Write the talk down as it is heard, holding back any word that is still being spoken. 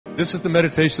This is the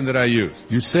meditation that I use.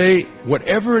 You say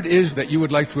whatever it is that you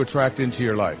would like to attract into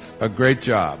your life. A great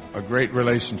job, a great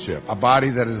relationship, a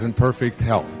body that is in perfect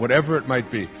health, whatever it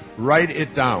might be. Write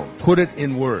it down. Put it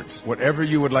in words. Whatever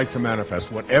you would like to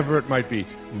manifest, whatever it might be,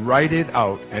 write it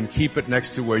out and keep it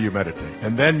next to where you meditate.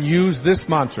 And then use this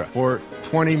mantra for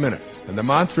 20 minutes. And the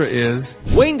mantra is...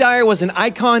 Wayne Dyer was an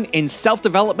icon in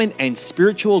self-development and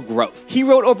spiritual growth. He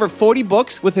wrote over 40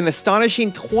 books with an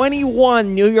astonishing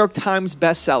 21 New York Times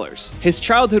bestsellers. His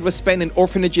childhood was spent in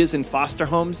orphanages and foster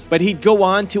homes, but he'd go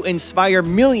on to inspire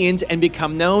millions and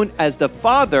become known as the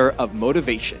father of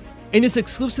motivation. In his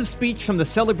exclusive speech from the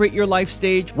Celebrate Your Life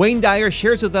stage, Wayne Dyer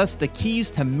shares with us the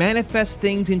keys to manifest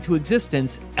things into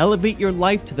existence, elevate your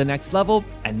life to the next level,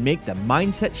 and make the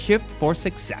mindset shift for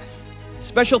success.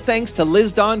 Special thanks to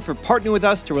Liz Dawn for partnering with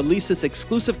us to release this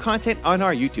exclusive content on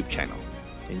our YouTube channel.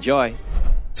 Enjoy.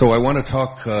 So I want to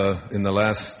talk in the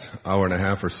last hour and a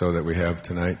half or so that we have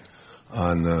tonight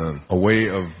on a way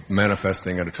of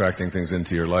manifesting and attracting things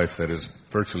into your life that is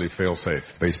virtually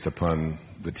fail-safe, based upon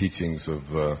the teachings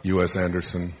of U.S.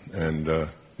 Andersen and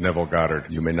Neville Goddard.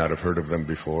 You may not have heard of them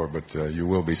before, but you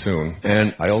will be soon.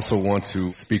 And I also want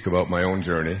to speak about my own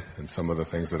journey and some of the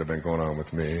things that have been going on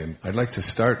with me. And I'd like to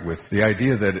start with the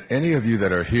idea that any of you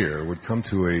that are here would come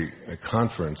to a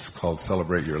conference called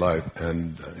Celebrate Your Life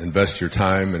and invest your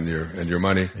time and your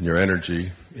money and your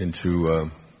energy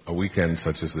into a weekend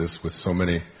such as this with so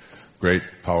many great,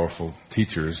 powerful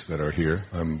teachers that are here.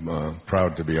 I'm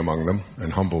proud to be among them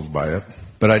and humbled by it.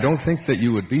 But I don't think that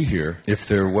you would be here if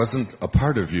there wasn't a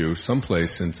part of you,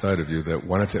 someplace inside of you, that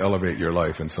wanted to elevate your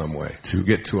life in some way, to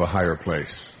get to a higher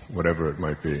place, whatever it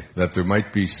might be. That there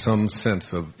might be some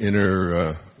sense of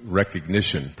inner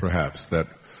recognition, perhaps, that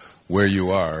where you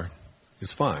are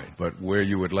is fine, but where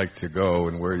you would like to go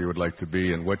and where you would like to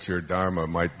be and what your dharma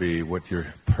might be, what your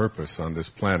purpose on this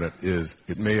planet is,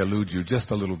 it may elude you just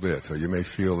a little bit, or you may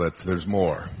feel that there's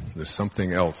more. There's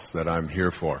something else that I'm here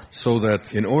for. So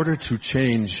that in order to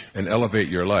change and elevate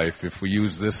your life, if we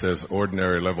use this as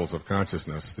ordinary levels of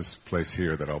consciousness, this place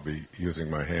here that I'll be using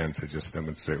my hand to just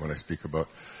demonstrate when I speak about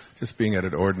just being at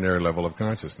an ordinary level of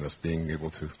consciousness, being able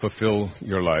to fulfill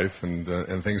your life, and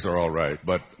things are all right.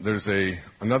 But there's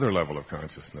another level of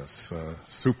consciousness,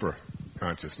 super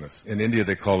consciousness. In India,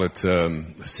 they call it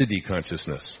Siddhi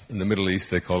consciousness. In the Middle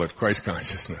East, they call it Christ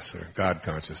consciousness, or God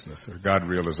consciousness, or God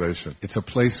realization. It's a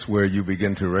place where you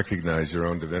begin to recognize your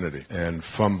own divinity. And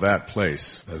from that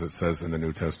place, as it says in the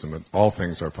New Testament, all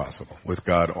things are possible. With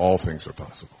God, all things are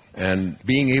possible. And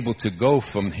being able to go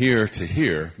from here to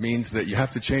here means that you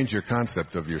have to change your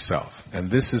concept of yourself.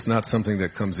 And this is not something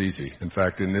that comes easy. In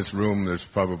fact, in this room, there's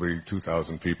probably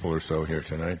 2,000 people or so here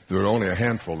tonight. There are only a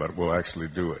handful that will actually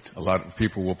do it. A lot of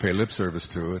people will pay lip service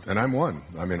to it, and I'm one.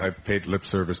 I mean, I've paid lip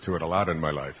service to it a lot in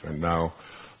my life, and now,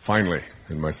 finally,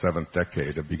 in my 7th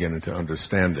decade, I'm beginning to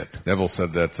understand it. Neville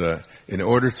said that in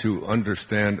order to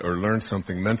understand or learn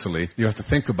something mentally, you have to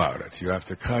think about it. You have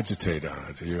to cogitate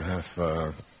on it. You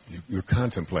have... You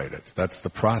contemplate it. That's the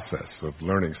process of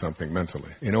learning something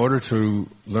mentally. In order to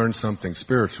learn something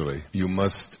spiritually, you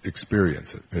must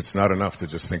experience it. It's not enough to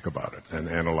just think about it and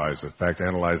analyze it. In fact,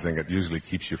 analyzing it usually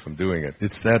keeps you from doing it.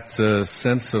 It's that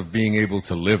sense of being able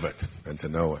to live it and to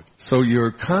know it. So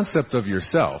your concept of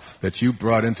yourself that you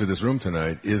brought into this room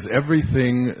tonight is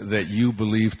everything that you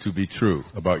believe to be true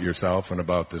about yourself and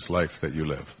about this life that you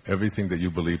live. Everything that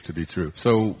you believe to be true.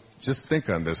 So just think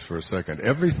on this for a second.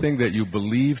 Everything that you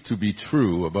believe to be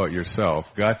true about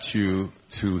yourself got you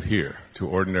to here, to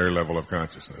ordinary level of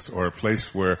consciousness, or a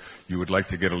place where you would like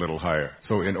to get a little higher.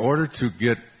 So in order to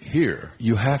get here,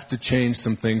 you have to change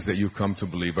some things that you come to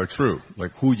believe are true,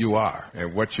 like who you are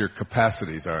and what your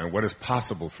capacities are and what is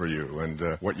possible for you and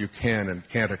what you can and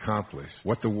can't accomplish,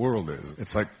 what the world is.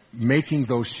 It's like making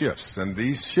those shifts, and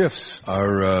these shifts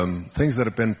are things that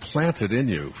have been planted in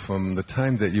you from the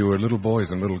time that you were little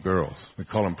boys and little girls. We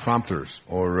call them prompters,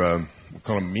 or we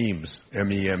call them memes,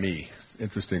 M-E-M-E.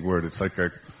 Interesting word. It's like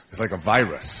a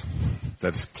virus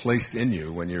that's placed in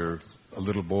you when you're a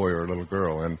little boy or a little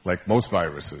girl. And like most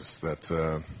viruses that,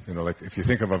 like if you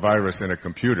think of a virus in a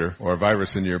computer or a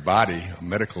virus in your body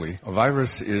medically, a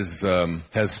virus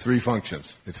has 3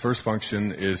 functions. Its first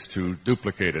function is to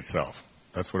duplicate itself.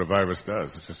 That's what a virus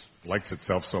does. It just likes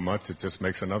itself so much, it just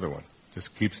makes another one.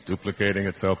 Just keeps duplicating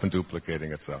itself and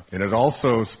duplicating itself. And it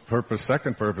also,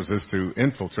 second purpose is to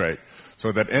infiltrate.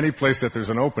 so that any place that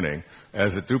there's an opening,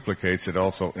 as it duplicates, it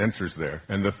also enters there.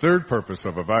 And the third purpose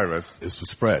of a virus is to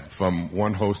spread from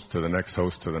one host to the next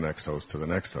host to the next host to the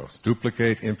next host.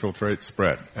 Duplicate, infiltrate,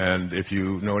 spread. And if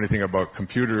you know anything about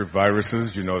computer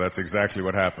viruses, you know that's exactly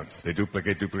what happens. They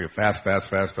duplicate fast.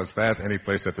 Any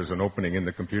place that there's an opening in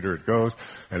the computer, it goes.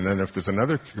 And then if there's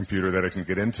another computer that it can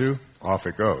get into, off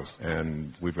it goes.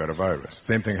 And we've got a virus.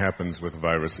 Same thing happens with a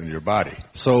virus in your body.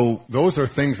 So those are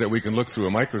things that we can look through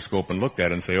a microscope and look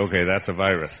at and say, okay, that's a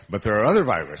virus. But there are other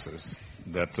viruses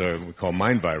that we call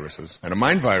mind viruses. And a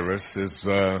mind virus has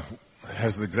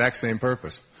the exact same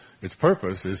purpose. Its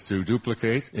purpose is to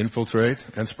duplicate, infiltrate,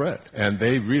 and spread. And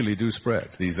they really do spread,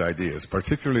 these ideas,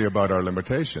 particularly about our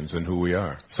limitations and who we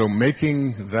are. So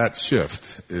making that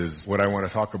shift is what I want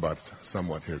to talk about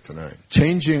somewhat here tonight.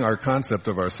 Changing our concept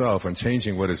of ourselves and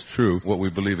changing what is true, what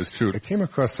we believe is true. I came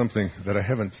across something that I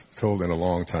haven't told in a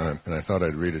long time, and I thought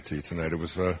I'd read it to you tonight. It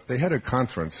was, they had a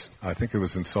conference, I think it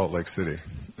was in Salt Lake City,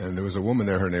 and there was a woman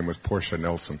there, her name was Portia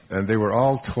Nelson, and they were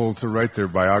all told to write their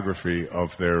biography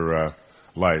of their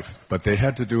life, but they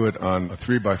had to do it on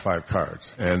 3x5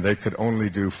 cards, and they could only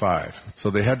do 5. So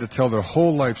they had to tell their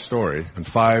whole life story in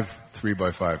 5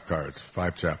 3x5 cards,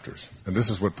 5 chapters. And this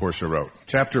is what Portia wrote.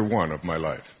 Chapter 1 of my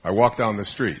life. I walk down the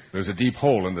street. There's a deep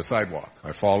hole in the sidewalk.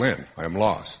 I fall in. I am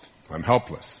lost. I'm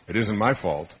helpless. It isn't my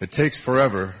fault. It takes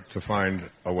forever to find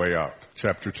a way out.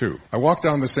 Chapter 2. I walk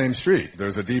down the same street.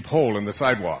 There's a deep hole in the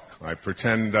sidewalk. I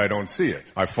pretend I don't see it.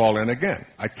 I fall in again.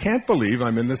 I can't believe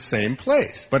I'm in the same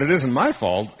place. But it isn't my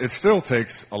fault. It still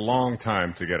takes a long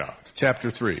time to get out. Chapter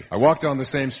 3. I walk down the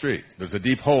same street. There's a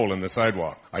deep hole in the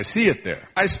sidewalk. I see it there.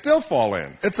 I still fall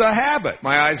in. It's a habit.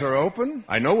 My eyes are open.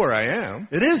 I know where I am.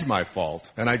 It is my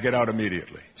fault. And I get out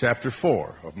immediately. Chapter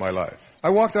 4 of my life. I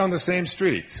walk down the same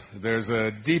street. There's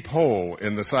a deep hole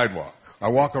in the sidewalk. I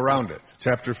walk around it.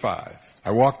 Chapter 5.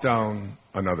 I walk down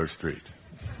another street.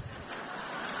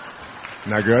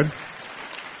 Isn't that good?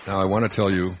 Now I want to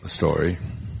tell you a story.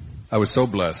 I was so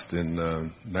blessed in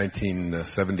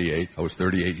 1978. I was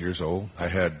 38 years old. I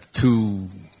had 2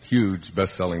 huge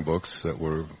best-selling books that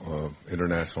were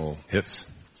international hits.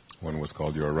 One was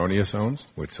called Your Erroneous Zones,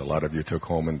 which a lot of you took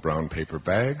home in brown paper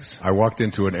bags. I walked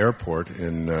into an airport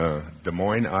in Des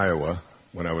Moines, Iowa,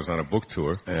 when I was on a book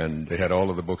tour, and they had all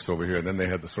of the books over here, and then they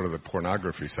had the sort of the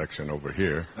pornography section over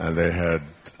here, and they had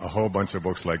a whole bunch of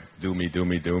books like Do Me, Do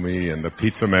Me, Do Me, and The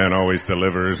Pizza Man Always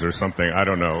Delivers, or something. I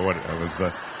don't know what it was.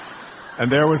 And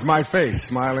there was my face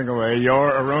smiling away,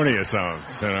 Your Erroneous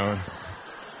Zones, you know,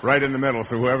 right in the middle.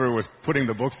 So whoever was putting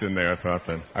the books in there, I thought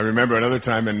then. I remember another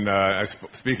time I was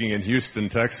speaking in Houston,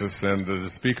 Texas, and the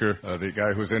speaker, the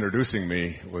guy who was introducing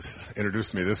me,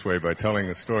 introduced me this way by telling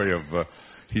the story of,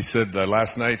 he said,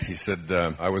 last night, he said,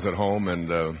 I was at home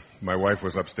and my wife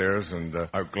was upstairs, and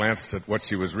I glanced at what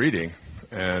she was reading.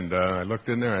 And I looked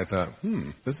in there and I thought,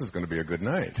 this is going to be a good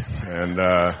night. And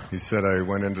he said I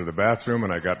went into the bathroom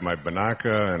and I got my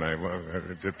Banaka and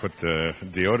I did put the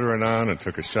deodorant on and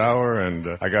took a shower, and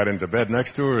I got into bed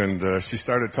next to her, and she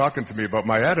started talking to me about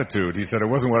my attitude. He said it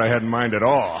wasn't what I had in mind at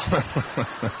all.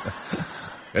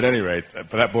 At any rate,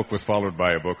 that book was followed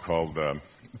by a book called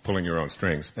Pulling Your Own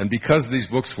Strings. And because these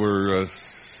books were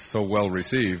so well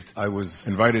received, I was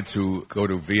invited to go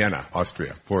to Vienna,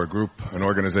 Austria, for an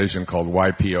organization called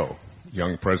YPO,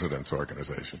 Young Presidents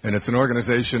Organization. And it's an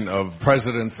organization of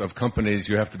presidents of companies.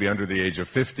 You have to be under the age of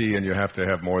 50, and you have to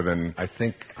have more than,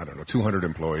 200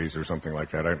 employees or something like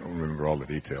that. I don't remember all the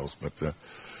details, but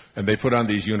and they put on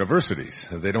these universities.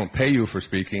 They don't pay you for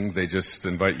speaking. They just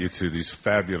invite you to these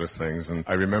fabulous things. And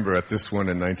I remember at this one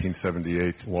in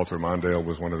 1978, Walter Mondale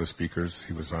was one of the speakers.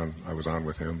 I was on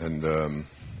with him. And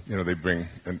they bring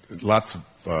lots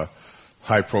of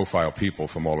high-profile people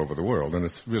from all over the world, and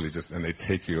it's really and they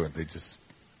take you and they just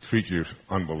treat you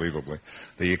unbelievably.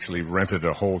 They actually rented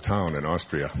a whole town in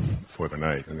Austria for the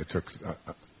night, and it took...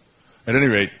 At any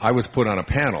rate, I was put on a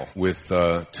panel with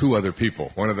 2 other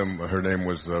people. One of them, her name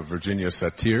was Virginia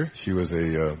Satir. She was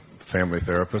a family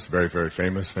therapist, very, very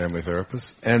famous family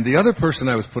therapist. And the other person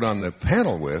I was put on the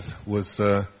panel with was,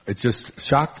 it just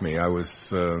shocked me. I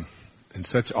was in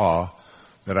such awe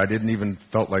that I didn't even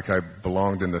felt like I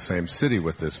belonged in the same city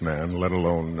with this man, let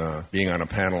alone being on a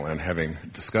panel and having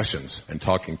discussions and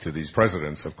talking to these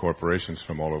presidents of corporations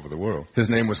from all over the world.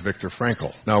 His name was Viktor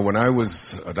Frankl. Now, when I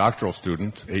was a doctoral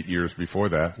student, 8 years before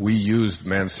that, we used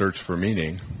Man's Search for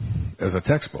Meaning as a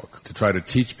textbook to try to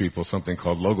teach people something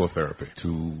called logotherapy,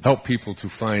 to help people to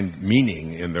find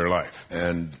meaning in their life.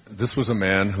 And this was a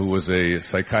man who was a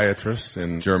psychiatrist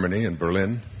in Germany, in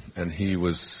Berlin, and he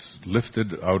was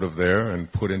lifted out of there and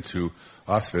put into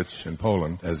Auschwitz in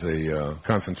Poland as a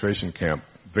concentration camp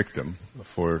victim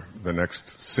for the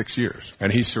next 6 years.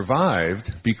 And he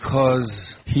survived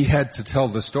because he had to tell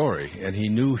the story, and he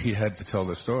knew he had to tell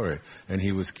the story, and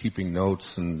he was keeping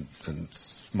notes and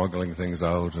smuggling things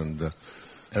out. And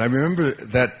I remember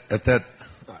that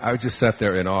I just sat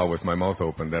there in awe with my mouth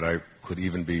open that I could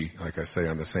even be, like I say,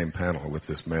 on the same panel with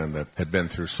this man that had been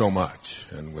through so much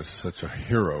and was such a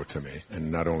hero to me.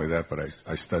 And not only that, but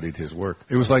I studied his work.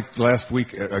 It was like last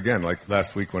week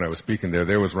when I was speaking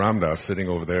there was Ramdas sitting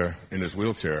over there in his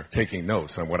wheelchair taking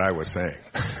notes on what I was saying.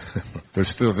 There's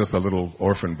still just a little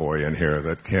orphan boy in here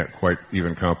that can't quite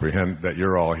even comprehend that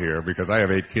you're all here, because I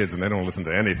have 8 kids and they don't listen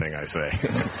to anything I say.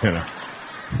 You know.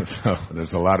 So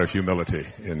there's a lot of humility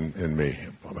in me,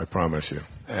 I promise you.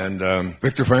 And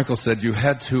Viktor Frankl said you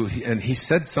had to, and he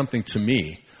said something to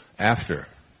me after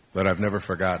that I've never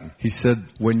forgotten. He said,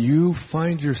 when you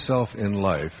find yourself in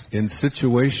life in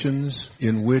situations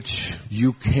in which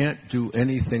you can't do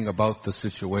anything about the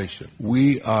situation,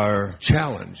 we are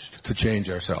challenged to change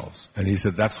ourselves. And he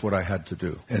said, that's what I had to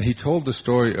do. And he told the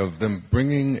story of them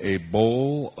bringing a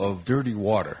bowl of dirty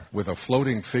water with a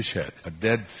floating fish head, a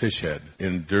dead fish head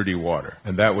in dirty water.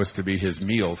 And that was to be his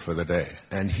meal for the day.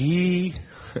 And he...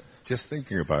 Just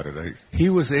thinking about it, he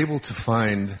was able to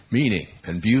find meaning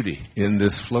and beauty in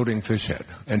this floating fish head.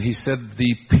 And he said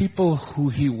the people who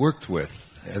he worked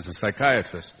with as a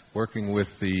psychiatrist, working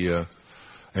with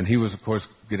and he was, of course,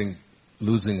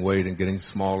 losing weight and getting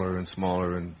smaller and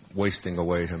smaller and wasting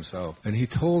away himself. And he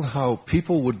told how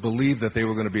people would believe that they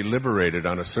were going to be liberated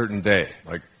on a certain day,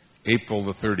 like April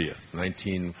the 30th,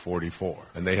 1944.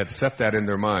 And they had set that in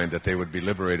their mind that they would be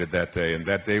liberated that day, and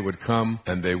that day would come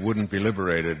and they wouldn't be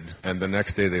liberated, and the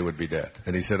next day they would be dead.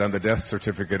 And he said on the death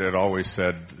certificate it always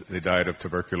said they died of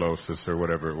tuberculosis or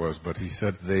whatever it was, but he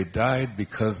said they died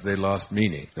because they lost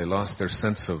meaning. They lost their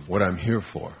sense of what I'm here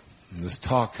for. And this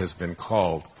talk has been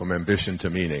called From Ambition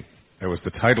to Meaning. That was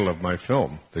the title of my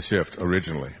film, The Shift,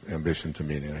 originally, Ambition to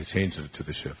Meaning. I changed it to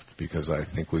The Shift because I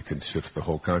think we can shift the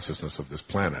whole consciousness of this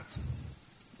planet.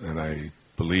 And I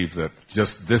believe that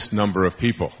just this number of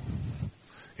people,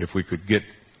 if we could get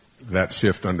that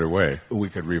shift underway, we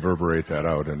could reverberate that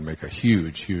out and make a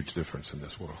huge, huge difference in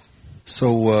this world.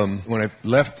 So when I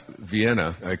left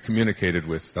Vienna, I communicated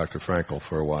with Dr. Frankl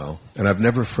for a while, and I've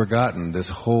never forgotten this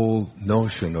whole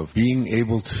notion of being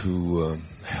able to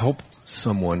help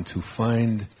someone to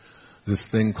find this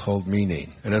thing called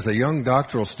meaning. And as a young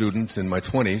doctoral student in my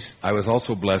 20s, I was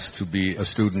also blessed to be a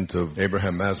student of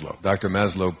Abraham Maslow. Dr.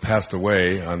 Maslow passed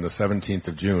away on the 17th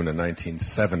of June in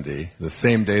 1970, the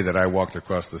same day that I walked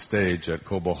across the stage at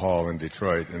Cobo Hall in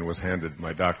Detroit and was handed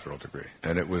my doctoral degree.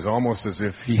 And it was almost as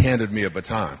if he handed me a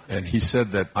baton. And he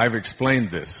said that I've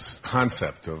explained this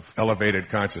concept of elevated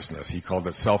consciousness. He called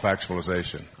it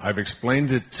self-actualization. I've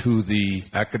explained it to the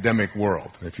academic world.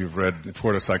 If you've read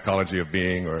Toward a Psychology of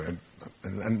Being,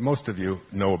 and most of you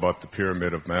know about the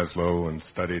pyramid of Maslow and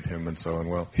studied him and so on.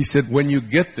 Well, he said when you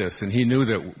get this, and he knew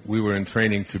that we were in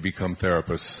training to become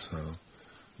therapists,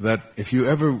 that if you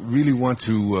ever really want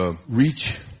to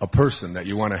reach a person that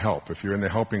you want to help, if you're in the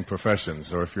helping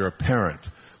professions, or if you're a parent,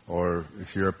 or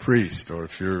if you're a priest, or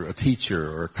if you're a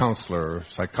teacher, or a counselor, or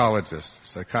psychologist,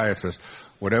 psychiatrist,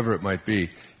 whatever it might be,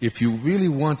 if you really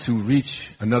want to reach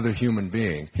another human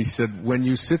being, he said, when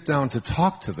you sit down to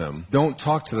talk to them, don't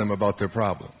talk to them about their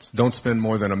problems. Don't spend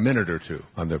more than a minute or two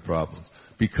on their problems,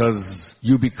 because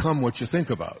you become what you think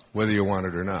about, whether you want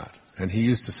it or not. And he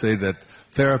used to say that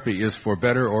therapy is for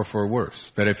better or for worse.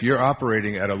 That if you're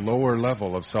operating at a lower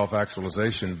level of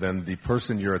self-actualization than the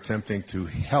person you're attempting to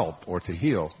help or to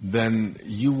heal, then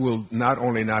you will not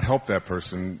only not help that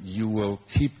person, you will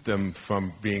keep them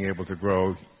from being able to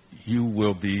grow. You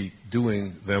will be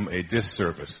doing them a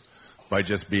disservice by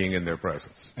just being in their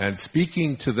presence. And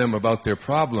speaking to them about their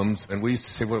problems, and we used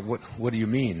to say, what do you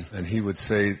mean? And he would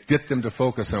say, get them to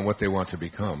focus on what they want to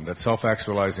become. That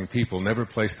self-actualizing people never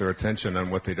place their attention on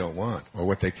what they don't want or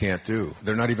what they can't do.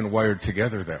 They're not even wired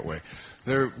together that way.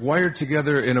 They're wired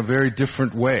together in a very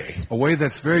different way, a way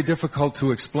that's very difficult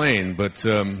to explain, but,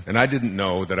 and I didn't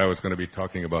know that I was going to be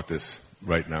talking about this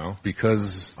right now,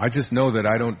 because I just know that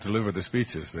I don't deliver the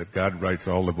speeches, that God writes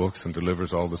all the books and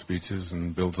delivers all the speeches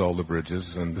and builds all the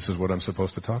bridges, and this is what I'm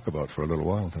supposed to talk about for a little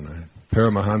while tonight.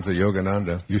 Paramahansa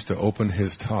Yogananda used to open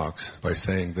his talks by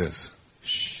saying this,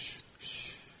 shh,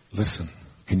 shh, listen,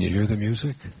 can you hear the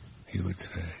music? He would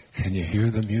say, can you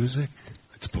hear the music?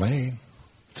 It's playing.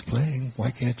 It's playing. Why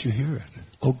can't you hear it?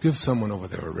 Oh, give someone over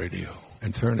there a radio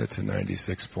and turn it to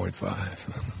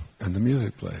 96.5. And the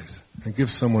music plays. And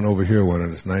give someone over here one,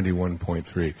 and it's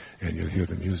 91.3, and you'll hear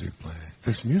the music playing.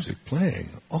 There's music playing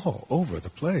all over the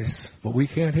place, but we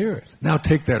can't hear it. Now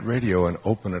take that radio and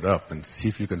open it up and see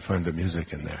if you can find the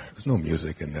music in there. There's no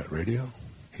music in that radio.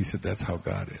 He said, that's how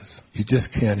God is. You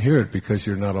just can't hear it because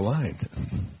you're not aligned.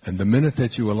 And the minute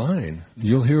that you align,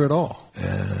 you'll hear it all.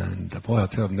 And boy, I'll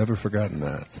tell you, I've never forgotten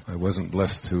that. I wasn't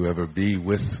blessed to ever be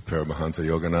with Paramahansa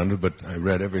Yogananda, but I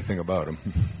read everything about him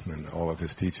and all of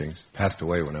his teachings. Passed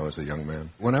away when I was a young man.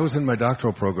 When I was in my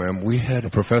doctoral program, we had a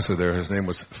professor there. His name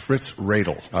was Fritz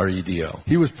Radel, R-E-D-L.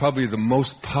 He was probably the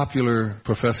most popular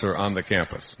professor on the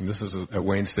campus. And this is at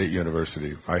Wayne State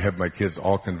University. I had my kids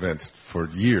all convinced for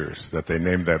years that they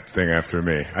named that thing after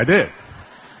me. I did.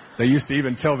 They used to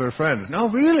even tell their friends, no,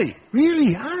 really,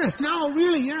 honest, no,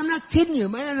 really, I'm not kidding you,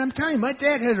 man. I'm telling you, my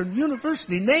dad had a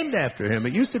university named after him.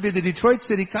 It used to be the Detroit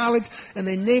City College, and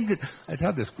they named it. I'd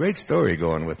have this great story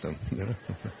going with them. You know?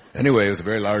 Anyway, it was a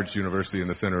very large university in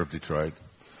the center of Detroit,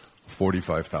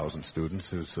 45,000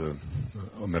 students. It was a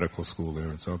medical school there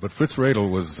and so on. But Fritz Radel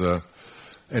was,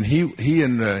 and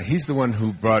he's the one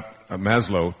who brought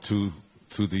Maslow to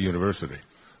the university,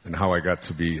 and how I got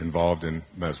to be involved in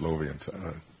Maslowian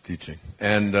teaching.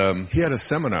 And he had a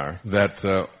seminar that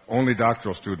only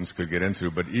doctoral students could get into,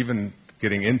 but even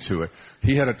getting into it,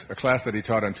 he had a class that he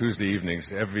taught on Tuesday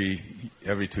evenings every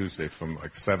Tuesday from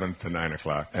like 7 to 9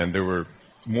 o'clock. And there were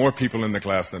more people in the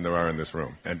class than there are in this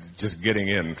room. And just getting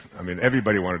in, I mean,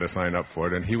 everybody wanted to sign up for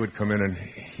it. And he would come in and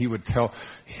he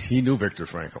knew Viktor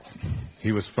Frankl.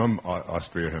 He was from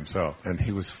Austria himself. And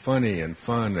he was funny and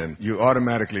fun. And you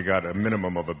automatically got a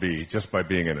minimum of a B just by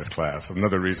being in his class.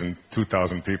 Another reason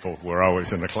 2,000 people were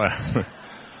always in the class.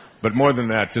 But more than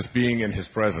that, just being in his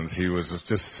presence, he was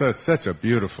just such a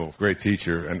beautiful, great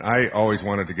teacher. And I always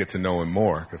wanted to get to know him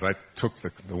more because I took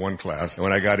the one class. And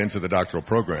when I got into the doctoral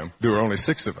program, there were only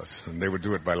 6 of us. And they would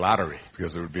do it by lottery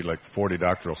because there would be like 40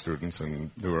 doctoral students and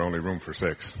there were only room for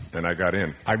 6. And I got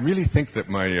in. I really think that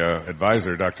my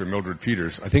advisor, Dr. Mildred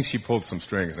Peters, I think she pulled some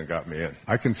strings and got me in.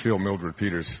 I can feel Mildred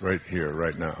Peters right here,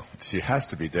 right now. She has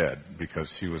to be dead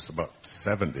because she was about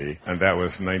 70. And that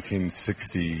was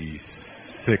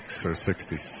 1966 or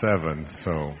 67.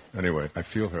 So anyway, I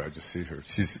feel her. I just see her.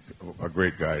 She's a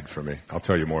great guide for me. I'll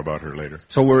tell you more about her later.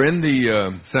 So we're in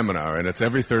the seminar, and it's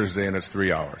every Thursday, and it's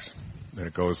 3 hours. And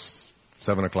it goes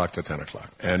 7 o'clock to 10 o'clock.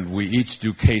 And we each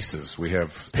do cases. We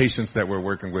have patients that we're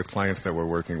working with, clients that we're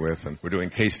working with, and we're doing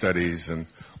case studies. And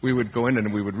we would go in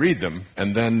and we would read them,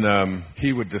 and then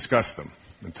he would discuss them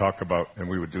and talk about, and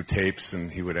we would do tapes,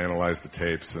 and he would analyze the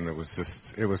tapes, and it was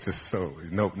just so,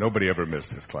 nobody ever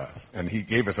missed his class. And he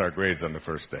gave us our grades on the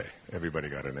first day. Everybody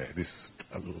got an A. This is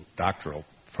a little doctoral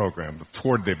program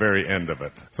toward the very end of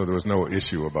it. So there was no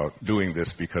issue about doing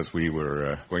this because we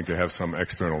were going to have some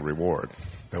external reward.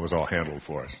 That was all handled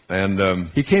for us.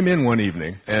 And he came in one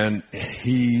evening, and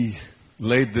he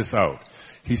laid this out.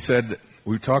 He said,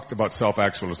 we talked about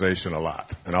self-actualization a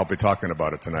lot, and I'll be talking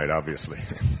about it tonight, obviously.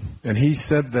 And he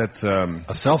said that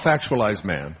a self-actualized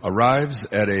man arrives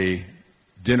at a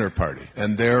dinner party,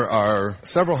 and there are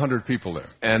several hundred people there,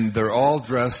 and they're all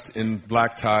dressed in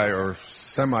black tie or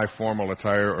semi-formal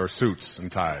attire or suits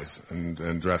and ties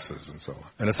and dresses and so on.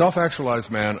 And a self-actualized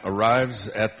man arrives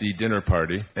at the dinner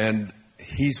party, and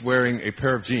he's wearing a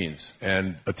pair of jeans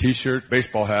and a T-shirt,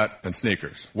 baseball hat, and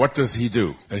sneakers. What does he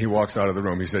do? And he walks out of the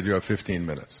room. He said, you have 15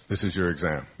 minutes. This is your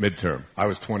exam, midterm. I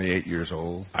was 28 years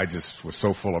old. I just was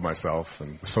so full of myself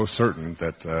and so certain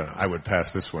that I would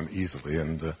pass this one easily.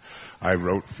 And I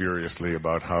wrote furiously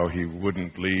about how he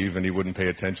wouldn't leave and he wouldn't pay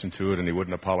attention to it and he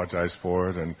wouldn't apologize for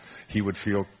it and he would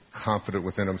feel confident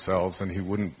within himself and he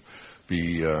wouldn't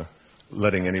be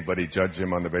letting anybody judge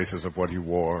him on the basis of what he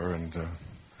wore and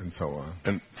so on.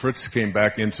 And Fritz came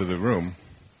back into the room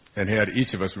and he had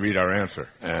each of us read our answer.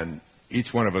 And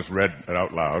each one of us read it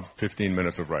out loud, 15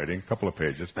 minutes of writing, a couple of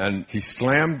pages. And he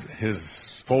slammed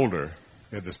his folder.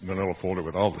 He had this manila folder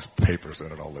with all these papers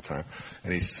in it all the time.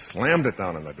 And he slammed it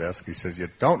down on the desk. He says, you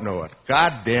don't know a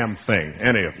goddamn thing,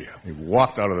 any of you. He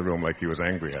walked out of the room like he was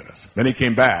angry at us. Then he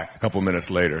came back a couple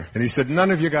minutes later and he said, none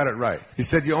of you got it right. He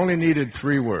said, you only needed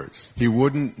 3 words. He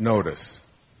wouldn't notice.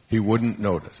 He wouldn't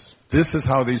notice. This is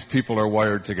how these people are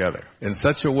wired together, in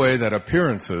such a way that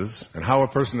appearances and how a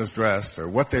person is dressed or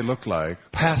what they look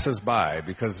like passes by,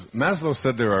 because Maslow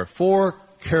said there are 4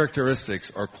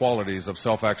 characteristics or qualities of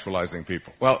self-actualizing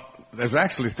people. Well, there's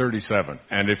actually 37.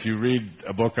 And if you read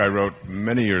a book I wrote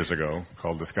many years ago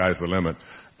called The Sky's the Limit,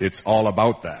 it's all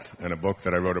about that. And a book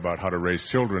that I wrote about how to raise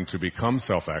children to become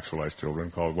self-actualized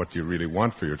children called What Do You Really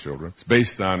Want for Your Children? It's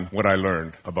based on what I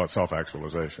learned about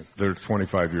self-actualization. They're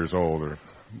 25 years old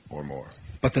or more.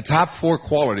 But the top 4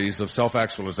 qualities of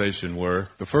self-actualization were,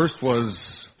 the first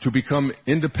was to become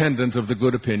independent of the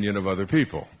good opinion of other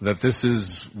people. That this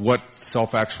is what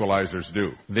self-actualizers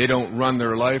do. They don't run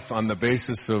their life on the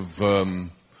basis of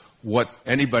what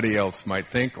anybody else might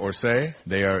think or say.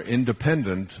 They are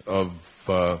independent of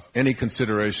any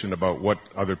consideration about what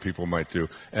other people might do.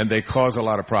 And they cause a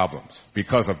lot of problems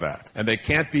because of that. And they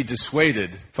can't be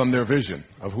dissuaded from their vision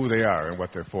of who they are and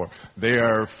what they're for. They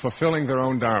are fulfilling their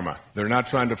own dharma. They're not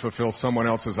trying to fulfill someone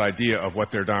else's idea of what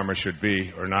their dharma should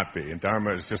be or not be. And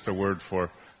dharma is just a word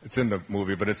for, it's in the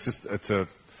movie, but it's a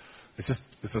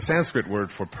Sanskrit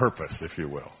word for purpose, if you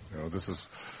will. You know, this is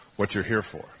what you're here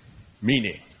for.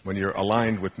 Meaning, when you're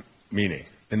aligned with meaning.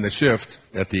 In the shift,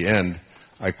 at the end,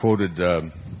 I quoted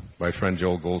my friend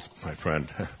Joel Goldsmith, my friend.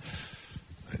 I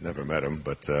never met him,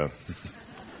 but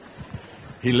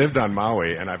he lived on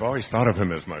Maui, and I've always thought of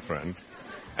him as my friend.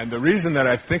 And the reason that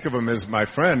I think of him as my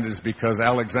friend is because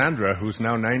Alexandra, who's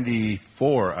now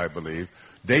 94, I believe,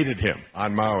 dated him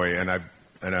on Maui, and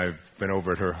I've been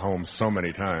over at her home so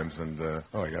many times, and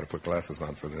I got to put glasses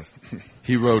on for this.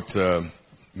 He wrote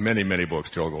many, many books,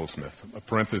 Joel Goldsmith. A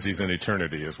parentheses in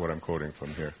eternity is what I'm quoting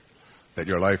from here. That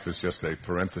your life is just a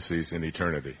parentheses in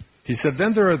eternity. He said,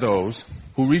 then there are those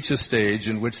who reach a stage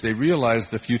in which they realize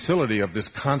the futility of this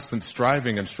constant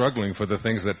striving and struggling for the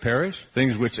things that perish,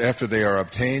 things which after they are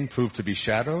obtained prove to be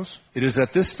shadows. It is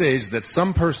at this stage that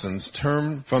some persons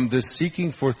turn from this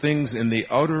seeking for things in the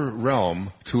outer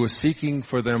realm to a seeking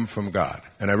for them from God.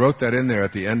 And I wrote that in there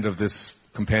at the end of this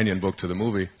companion book to the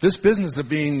movie. This business of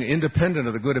being independent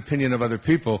of the good opinion of other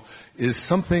people is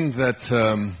something that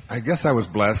I guess I was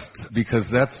blessed because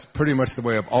that's pretty much the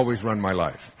way I've always run my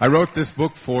life. I wrote this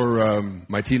book for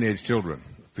my teenage children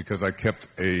because I kept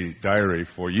a diary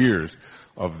for years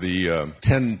of the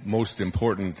 10 most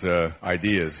important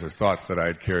ideas or thoughts that I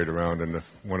had carried around. And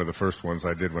one of the first ones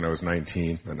I did when I was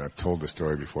 19, and I've told the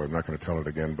story before, I'm not going to tell it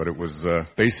again, but it was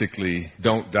basically,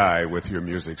 don't die with your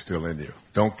music still in you.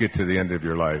 Don't get to the end of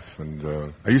your life.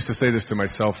 And I used to say this to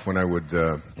myself when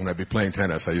I'd be playing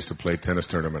tennis. I used to play tennis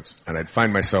tournaments, and I'd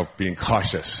find myself being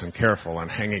cautious and careful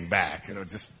and hanging back,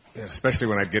 especially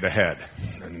when I'd get ahead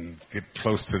and get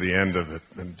close to the end of it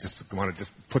and just want to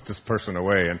just put this person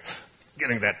away and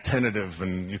getting that tentative,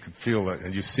 and you can feel it,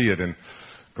 and you see it in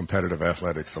competitive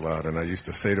athletics a lot. And I used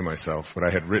to say to myself what I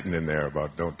had written in there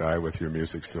about don't die with your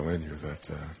music still in you,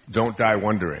 that don't die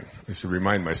wondering. I used to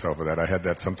remind myself of that. I had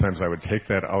that. Sometimes I would take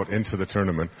that out into the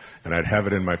tournament, and I'd have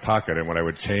it in my pocket, and when I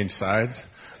would change sides,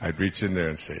 I'd reach in there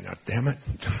and say, now, damn it,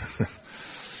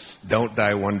 don't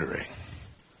die wondering,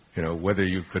 whether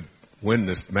you could win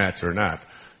this match or not.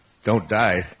 Don't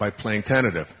die by playing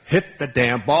tentative. Hit the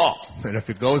damn ball. And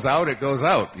if it goes out, it goes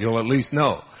out. You'll at least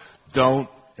know. Don't,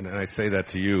 and I say that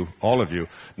to you, all of you,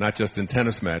 not just in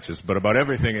tennis matches, but about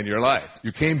everything in your life.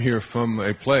 You came here from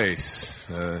a place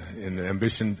in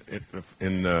ambition,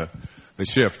 in the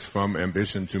shift from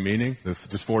ambition to meaning.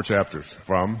 There's 4 chapters,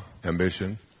 from,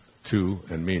 ambition, to,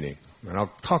 and meaning. And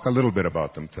I'll talk a little bit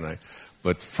about them tonight.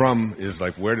 But from is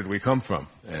like, where did we come from?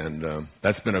 And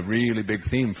that's been a really big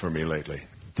theme for me lately.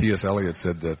 T.S. Eliot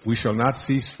said that we shall not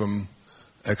cease from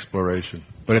exploration.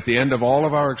 But at the end of all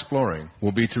of our exploring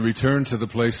will be to return to the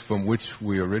place from which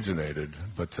we originated,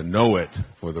 but to know it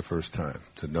for the first time,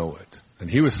 to know it. And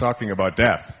he was talking about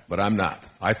death, but I'm not.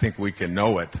 I think we can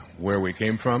know it where we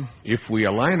came from if we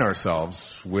align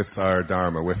ourselves with our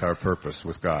dharma, with our purpose,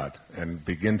 with God, and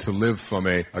begin to live from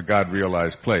a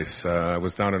God-realized place. I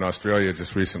was down in Australia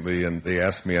just recently, and they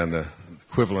asked me on the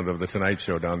equivalent of the Tonight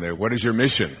Show down there, what is your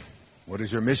mission? What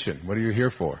is your mission? What are you here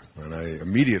for? And I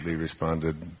immediately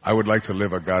responded, I would like to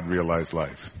live a God-realized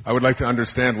life. I would like to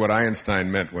understand what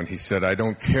Einstein meant when he said, I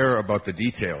don't care about the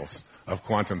details of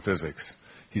quantum physics.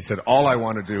 He said, all I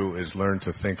want to do is learn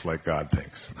to think like God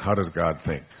thinks. How does God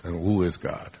think? And who is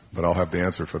God? But I'll have the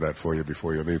answer for that for you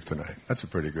before you leave tonight. That's a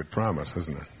pretty good promise,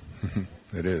 isn't it?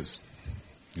 It is.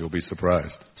 You'll be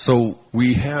surprised. So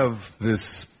we have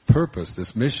this purpose,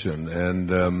 this mission,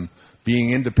 and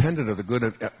being independent of the good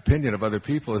opinion of other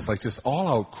people is like just all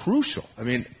out crucial. I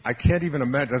mean, I can't even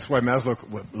imagine. That's why Maslow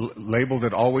labeled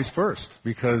it always first,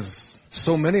 because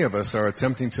so many of us are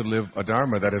attempting to live a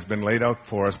dharma that has been laid out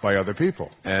for us by other people.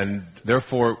 And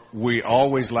therefore, we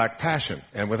always lack passion.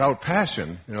 And without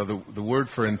passion, the word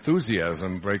for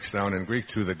enthusiasm breaks down in Greek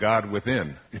to the God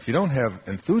within. If you don't have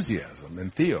enthusiasm,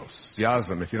 entheos,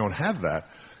 if you don't have that,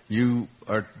 you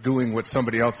are doing what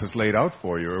somebody else has laid out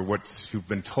for you, or what you've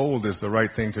been told is the right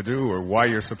thing to do, or why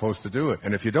you're supposed to do it.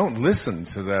 And if you don't listen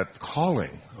to that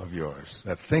calling of yours,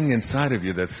 that thing inside of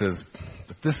you that says,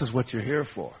 the This is what you're here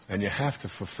for, and you have to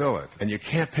fulfill it. And you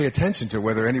can't pay attention to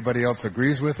whether anybody else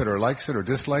agrees with it or likes it or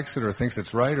dislikes it or thinks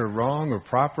it's right or wrong or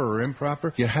proper or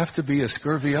improper. You have to be a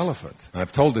scurvy elephant.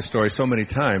 I've told this story so many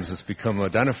times, it's become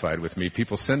identified with me.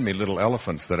 People send me little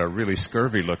elephants that are really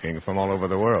scurvy looking from all over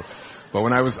the world. But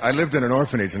I lived in an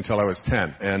orphanage until I was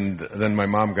 10, and then my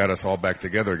mom got us all back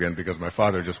together again because my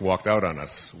father just walked out on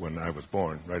us when I was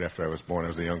born. Right after I was born, I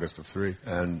was the youngest of 3.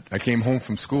 And I came home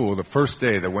from school the first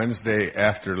day, the Wednesday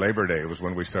after Labor Day was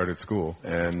when we started school,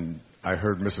 and I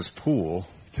heard Mrs. Poole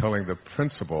telling the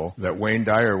principal that Wayne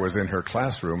Dyer was in her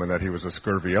classroom and that he was a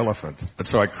scurvy elephant. And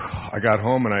so I got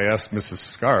home and I asked Mrs.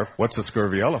 Scarf, what's a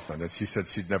scurvy elephant? And she said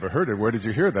she'd never heard it. Where did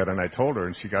you hear that? And I told her,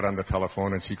 and she got on the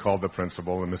telephone and she called the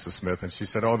principal and Mrs. Smith, and she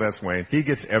said, oh, that's Wayne. He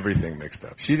gets everything mixed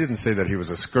up. She didn't say that he was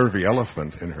a scurvy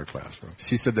elephant in her classroom.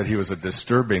 She said that he was a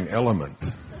disturbing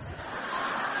element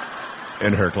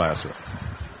in her classroom.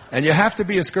 And you have to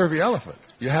be a scurvy elephant.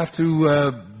 You have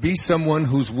to be someone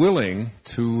who's willing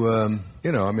to,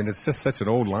 it's just such an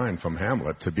old line from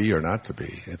Hamlet, to be or not to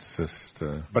be. It's just,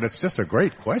 but it's just a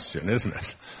great question, isn't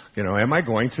it? Am I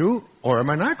going to or am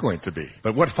I not going to be?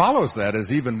 But what follows that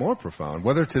is even more profound.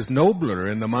 Whether 'tis nobler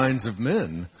in the minds of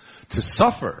men to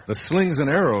suffer the slings and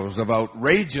arrows of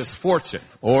outrageous fortune,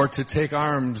 or to take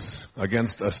arms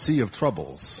against a sea of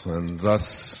troubles, and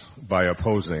thus, by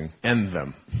opposing, end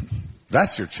them.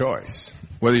 That's your choice,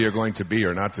 whether you're going to be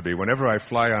or not to be. Whenever I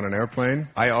fly on an airplane,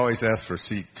 I always ask for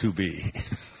seat 2B.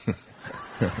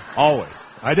 Always.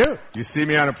 I do. You see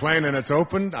me on a plane and it's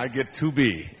open, I get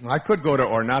 2B. I could go to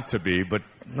or not to be, but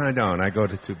I don't. I go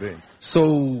to 2B.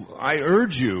 So I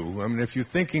urge you, if you're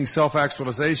thinking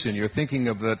self-actualization, you're thinking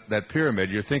of that pyramid,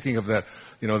 you're thinking of that,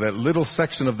 that little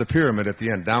section of the pyramid at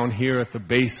the end. Down here at the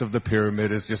base of the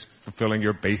pyramid is just fulfilling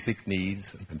your basic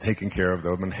needs and taking care of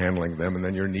them and handling them, and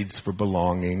then your needs for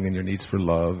belonging and your needs for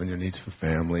love and your needs for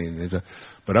family.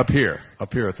 But up here at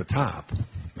the top,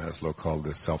 Maslow called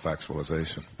this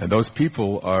self-actualization. And those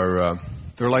people are,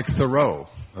 they're like Thoreau.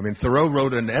 Thoreau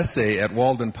wrote an essay at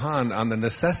Walden Pond on the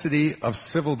necessity of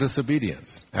civil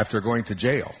disobedience after going to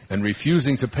jail and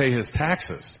refusing to pay his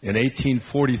taxes in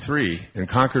 1843 in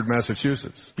Concord,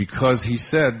 Massachusetts, because he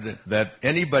said that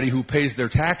anybody who pays their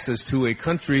taxes to a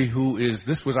country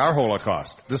this was our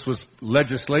Holocaust. This was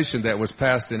legislation that was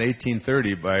passed in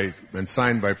 1830 and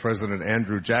signed by President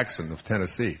Andrew Jackson of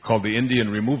Tennessee, called the Indian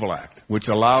Removal Act, which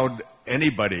allowed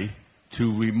anybody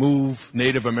to remove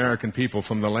Native American people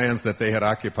from the lands that they had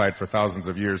occupied for thousands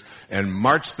of years and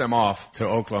march them off to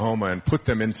Oklahoma and put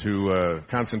them into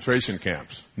concentration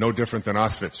camps, no different than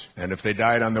Auschwitz. And if they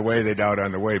died on the way, they died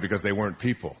on the way because they weren't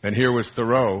people. And here was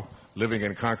Thoreau living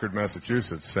in Concord,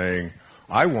 Massachusetts, saying,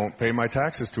 I won't pay my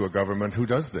taxes to a government who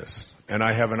does this. And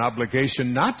I have an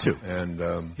obligation not to.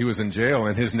 And he was in jail,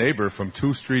 and his neighbor from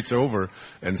 2 streets over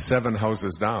and 7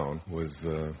 houses down was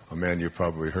a man you've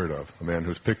probably heard of, a man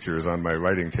whose picture is on my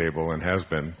writing table and has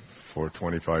been for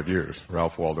 25 years,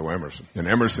 Ralph Waldo Emerson. And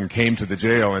Emerson came to the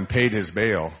jail and paid his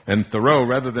bail. And Thoreau,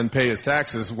 rather than pay his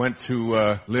taxes, went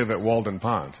to live at Walden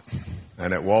Pond.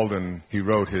 And at Walden, he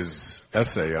wrote his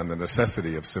essay on the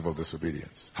necessity of civil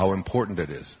disobedience, how important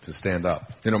it is to stand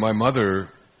up. My mother,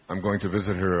 I'm going to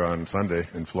visit her on Sunday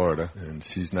in Florida, and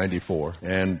she's 94.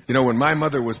 And, when my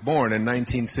mother was born in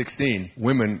 1916,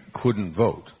 women couldn't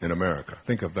vote in America.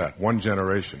 Think of that. 1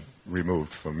 generation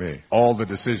removed from me. All the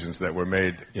decisions that were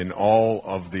made in all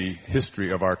of the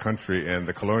history of our country and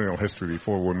the colonial history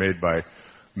before were made by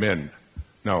men.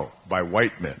 No, by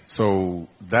white men. So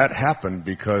that happened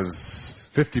because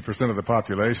 50% of the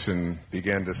population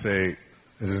began to say,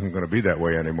 it isn't going to be that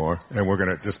way anymore, and we're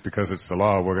going to, just because it's the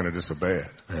law, we're going to disobey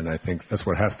it. And I think that's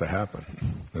what has to happen.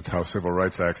 That's how civil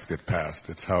rights acts get passed.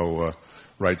 It's how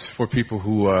rights for people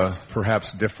who are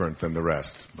perhaps different than the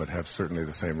rest, but have certainly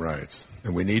the same rights.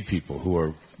 And we need people who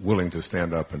are willing to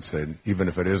stand up and say, even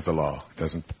if it is the law, it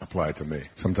doesn't apply to me.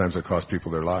 Sometimes it costs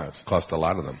people their lives. It costs a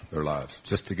lot of them their lives,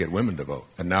 just to get women to vote.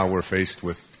 And now we're faced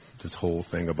with this whole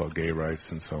thing about gay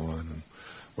rights and so on, and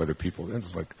whether people,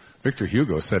 it's like Victor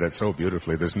Hugo said it so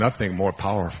beautifully. There's nothing more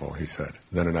powerful, he said,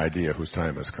 than an idea whose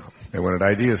time has come. And when an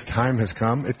idea's time has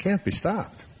come, it can't be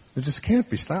stopped. It just can't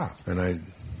be stopped. And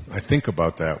I think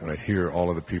about that when I hear all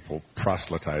of the people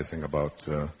proselytizing about,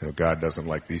 God doesn't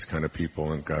like these kind of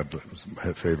people and God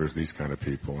favors these kind of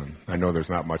people. And I know there's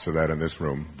not much of that in this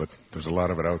room, but there's a lot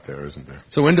of it out there, isn't there?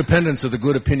 So independence of the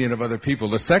good opinion of other people.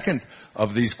 The second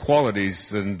of these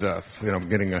qualities, and I'm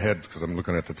getting ahead because I'm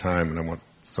looking at the time and I want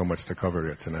so much to cover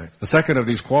here tonight. The second of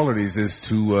these qualities is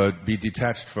to be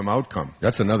detached from outcome.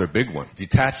 That's another big one.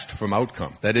 Detached from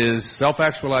outcome. That is,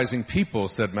 self-actualizing people,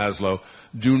 said Maslow,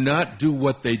 do not do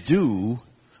what they do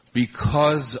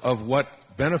because of what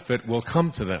benefit will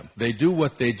come to them. They do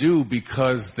what they do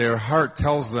because their heart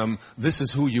tells them this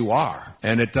is who you are.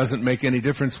 And it doesn't make any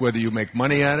difference whether you make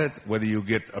money at it, whether you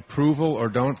get approval or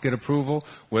don't get approval,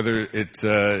 whether it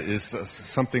is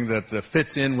something that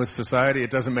fits in with society.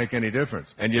 It doesn't make any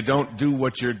difference. And you don't do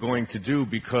what you're going to do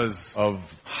because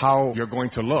of how you're going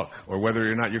to look or whether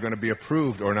or not you're going to be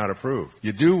approved or not approved.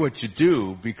 You do what you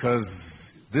do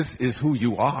because this is who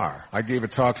you are. I gave a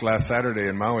talk last Saturday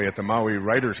in Maui at the Maui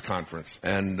Writers Conference,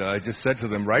 and I just said to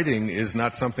them, writing is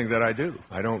not something that I do.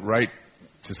 I don't write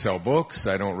to sell books.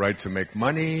 I don't write to make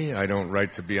money. I don't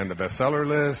write to be on the bestseller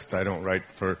list. I don't write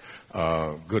for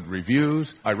good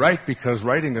reviews. I write because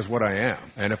writing is what I am.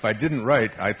 And if I didn't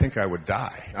write, I think I would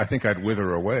die. I think I'd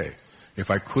wither away if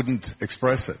I couldn't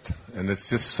express it. And it's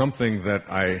just something that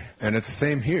and it's the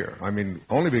same here. I mean,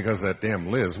 only because that damn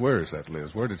Liz, where is that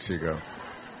Liz? Where did she go?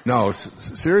 No,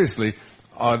 seriously,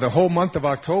 the whole month of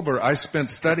October I spent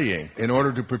studying in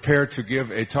order to prepare to give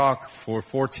a talk for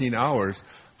 14 hours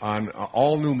on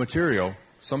all new material,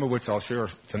 some of which I'll share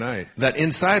tonight, that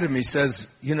inside of me says,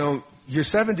 you're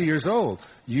 70 years old.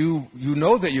 You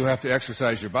know that you have to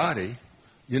exercise your body.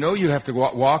 You know you have to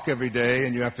walk every day,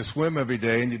 and you have to swim every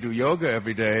day, and you do yoga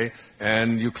every day,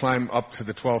 and you climb up to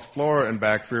the 12th floor and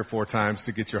back 3 or 4 times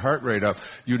to get your heart rate up.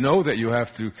 You know that you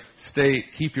have to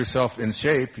keep yourself in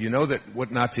shape. You know that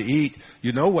what not to eat.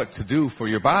 You know what to do for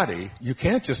your body. You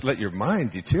can't just let your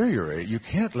mind deteriorate. You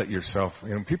can't let yourself,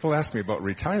 people ask me about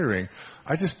retiring.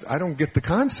 I don't get the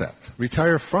concept.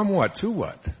 Retire from what? To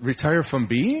what? Retire from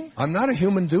being? I'm not a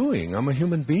human doing. I'm a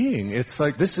human being. It's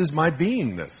like, this is my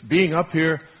beingness. Being up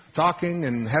here, talking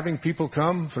and having people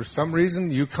come, for some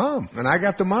reason, you come. And I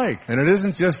got the mic. And it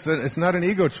isn't just, it's not an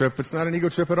ego trip. It's not an ego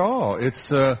trip at all.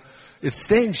 It's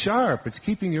staying sharp. It's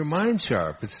keeping your mind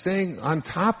sharp. It's staying on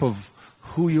top of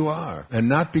who you are. And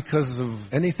not because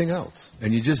of anything else.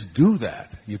 And you just do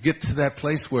that. You get to that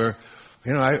place where,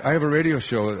 I have a radio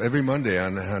show every Monday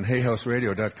on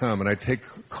hayhouseradio.com, and I take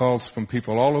calls from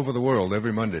people all over the world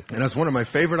every Monday. And that's one of my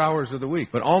favorite hours of the week.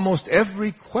 But almost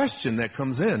every question that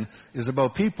comes in is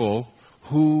about people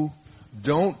who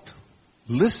don't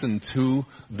listen to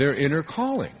their inner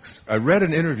callings. I read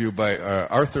an interview by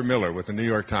Arthur Miller with the New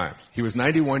York Times. He was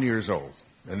 91 years old,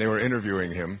 and they were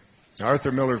interviewing him. Now,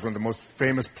 Arthur Miller is one of the most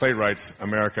famous playwrights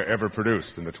America ever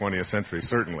produced in the 20th century,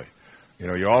 certainly.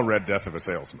 You all read Death of a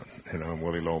Salesman, and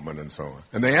Willie Loman and so on.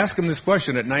 And they asked him this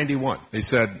question at 91. They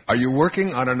said, are you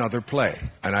working on another play?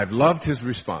 And I've loved his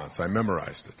response. I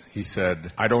memorized it. He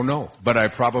said, I don't know, but I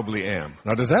probably am.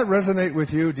 Now, does that resonate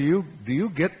with you? Do you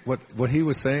get what he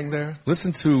was saying there?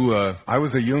 Listen to, I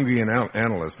was a Jungian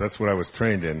analyst. That's what I was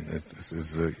trained in. Let's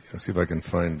see if I can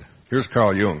find. Here's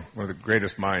Carl Jung, one of the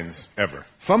greatest minds ever.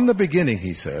 From the beginning,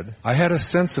 he said, I had a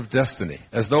sense of destiny,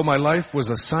 as though my life was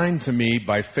assigned to me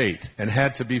by fate and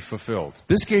had to be fulfilled.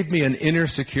 This gave me an inner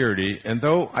security, and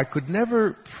though I could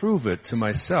never prove it to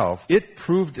myself, it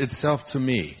proved itself to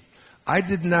me. I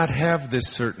did not have this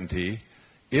certainty.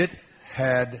 It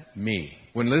had me.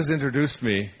 When Liz introduced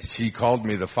me, she called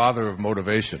me the father of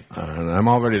motivation. And I'm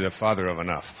already the father of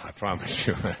enough, I promise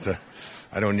you.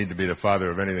 I don't need to be the father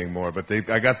of anything more, but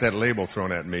I got that label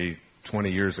thrown at me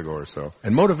 20 years ago or so.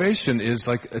 And motivation is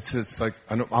like, it's like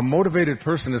a motivated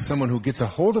person is someone who gets a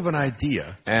hold of an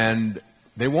idea and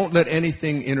they won't let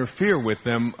anything interfere with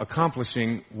them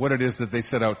accomplishing what it is that they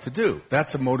set out to do.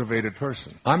 That's a motivated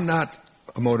person. I'm not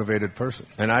a motivated person.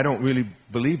 And I don't really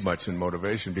believe much in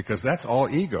motivation because that's all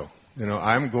ego.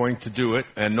 I'm going to do it,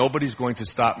 and nobody's going to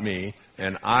stop me,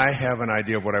 and I have an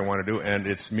idea of what I want to do, and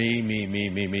it's me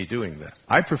doing that.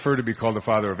 I prefer to be called the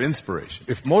father of inspiration.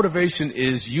 If motivation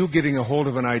is you getting a hold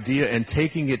of an idea and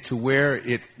taking it to where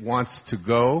it wants to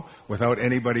go without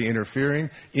anybody interfering,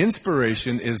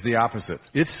 inspiration is the opposite.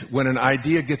 It's when an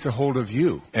idea gets a hold of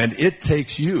you, and it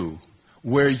takes you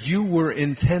where you were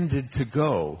intended to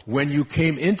go when you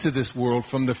came into this world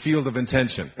from the field of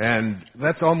intention. And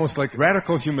that's almost like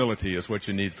radical humility is what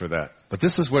you need for that. But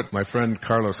this is what my friend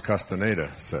Carlos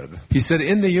Castaneda said. He said,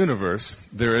 in the universe,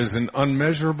 there is an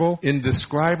unmeasurable,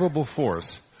 indescribable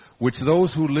force which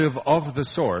those who live of the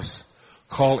source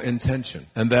call intention.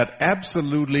 And that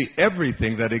absolutely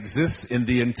everything that exists in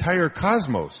the entire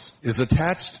cosmos is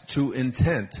attached to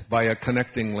intent by a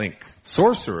connecting link.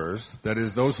 Sorcerers, that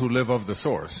is, those who live of the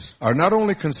source, are not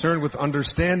only concerned with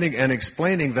understanding and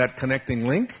explaining that connecting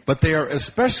link, but they are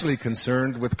especially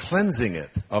concerned with cleansing it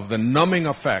of the numbing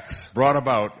effects brought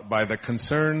about by the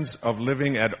concerns of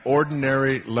living at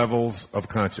ordinary levels of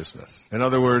consciousness. In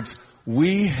other words,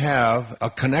 we have a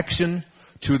connection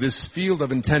to this field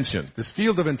of intention. This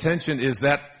field of intention is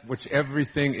that which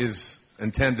everything is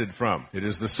intended from. It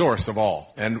is the source of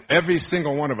all. And every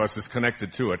single one of us is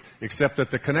connected to it, except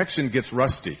that the connection gets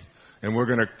rusty. And we're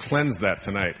going to cleanse that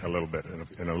tonight a little bit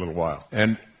in a little while.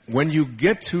 And when you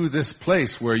get to this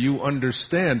place where you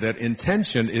understand that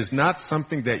intention is not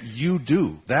something that you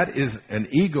do, that is an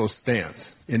ego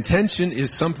stance. Intention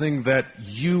is something that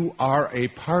you are a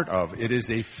part of. It is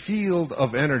a field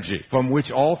of energy from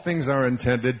which all things are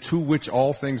intended, to which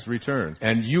all things return.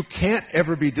 And you can't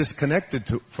ever be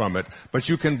disconnected from it, but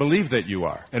you can believe that you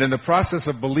are. And in the process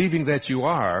of believing that you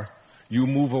are, you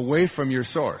move away from your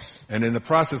source. And in the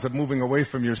process of moving away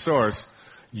from your source,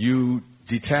 you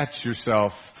detach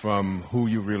yourself from who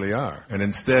you really are. And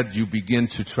instead, you begin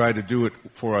to try to do it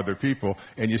for other people,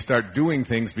 and you start doing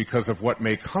things because of what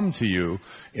may come to you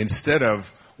instead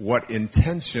of what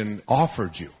intention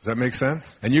offered you. Does that make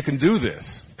sense? And you can do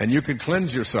this, and you can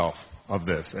cleanse yourself of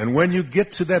this. And when you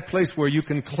get to that place where you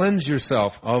can cleanse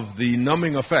yourself of the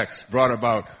numbing effects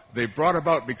they brought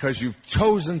about because you've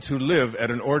chosen to live at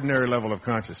an ordinary level of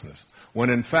consciousness, when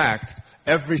in fact,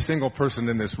 every single person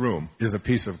in this room is a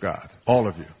piece of God. All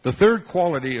of you. The third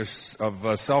quality of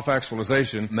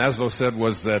self-actualization, Maslow said,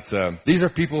 was that these are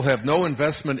people who have no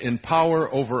investment in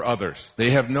power over others.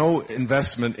 They have no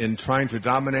investment in trying to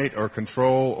dominate or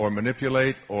control or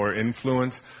manipulate or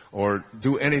influence or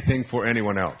do anything for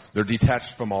anyone else. They're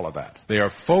detached from all of that. They are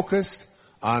focused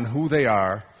on who they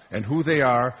are and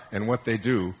what they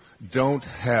do don't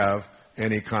have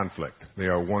any conflict. They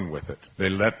are one with it. They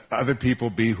let other people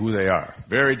be who they are.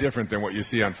 Very different than what you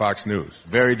see on Fox News.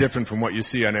 Very different from what you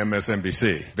see on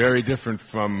MSNBC. Very different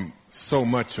from so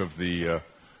much of the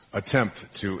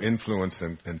attempt to influence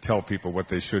and tell people what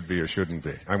they should be or shouldn't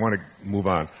be. I want to move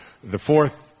on. The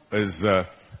fourth is,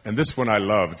 and this one I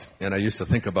loved, and I used to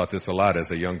think about this a lot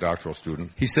as a young doctoral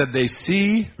student. He said they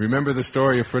see, remember the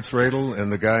story of Fritz Radel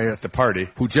and the guy at the party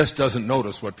who just doesn't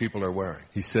notice what people are wearing.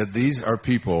 He said these are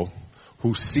people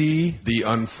who see the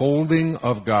unfolding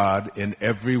of God in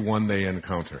everyone they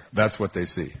encounter. That's what they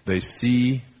see. They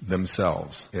see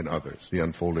themselves in others, the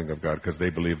unfolding of God, because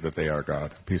they believe that they are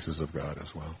God, pieces of God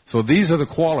as well. So these are the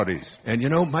qualities. And you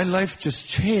know, my life just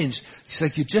changed. It's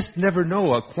like you just never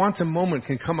know. A quantum moment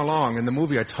can come along. In the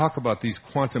movie, I talk about these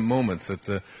quantum moments at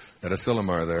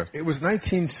Asilomar there. It was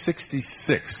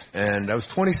 1966, and I was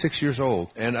 26 years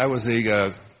old, and I was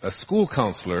a school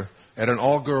counselor at an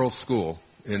all-girls school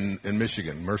in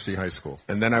Michigan, Mercy High School.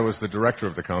 And then I was the director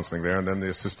of the counseling there, and then the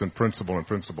assistant principal and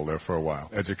principal there for a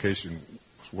while. Education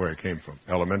was where I came from.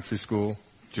 Elementary school,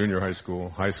 junior high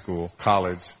school,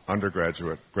 college,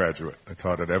 undergraduate, graduate. I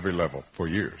taught at every level for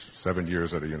years, 7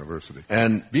 years at a university.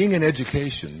 And being in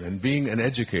education and being an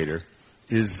educator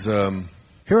is...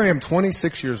 Here I am,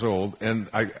 26 years old, and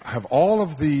I have all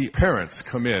of the parents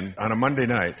come in on a Monday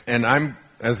night, and I'm,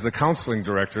 as the counseling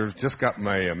director, just got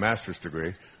my master's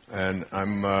degree, and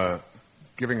I'm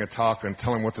giving a talk and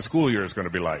telling what the school year is going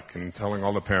to be like, and telling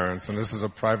all the parents, and this is a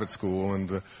private school,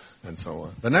 and so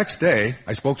on. The next day,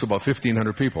 I spoke to about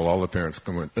 1,500 people, all the parents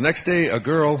come in. The next day, a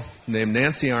girl named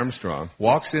Nancy Armstrong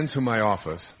walks into my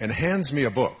office and hands me a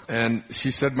book. And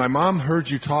she said, my mom heard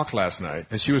you talk last night,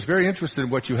 and she was very interested in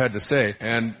what you had to say.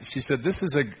 And she said, this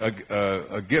is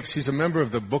a gift. She's a member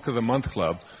of the Book of the Month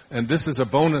Club, and this is a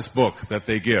bonus book that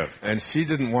they give. And she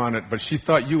didn't want it, but she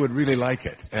thought you would really like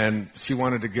it. And she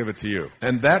wanted to give it to you.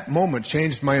 And that moment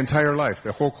changed my entire life,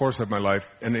 the whole course of my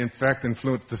life, and in fact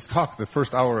influenced this talk, the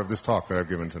first hour of this talk that I've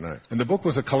given tonight. And the book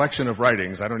was a collection of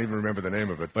writings. I don't even remember the name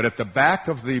of it. But at the back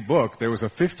of the book, there was a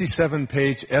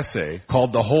 57-page essay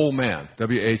called The Whole Man,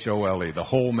 W-H-O-L-E, The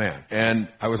Whole Man. And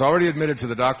I was already admitted to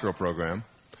the doctoral program,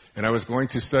 and I was going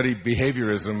to study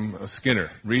behaviorism,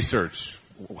 Skinner, research,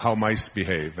 how mice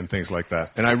behave and things like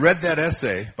that. And I read that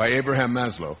essay by Abraham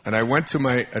Maslow, and I went to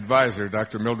my advisor,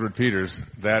 Dr. Mildred Peters,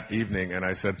 that evening, and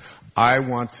I said, I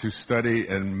want to study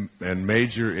and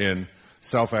major in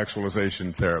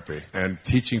self-actualization therapy and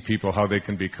teaching people how they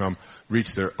can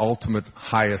reach their ultimate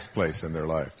highest place in their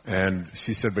life. And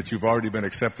she said, but you've already been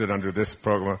accepted under this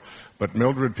program. But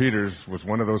Mildred Peters was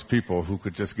one of those people who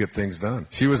could just get things done.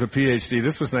 She was a PhD.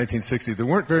 This was 1960. There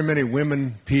weren't very many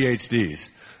women PhDs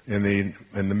in the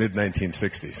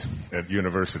mid-1960s at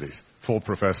universities, full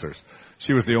professors.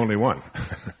 She was the only one.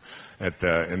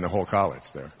 In the whole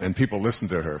college there. And people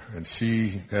listened to her, and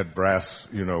she had brass,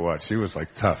 you know what, she was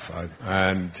like tough.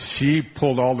 And she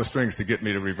pulled all the strings to get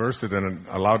me to reverse it and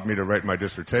allowed me to write my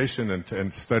dissertation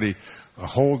and study a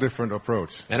whole different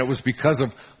approach. And it was because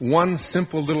of one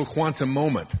simple little quantum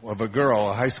moment of a girl,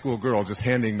 a high school girl, just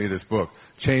handing me this book,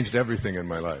 changed everything in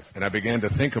my life. And I began to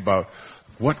think about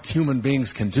what human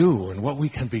beings can do and what we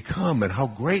can become and how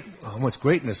much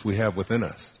greatness we have within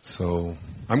us. So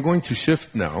I'm going to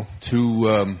shift now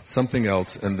to something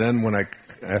else, and then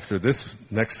after this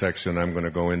next section, I'm going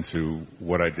to go into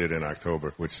what I did in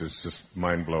October, which is just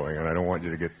mind-blowing, and I don't want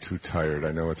you to get too tired.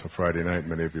 I know it's a Friday night.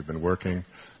 Many of you have been working,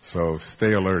 so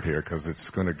stay alert here because it's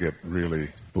going to get really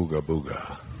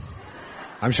booga-booga.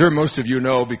 I'm sure most of you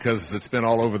know, because it's been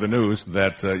all over the news,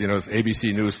 that,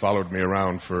 ABC News followed me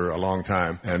around for a long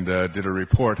time and did a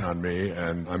report on me,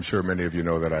 and I'm sure many of you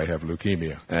know that I have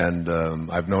leukemia. And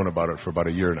I've known about it for about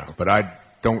a year now. But I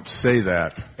don't say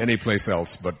that anyplace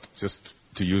else, but just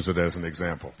to use it as an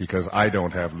example, because I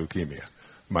don't have leukemia.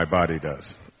 My body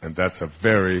does. And that's a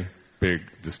very big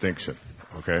distinction,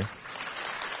 okay?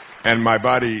 And my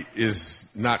body is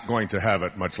not going to have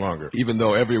it much longer. Even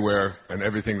though everywhere and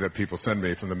everything that people send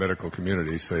me from the medical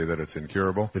community say that it's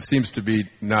incurable, it seems to be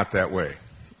not that way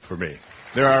for me.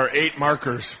 There are 8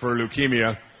 markers for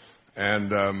leukemia,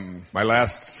 and my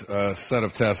last set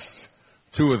of tests,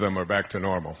 2 of them are back to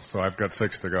normal, so I've got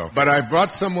 6 to go. But I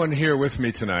brought someone here with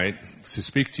me tonight to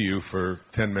speak to you for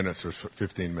 10 minutes or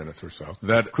 15 minutes or so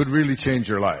that could really change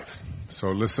your life. So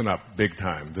listen up, big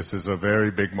time. This is a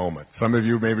very big moment. Some of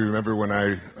you maybe remember when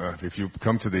if you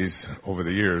come to these over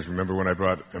the years, remember when I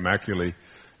brought Immaculée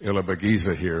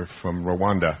Ilibagiza here from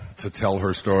Rwanda to tell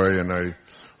her story, and I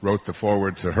wrote the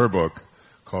foreword to her book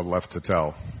called Left to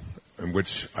Tell, in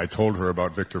which I told her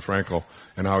about Viktor Frankl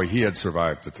and how he had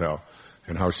survived to tell,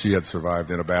 and how she had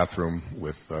survived in a bathroom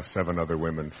with 7 other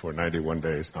women for 91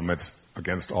 days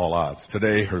against all odds.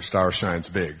 Today, her star shines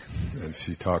big, and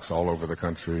she talks all over the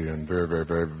country, and very, very,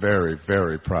 very, very,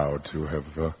 very proud to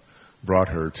have brought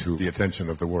her to the attention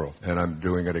of the world. And I'm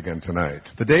doing it again tonight.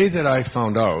 The day that I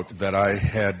found out that I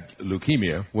had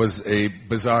leukemia was a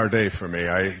bizarre day for me.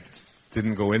 I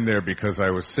didn't go in there because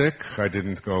I was sick. I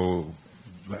didn't go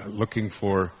looking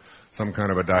for some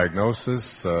kind of a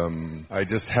diagnosis. I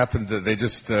just happened to,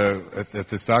 at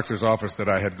this doctor's office that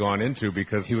I had gone into,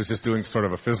 because he was just doing sort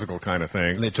of a physical kind of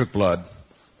thing, and they took blood,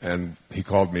 and he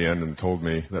called me in and told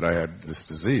me that I had this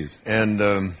disease. And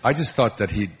I just thought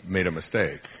that he'd made a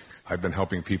mistake. I've been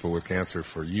helping people with cancer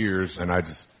for years, and I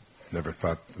just never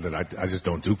thought that I just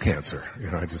don't do cancer.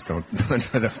 I just don't.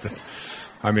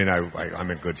 I mean, I'm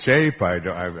in good shape. I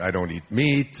don't eat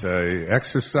meat. I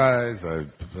exercise. I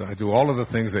do all of the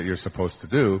things that you're supposed to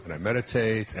do. And I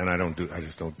meditate. And I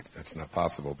just don't, that's not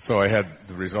possible. So I had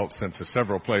the results sent to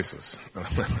several places.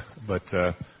 But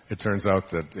it turns out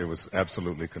that it was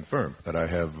absolutely confirmed that I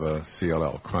have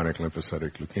CLL, chronic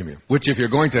lymphocytic leukemia. Which, if you're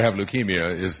going to have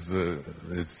leukemia, is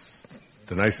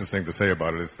the nicest thing to say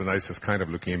about it. It's the nicest kind of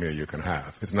leukemia you can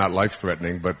have. It's not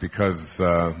life-threatening, but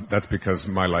that's because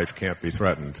my life can't be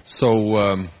threatened.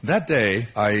 So that day,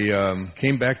 I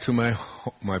came back to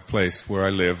my place where I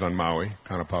live on Maui,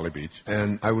 Kaanapali Beach,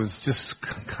 and I was just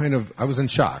I was in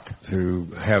shock to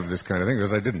have this kind of thing,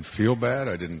 because I didn't feel bad.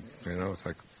 I didn't, it's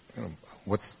like,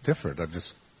 what's different?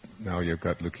 Now you've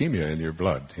got leukemia in your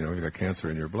blood. You've got cancer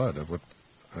in your blood. I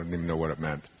didn't even know what it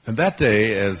meant. And that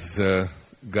day, as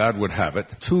God would have it,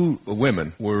 2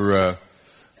 women were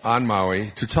on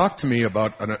Maui to talk to me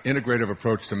about an integrative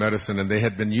approach to medicine, and they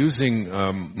had been using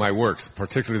my works,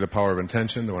 particularly The Power of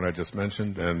Intention, the one I just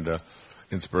mentioned, and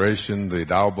Inspiration, the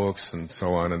Tao books, and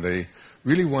so on, and they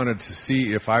really wanted to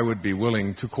see if I would be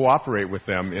willing to cooperate with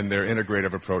them in their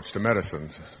integrative approach to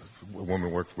medicine. A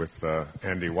woman worked with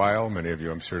Andy Weil. Many of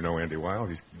you, I'm sure, know Andy Weil.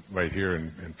 He's right here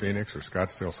in Phoenix or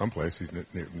Scottsdale, someplace. He's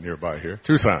nearby here.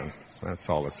 Tucson. That's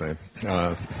all the same.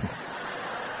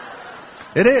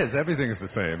 It is. Everything is the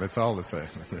same. It's all the same.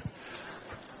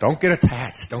 Don't get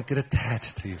attached. Don't get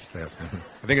attached to your stuff.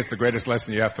 I think it's the greatest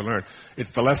lesson you have to learn.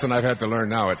 It's the lesson I've had to learn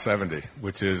now at 70,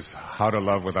 which is how to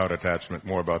love without attachment.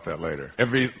 More about that later.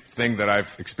 Everything that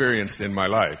I've experienced in my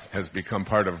life has become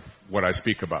part of what I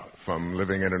speak about, from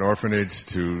living in an orphanage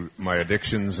to my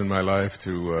addictions in my life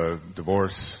to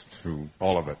divorce to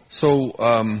all of it.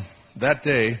 So that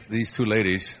day, these 2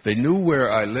 ladies, they knew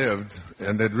where I lived,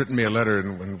 and they'd written me a letter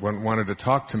and wanted to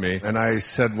talk to me. And I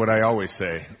said what I always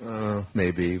say,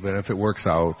 maybe, but if it works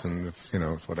out, and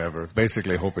if, whatever.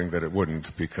 Basically hoping that it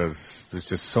wouldn't, because there's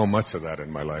just so much of that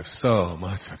in my life, so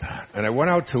much of that. And I went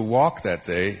out to walk that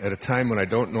day at a time when I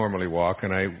don't normally walk,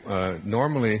 and I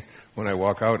normally, when I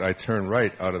walk out, I turn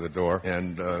right out of the door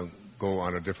and go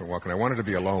on a different walk, and I wanted to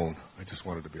be alone. I just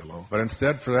wanted to be alone. But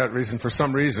instead, for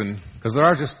some reason, because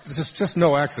there's just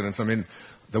no accidents. I mean,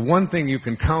 the one thing you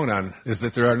can count on is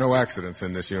that there are no accidents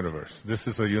in this universe. This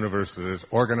is a universe that is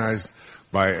organized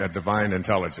by a divine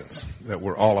intelligence that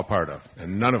we're all a part of,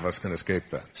 and none of us can escape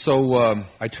that. So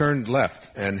I turned left,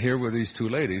 and here were these two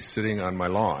ladies sitting on my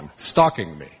lawn,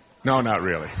 stalking me. No, not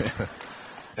really.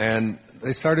 And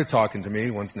they started talking to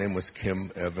me. One's name was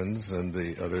Kim Evans, and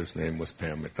the other's name was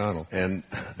Pam McDonald. And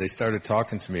they started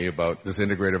talking to me about this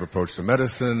integrative approach to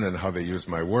medicine and how they use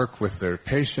my work with their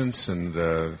patients. And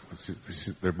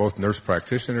they're both nurse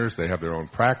practitioners. They have their own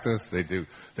practice. They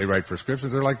write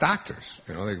prescriptions. They're like doctors.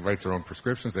 You know, they write their own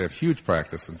prescriptions. They have huge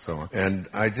practice and so on. And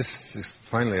I guess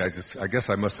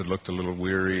I must have looked a little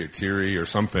weary or teary or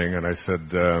something. And I said,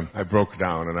 I broke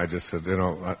down and I just said,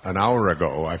 an hour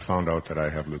ago I found out that I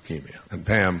have leukemia. And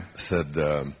Pam said,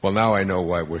 well, now I know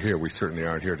why we're here. We certainly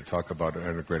aren't here to talk about an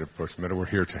integrative approach to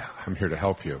medicine. I'm here to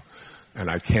help you, and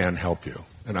I can help you.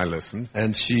 And I listened.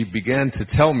 And she began to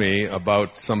tell me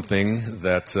about something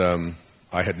that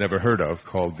I had never heard of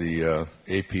called the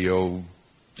APO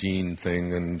gene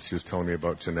thing, and she was telling me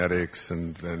about genetics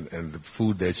and the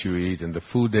food that you eat. And the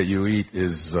food that you eat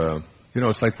is...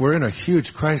 it's like we're in a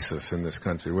huge crisis in this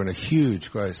country. We're in a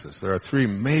huge crisis. There are three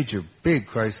major, big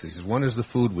crises. One is the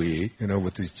food we eat,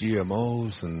 with these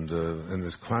GMOs and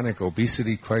this chronic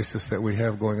obesity crisis that we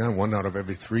have going on. 1 out of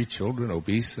every 3 children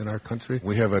obese in our country.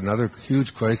 We have another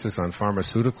huge crisis on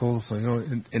pharmaceuticals.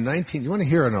 You want to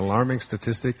hear an alarming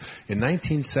statistic? In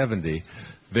 1970,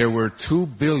 there were 2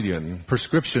 billion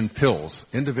prescription pills,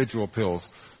 individual pills,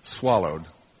 swallowed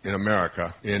in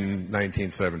America in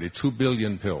 1970, 2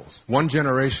 billion pills. One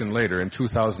generation later, in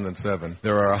 2007,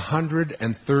 there are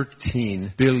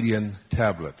 113 billion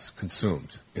tablets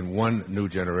consumed in one new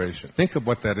generation. Think of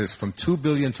what that is, from 2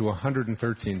 billion to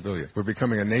 113 billion. We're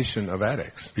becoming a nation of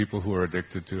addicts, people who are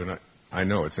addicted to, and I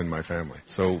know it's in my family.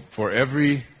 So for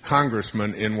every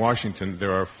congressman in Washington,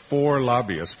 there are 4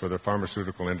 lobbyists for the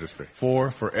pharmaceutical industry.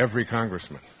 4 for every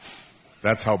congressman.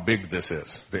 That's how big this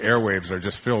is. The airwaves are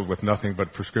just filled with nothing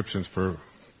but prescriptions for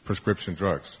prescription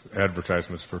drugs,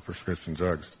 advertisements for prescription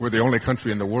drugs. We're the only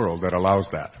country in the world that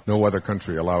allows that. No other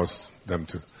country allows them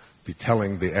to be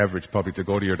telling the average public to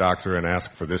go to your doctor and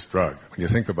ask for this drug. When you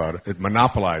think about it, it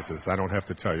monopolizes, I don't have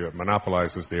to tell you, it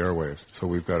monopolizes the airwaves. So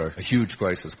we've got a huge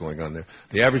crisis going on there.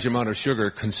 The average amount of sugar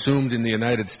consumed in the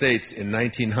United States in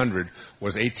 1900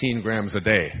 was 18 grams a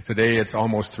day. Today it's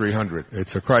almost 300.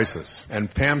 It's a crisis.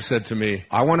 And Pam said to me,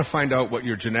 I want to find out what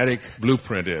your genetic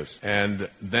blueprint is and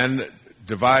then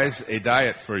devise a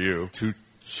diet for you to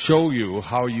show you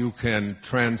how you can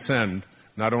transcend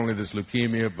not only this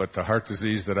leukemia, but the heart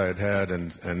disease that I had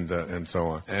and so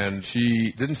on. And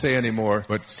she didn't say any more,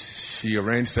 but she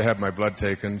arranged to have my blood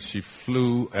taken. She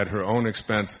flew at her own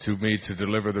expense to me to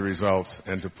deliver the results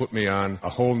and to put me on a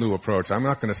whole new approach. I'm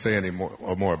not going to say any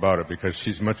more about it because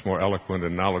she's much more eloquent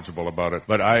and knowledgeable about it.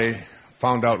 But I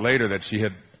found out later that she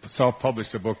had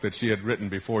self-published a book that she had written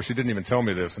before. She didn't even tell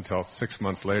me this until 6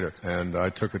 months later. And I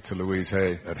took it to Louise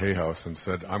Hay at Hay House and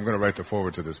said, I'm going to write the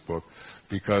foreword to this book.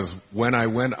 Because when I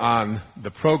went on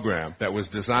the program that was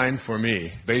designed for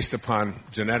me, based upon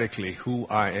genetically who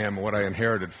I am, what I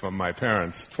inherited from my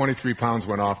parents, 23 pounds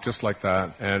went off just like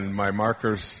that, and my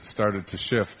markers started to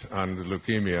shift on the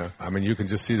leukemia. I mean, you can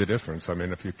just see the difference. I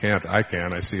mean, if you can't, I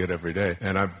can. I see it every day.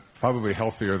 And I'm probably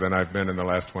healthier than I've been in the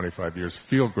last 25 years.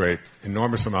 Feel great.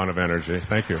 Enormous amount of energy.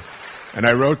 Thank you. And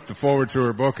I wrote the foreword to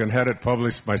her book and had it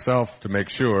published myself to make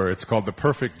sure. It's called The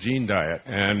Perfect Gene Diet,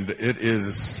 and it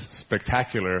is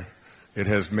spectacular. It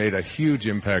has made a huge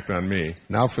impact on me.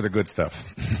 Now for the good stuff.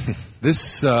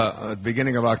 This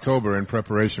beginning of October, in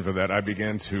preparation for that, I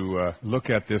began to look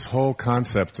at this whole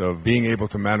concept of being able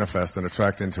to manifest and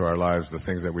attract into our lives the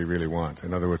things that we really want.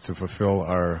 In other words, to fulfill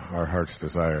our heart's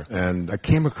desire. And I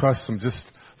came across some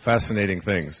just fascinating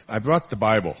things. I brought the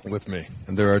Bible with me,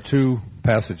 and there are 2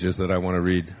 passages that I want to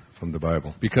read from the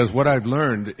Bible. Because what I've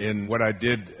learned in what I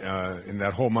did in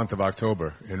that whole month of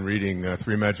October in reading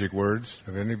 3 Magic Words.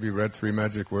 Have any of you read 3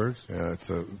 Magic Words? It's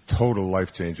a total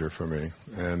life changer for me.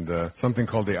 And something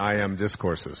called the I Am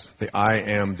Discourses. The I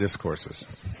Am Discourses.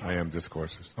 I Am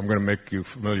Discourses. I'm going to make you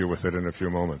familiar with it in a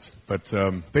few moments. But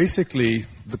basically,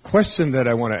 the question that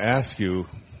I want to ask you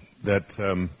that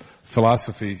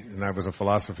philosophy, and I was a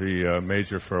philosophy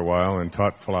major for a while and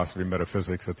taught philosophy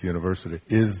metaphysics at the university,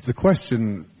 is the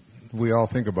question we all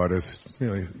think about is,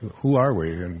 who are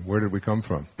we and where did we come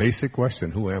from? Basic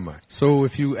question, who am I? So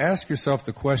if you ask yourself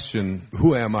the question,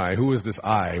 who am I? Who is this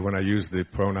I when I use the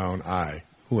pronoun I?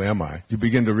 Who am I? You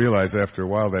begin to realize after a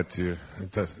while that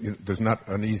there's not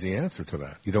an easy answer to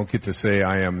that. You don't get to say,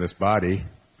 I am this body,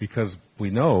 because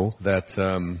we know that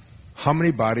how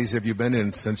many bodies have you been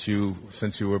in since you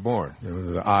were born?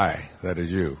 The I, that is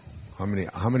you. How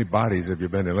many bodies have you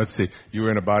been in? Let's see, you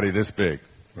were in a body this big,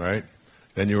 right?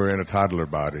 Then you were in a toddler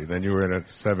body. Then you were in a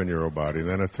 7-year-old body.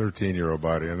 Then a 13-year-old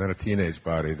body. And then a teenage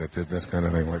body that did this kind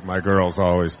of thing, like my girls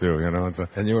always do, you know.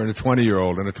 And you were in a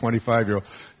 20-year-old and a 25-year-old.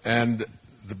 And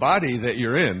the body that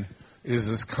you're in is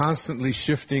this constantly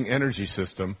shifting energy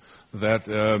system that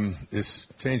is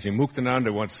changing.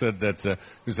 Muktananda once said that he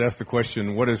was asked the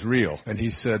question, what is real? And he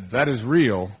said, that is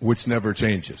real, which never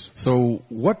changes. So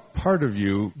what part of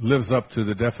you lives up to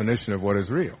the definition of what is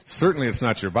real? Certainly it's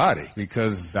not your body,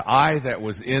 because the I that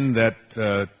was in that,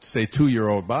 say,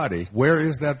 2-year-old body, where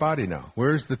is that body now?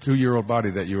 Where is the 2-year-old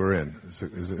body that you were in?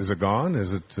 Is it gone?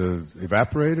 Is it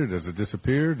evaporated? Has it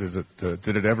disappeared?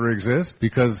 Did it ever exist?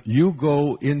 Because you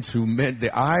go into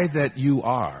the I that you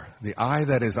are, the I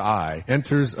that is I,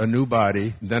 enters a new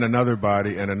body, then another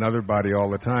body, and another body all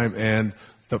the time, and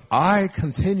the I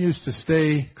continues to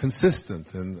stay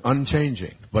consistent and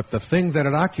unchanging. But the thing that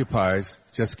it occupies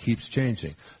just keeps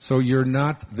changing. So you're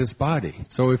not this body.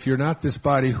 So if you're not this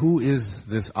body, who is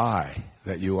this I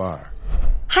that you are?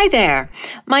 Hi there.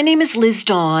 My name is Liz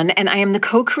Dawn, and I am the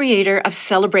co-creator of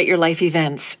Celebrate Your Life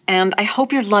events. And I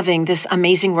hope you're loving this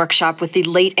amazing workshop with the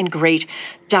late and great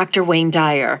Dr. Wayne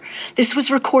Dyer. This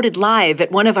was recorded live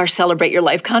at one of our Celebrate Your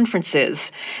Life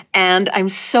conferences. And I'm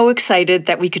so excited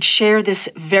that we could share this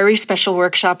very special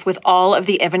workshop with all of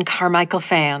the Evan Carmichael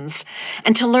fans.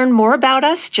 And to learn more about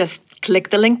us, just click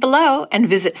the link below and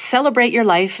visit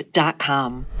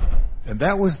celebrateyourlife.com. And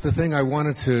that was the thing I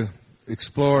wanted to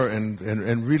explore and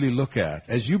really look at.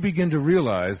 As you begin to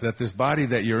realize that this body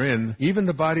that you're in, even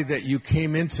the body that you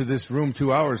came into this room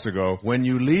 2 hours ago, when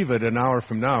you leave it an hour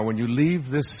from now, when you leave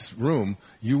this room,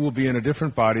 you will be in a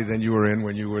different body than you were in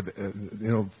when you were,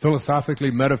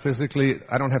 philosophically, metaphysically.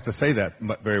 I don't have to say that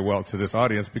very well to this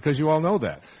audience because you all know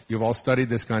that. You've all studied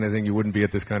this kind of thing. You wouldn't be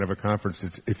at this kind of a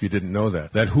conference if you didn't know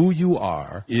that. That who you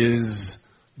are is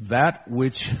that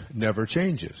which never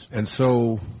changes. And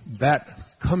so that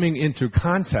coming into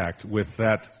contact with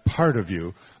that part of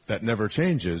you that never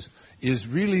changes is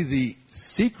really the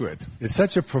secret. It's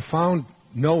such a profound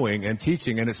knowing and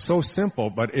teaching, and it's so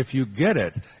simple, but if you get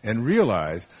it and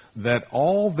realize that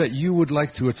all that you would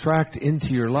like to attract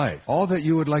into your life, all that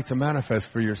you would like to manifest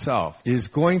for yourself, is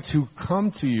going to come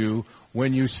to you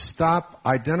when you stop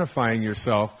identifying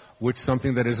yourself with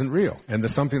something that isn't real. And the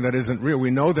something that isn't real, we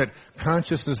know that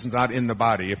consciousness is not in the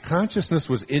body. If consciousness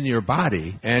was in your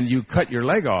body and you cut your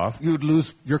leg off, you'd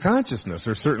lose your consciousness,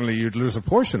 or certainly you'd lose a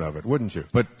portion of it, wouldn't you?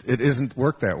 But it isn't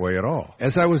work that way at all.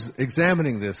 As I was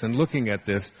examining this and looking at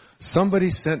this, somebody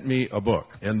sent me a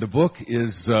book. And the book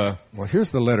is,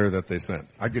 here's the letter that they sent.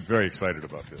 I get very excited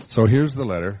about this. So here's the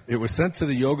letter. It was sent to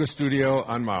the yoga studio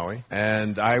on Maui,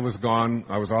 and I was gone.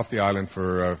 I was off the island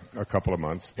for a couple of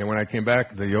months. And when I came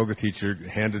back, the yoga teacher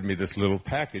handed me this little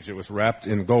package. It was wrapped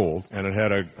in gold, and it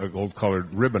had a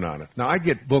gold-colored ribbon on it. Now, I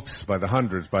get books by the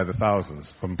hundreds, by the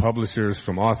thousands, from publishers,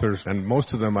 from authors, and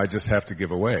most of them I just have to give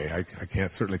away. I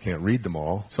certainly can't read them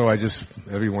all. So I just,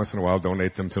 every once in a while,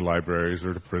 donate them to libraries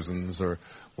or to prisons or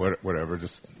whatever,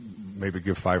 just maybe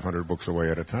give 500 books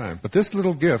away at a time. But this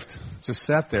little gift just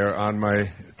sat there on my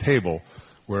table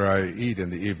where I eat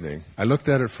in the evening. I looked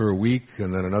at it for a week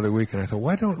and then another week, and I thought,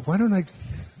 why don't I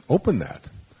open that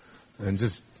and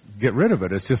just get rid of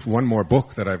it? It's just one more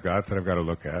book that I've got to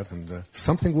look at, and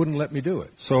something wouldn't let me do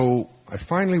it. So I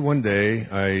finally, one day,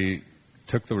 I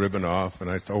took the ribbon off, and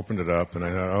I opened it up, and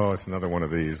I thought, it's another one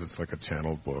of these. It's like a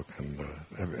channeled book, and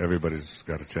everybody's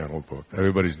got a channeled book.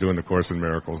 Everybody's doing the Course in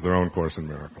Miracles, their own Course in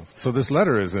Miracles. So this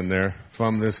letter is in there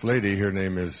from this lady. Her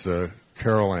name is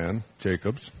Carol Ann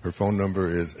Jacobs. Her phone number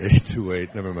is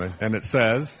 828, never mind. And it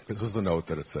says, this is the note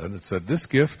that it said, this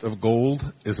gift of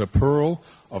gold is a pearl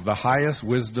of the highest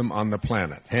wisdom on the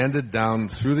planet, handed down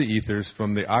through the ethers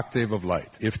from the octave of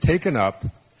light. If taken up,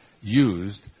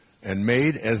 used, and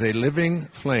made as a living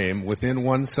flame within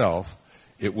oneself,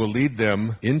 it will lead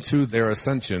them into their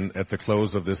ascension at the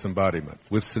close of this embodiment.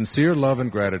 With sincere love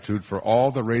and gratitude for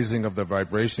all the raising of the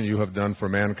vibration you have done for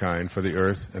mankind, for the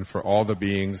earth, and for all the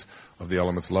beings of the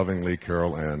elements, lovingly,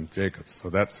 Carol Ann Jacobs. So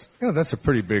that's a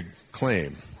pretty big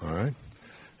claim, all right?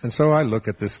 And so I look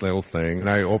at this little thing, and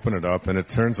I open it up, and it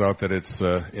turns out that it's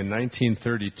in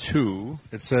 1932.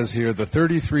 It says here, the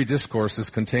 33 discourses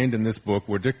contained in this book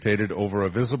were dictated over a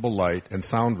visible light and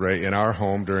sound ray in our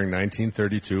home during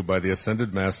 1932 by the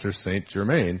Ascended Master Saint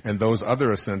Germain and those other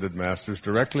Ascended Masters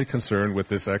directly concerned with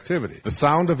this activity. The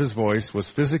sound of his voice was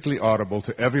physically audible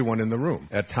to everyone in the room.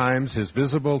 At times, his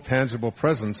visible, tangible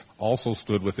presence also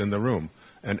stood within the room,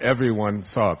 and everyone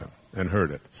saw them and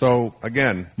heard it. So,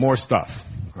 again, more stuff,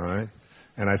 all right?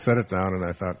 And I set it down and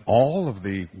I thought, all of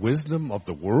the wisdom of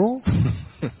the world?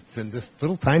 It's in this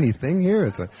little tiny thing here.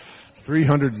 It's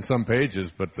 300 and some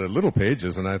pages, but little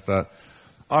pages. And I thought,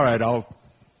 all right,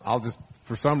 I'll just,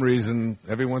 for some reason,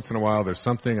 every once in a while there's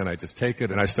something and I just take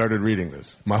it and I started reading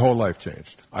this. My whole life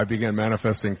changed. I began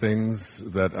manifesting things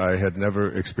that I had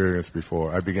never experienced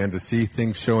before. I began to see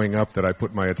things showing up that I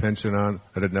put my attention on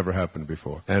that had never happened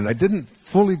before. And I didn't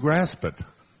fully grasp it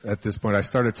at this point. I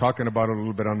started talking about it a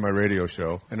little bit on my radio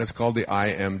show, and it's called the I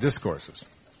Am Discourses.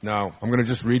 Now, I'm going to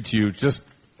just read to you just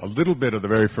a little bit of the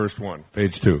very first one,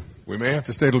 page 2. We may have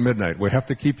to stay till midnight. We have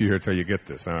to keep you here till you get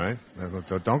this, all right?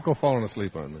 So don't go falling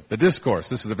asleep on me. The discourse,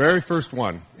 this is the very first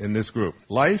one in this group.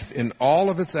 Life in all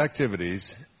of its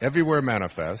activities, everywhere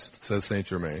manifest, says Saint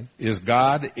Germain, is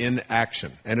God in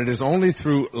action. And it is only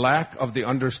through lack of the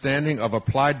understanding of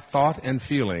applied thought and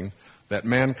feeling that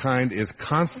mankind is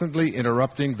constantly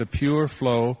interrupting the pure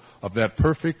flow of that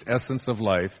perfect essence of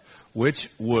life, which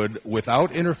would,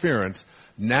 without interference,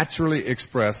 naturally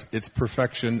express its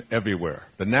perfection everywhere.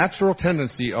 The natural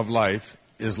tendency of life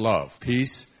is love,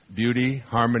 peace, beauty,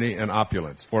 harmony, and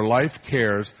opulence. For life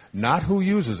cares not who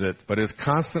uses it, but is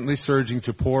constantly surging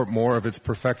to pour more of its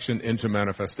perfection into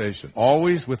manifestation,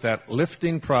 always with that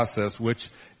lifting process which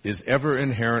is ever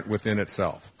inherent within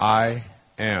itself. I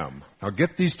am. Now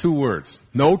get these two words.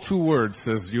 No two words,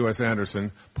 says U.S.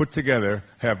 Andersen, put together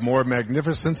have more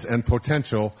magnificence and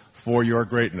potential for your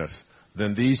greatness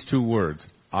than these two words,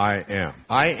 I am.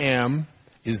 I am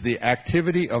is the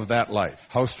activity of that life.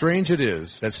 How strange it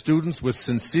is that students with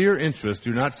sincere interest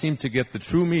do not seem to get the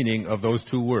true meaning of those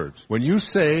two words. When you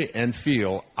say and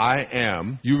feel, I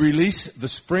am, you release the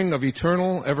spring of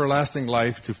eternal, everlasting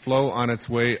life to flow on its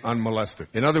way unmolested.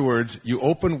 In other words, you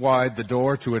open wide the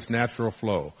door to its natural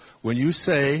flow. When you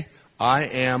say, I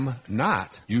am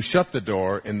not, you shut the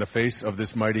door in the face of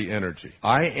this mighty energy.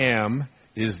 I am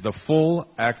is the full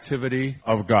activity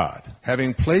of God.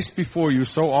 Having placed before you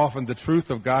so often the truth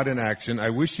of God in action, I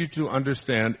wish you to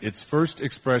understand its first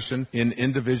expression in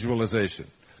individualization.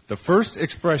 The first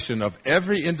expression of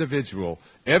every individual,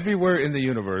 everywhere in the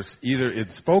universe, either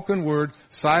in spoken word,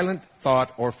 silent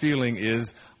thought, or feeling,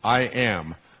 is I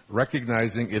am,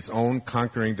 recognizing its own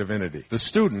conquering divinity. The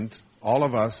student, all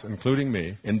of us, including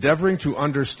me, endeavoring to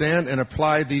understand and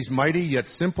apply these mighty yet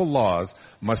simple laws,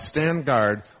 must stand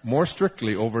guard more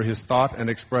strictly over his thought and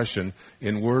expression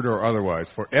in word or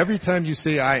otherwise. For every time you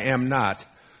say, I am not,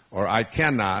 or I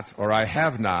cannot, or I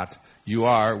have not, you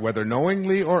are, whether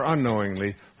knowingly or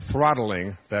unknowingly,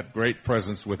 throttling that great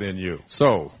presence within you.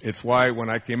 So, it's why when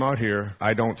I came out here,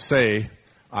 I don't say,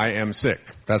 I am sick.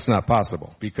 That's not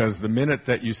possible. Because the minute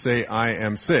that you say, I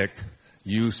am sick,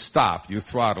 you stop, you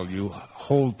throttle, you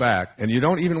hold back, and you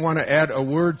don't even want to add a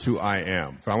word to I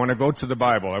am. So I want to go to the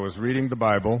Bible. I was reading the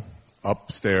Bible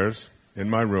upstairs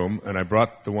in my room, and I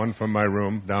brought the one from my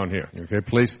room down here, okay,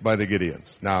 placed by the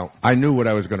Gideons. Now, I knew what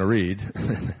I was going to read,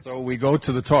 so we go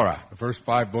to the Torah, the first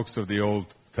 5 books of the Old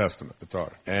Testament, the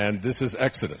Torah. And this is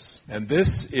Exodus. And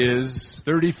this is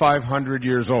 3,500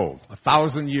 years old,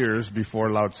 1,000 years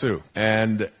before Lao Tzu.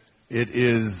 And it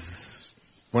is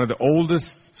one of the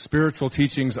oldest spiritual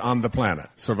teachings on the planet,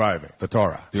 surviving, the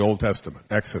Torah, the Old Testament,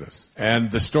 Exodus.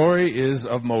 And the story is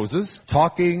of Moses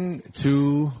talking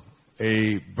to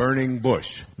a burning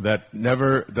bush that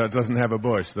doesn't have a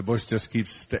bush. The bush just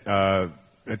keeps,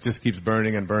 it just keeps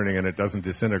burning and burning, and it doesn't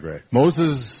disintegrate.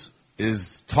 Moses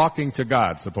is talking to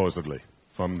God, supposedly,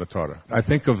 from the Torah. I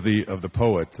think of the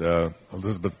poet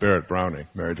Elizabeth Barrett Browning,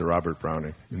 married to Robert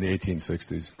Browning in the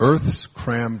 1860s. Earth's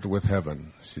crammed with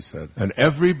heaven, she said, and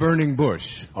every burning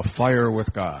bush afire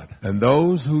with God. And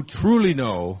those who truly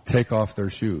know take off their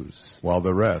shoes, while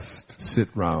the rest sit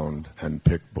round and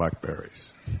pick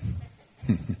blackberries.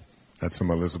 That's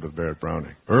from Elizabeth Barrett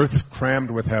Browning. Earth's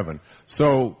crammed with heaven.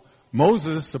 So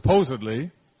Moses supposedly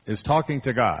is talking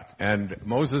to God. And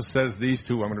Moses says these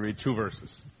two, I'm going to read 2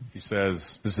 verses. He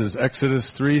says, this is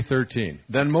Exodus 3:13.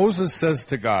 Then Moses says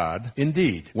to God,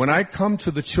 indeed, when I come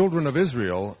to the children of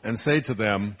Israel and say to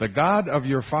them, the God of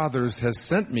your fathers has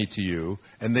sent me to you,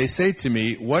 and they say to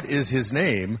me, what is his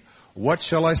name? What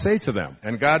shall I say to them?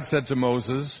 And God said to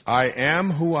Moses, I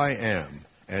am who I am.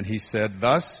 And he said,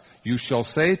 thus you shall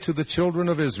say to the children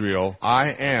of Israel, I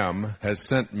am has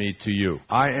sent me to you.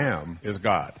 I am is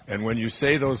God. And when you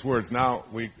say those words, now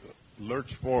we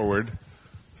lurch forward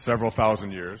several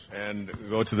thousand years and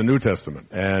go to the New Testament.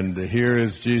 And here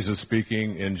is Jesus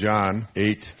speaking in John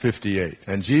 8:58.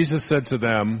 And Jesus said to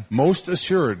them, most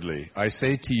assuredly, I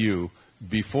say to you,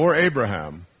 before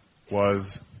Abraham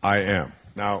was, I am.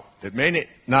 Now, it may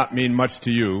not mean much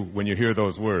to you when you hear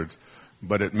those words,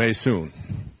 but it may soon.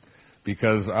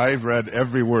 Because I've read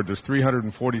every word. There's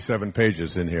 347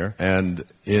 pages in here. And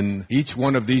in each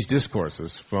one of these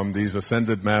discourses from these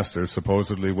ascended masters,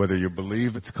 supposedly, whether you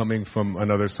believe it's coming from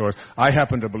another source, I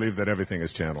happen to believe that everything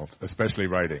is channeled, especially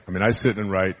writing. I mean, I sit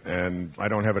and write, and I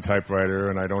don't have a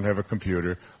typewriter, and I don't have a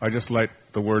computer. I just let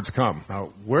the words come.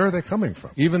 Now, where are they coming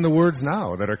from? Even the words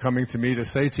now that are coming to me to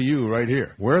say to you right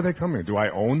here. Where are they coming? Do I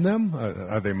own them?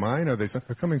 Are they mine?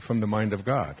 They're coming from the mind of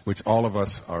God, which all of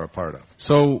us are a part of.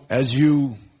 So, as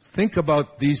you think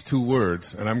about these two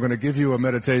words, and I'm going to give you a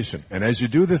meditation. And as you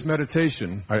do this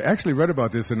meditation, I actually read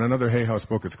about this in another Hay House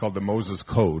book. It's called The Moses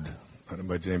Code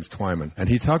by James Twyman. And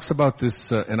he talks about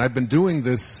this, and I've been doing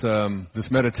this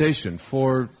meditation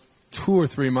for 2 or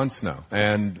 3 months now.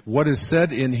 And what is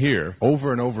said in here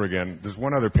over and over again, there's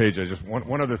one other page,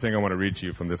 one other thing I want to read to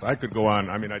you from this. I could go on.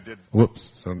 I mean, I did.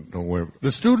 Whoops. So don't worry.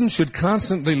 The student should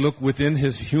constantly look within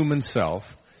his human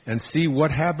self and see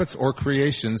what habits or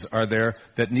creations are there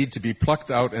that need to be plucked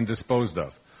out and disposed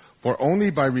of. For only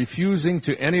by refusing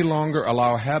to any longer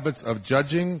allow habits of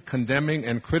judging, condemning,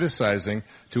 and criticizing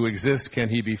to exist can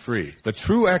he be free. The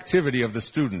true activity of the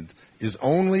student is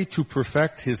only to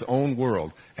perfect his own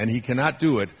world, and he cannot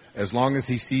do it as long as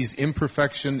he sees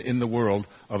imperfection in the world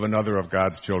of another of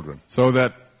God's children. So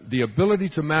that the ability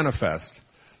to manifest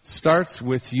starts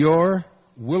with your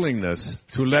willingness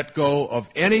to let go of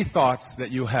any thoughts that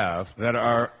you have that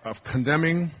are of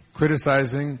condemning,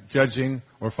 criticizing, judging,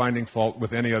 or finding fault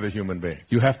with any other human being.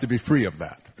 You have to be free of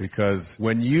that, because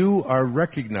when you are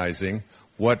recognizing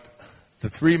what the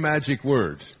 3 magic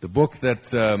words, the book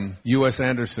that U.S.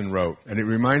 Andersen wrote, and it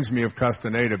reminds me of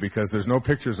Castaneda because there's no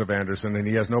pictures of Andersen and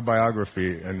he has no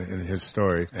biography in his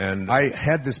story. And I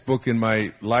had this book in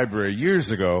my library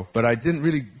years ago, but I didn't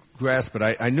really grasp it.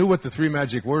 I knew what the 3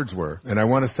 magic words were, and I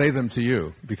want to say them to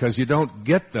you because you don't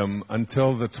get them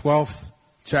until the 12th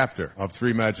chapter of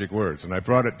 3 magic words. And I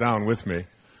brought it down with me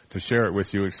to share it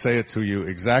with you, say it to you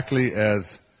exactly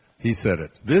as he said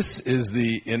it. This is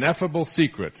the ineffable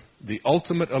secret, the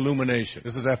ultimate illumination.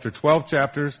 This is after 12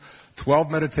 chapters,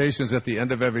 12 meditations at the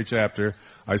end of every chapter.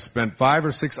 I spent 5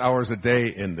 or 6 hours a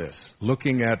day in this,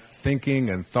 looking at thinking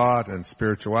and thought and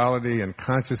spirituality and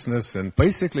consciousness, and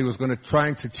basically was going to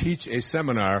trying to teach a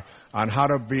seminar on how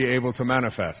to be able to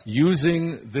manifest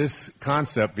using this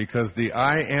concept, because the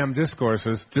I am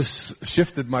discourses just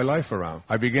shifted my life around.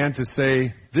 I began to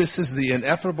say, this is the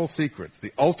ineffable secret,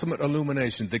 the ultimate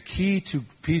illumination, the key to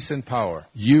peace and power.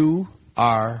 You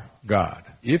are God.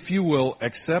 If you will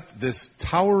accept this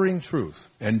towering truth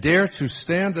and dare to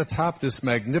stand atop this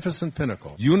magnificent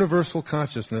pinnacle, universal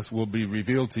consciousness will be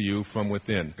revealed to you from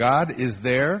within. God is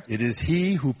there. It is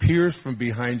He who peers from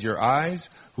behind your eyes,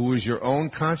 who is your own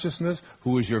consciousness,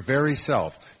 who is your very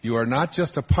self. You are not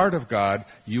just a part of God,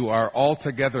 you are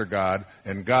altogether God,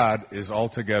 and God is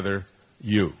altogether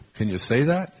you. Can you say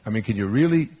that? I mean, can you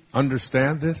really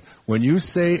understand this? When you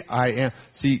say I am,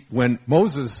 see, when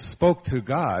Moses spoke to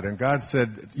God and God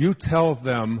said, you tell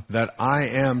them that I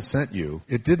am sent you,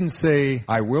 it didn't say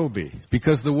I will be,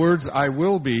 because the words I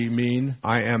will be mean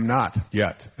I am not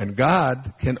yet. And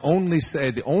God can only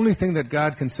say, the only thing that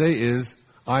God can say is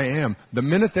I am. The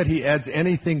minute that He adds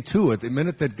anything to it, the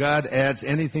minute that God adds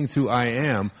anything to I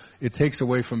am, it takes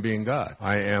away from being God.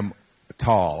 I am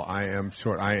tall, I am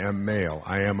short, I am male,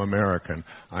 I am American,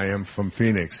 I am from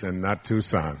Phoenix and not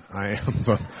Tucson, I am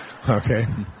from, okay?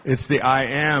 It's the I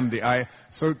am,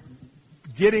 so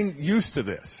getting used to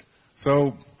this.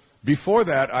 So before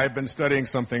that, I've been studying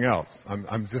something else.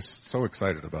 I'm just so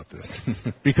excited about this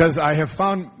because I have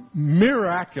found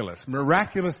miraculous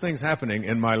things happening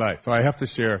in my life. So I have to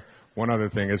share one other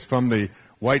thing. It's from the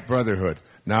White Brotherhood.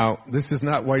 Now, this is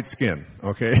not white skin,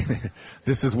 okay?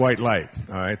 This is white light,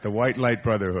 all right? The White Light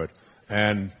Brotherhood.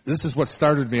 And this is what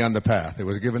started me on the path. It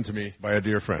was given to me by a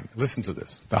dear friend. Listen to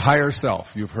this. The higher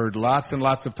self. You've heard lots and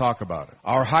lots of talk about it.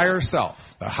 Our higher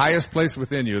self, the highest place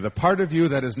within you, the part of you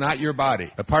that is not your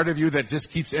body, the part of you that just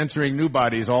keeps entering new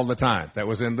bodies all the time, that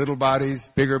was in little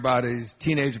bodies, bigger bodies,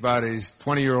 teenage bodies,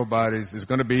 20-year-old bodies, is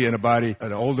going to be in a body,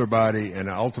 an older body, and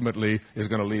ultimately is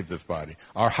going to leave this body.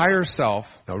 Our higher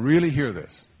self, now really hear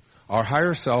this, Our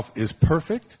higher self is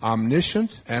perfect,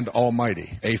 omniscient, and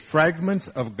almighty. A fragment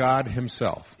of God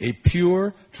himself. A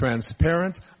pure,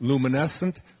 transparent,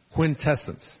 luminescent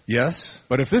quintessence. Yes,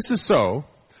 but if this is so,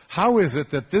 how is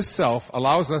it that this self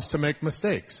allows us to make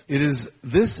mistakes? It is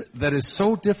this that is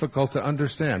so difficult to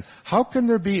understand. How can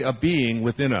there be a being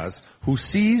within us who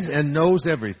sees and knows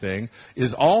everything,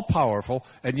 is all-powerful,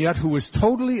 and yet who is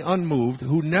totally unmoved,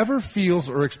 who never feels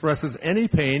or expresses any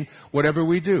pain, whatever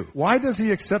we do? Why does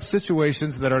he accept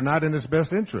situations that are not in his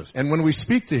best interest? And when we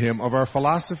speak to him of our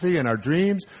philosophy and our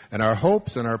dreams and our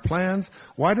hopes and our plans,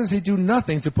 why does he do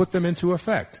nothing to put them into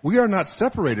effect? We are not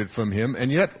separated from him,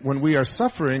 and yet when we are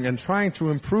suffering and trying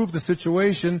to improve the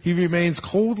situation, he remains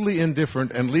coldly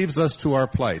indifferent and leaves us to our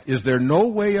plight. Is there no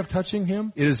way of touching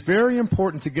him? It is very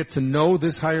important to get to know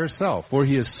this higher self, for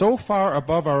he is so far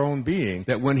above our own being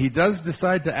that when he does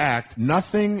decide to act,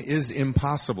 nothing is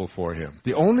impossible for him.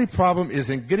 The only problem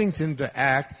is in getting him to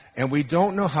act, and we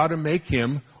don't know how to make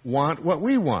him want what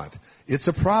we want. It's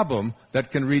a problem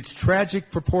that can reach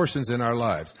tragic proportions in our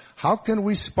lives. How can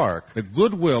we spark the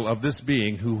goodwill of this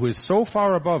being who is so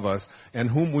far above us and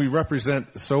whom we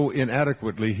represent so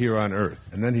inadequately here on earth?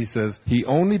 And then he says, he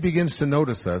only begins to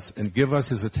notice us and give us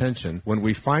his attention when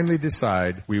we finally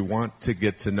decide we want to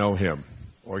get to know him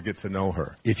or get to know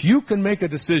her. If you can make a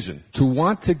decision to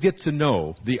want to get to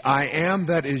know the I am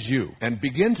that is you and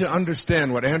begin to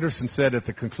understand what Andersen said at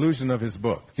the conclusion of his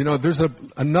book. You know, there's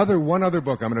one other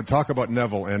book. I'm going to talk about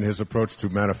Neville and his approach to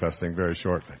manifesting very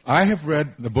shortly. I have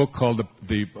read the book called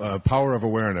The Power of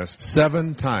Awareness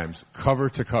 7 times, cover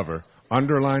to cover.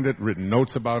 Underlined it, written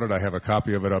notes about it. I have a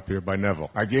copy of it up here by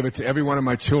Neville. I gave it to every one of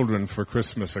my children for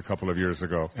Christmas a couple of years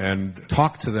ago and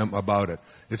talked to them about it.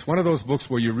 It's one of those books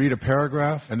where you read a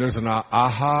paragraph and there's an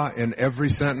aha in every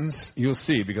sentence. You'll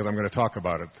see, because I'm going to talk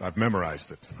about it. I've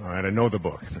memorized it, and I know the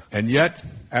book. And yet,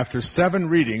 after 7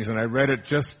 readings, and I read it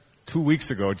just 2 weeks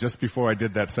ago, just before I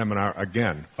did that seminar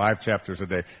again, 5 chapters a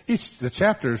day. The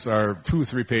chapters are 2 or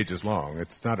 3 pages long.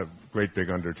 It's not a great big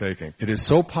undertaking. It is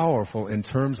so powerful in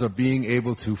terms of being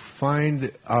able to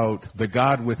find out the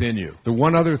God within you. The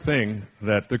one other thing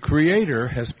that the Creator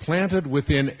has planted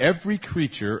within every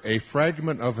creature a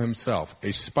fragment of himself,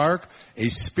 a spark, a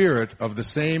spirit of the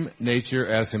same nature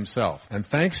as himself. And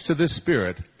thanks to this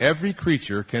spirit, every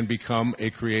creature can become a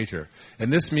creator.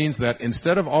 And this means that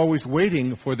instead of always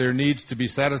waiting for their needs to be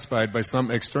satisfied by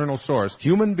some external source,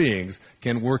 human beings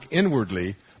can work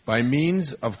inwardly by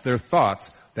means of their thoughts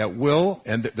that will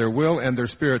and their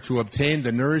spirit to obtain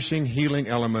the nourishing, healing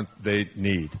element they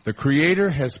need. The Creator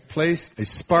has placed a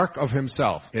spark of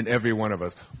himself in every one of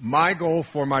us. My goal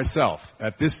for myself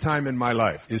at this time in my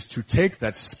life is to take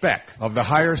that speck of the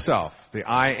higher self, the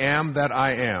I am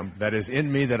that is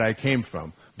in me that I came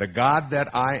from, the God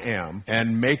that I am,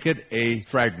 and make it a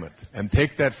fragment. And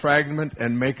take that fragment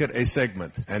and make it a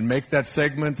segment. And make that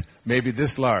segment maybe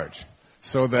this large.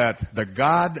 So that the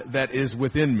God that is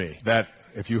within me, that,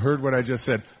 if you heard what I just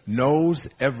said, knows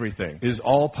everything, is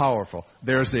all-powerful.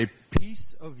 There's a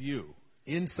piece of you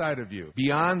inside of you,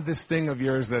 beyond this thing of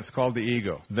yours that's called the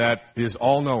ego, that is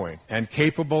all-knowing and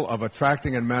capable of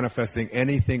attracting and manifesting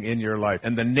anything in your life.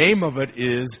 And the name of it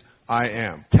is I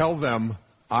am. Tell them,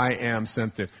 I am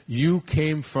sent there. You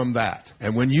came from that.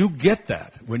 And when you get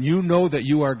that, when you know that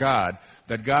you are God,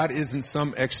 that God isn't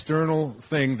some external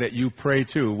thing that you pray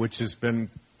to, which has been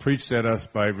preached at us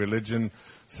by religion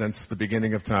since the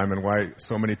beginning of time, and why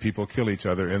so many people kill each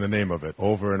other in the name of it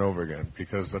over and over again.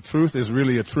 Because the truth is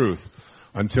really a truth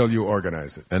until you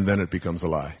organize it, and then it becomes a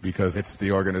lie. Because it's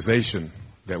the organization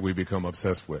that we become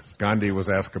obsessed with. Gandhi was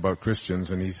asked about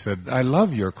Christians, and he said, I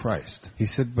love your Christ. He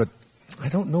said, but I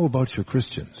don't know about your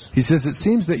Christians. He says, it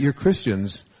seems that your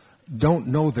Christians don't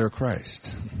know their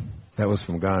Christ. That was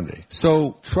from Gandhi.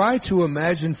 So try to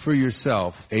imagine for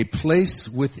yourself a place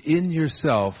within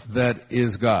yourself that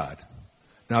is God.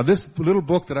 Now, this little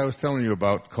book that I was telling you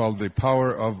about, called The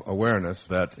Power of Awareness,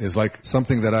 that is like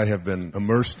something that I have been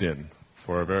immersed in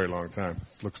for a very long time.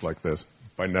 It looks like this,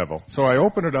 by Neville. So I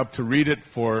open it up to read it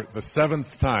for the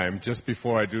 7th time just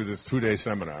before I do this 2-day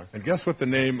seminar. And guess what the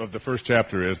name of the first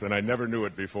chapter is? And I never knew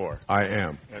it before. I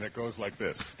am. And it goes like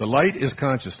this. The light is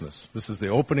consciousness. This is the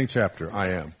opening chapter.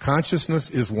 I am. Consciousness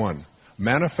is one,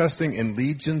 manifesting in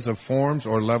legions of forms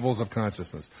or levels of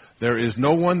consciousness. There is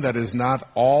no one that is not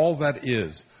all that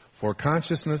is. For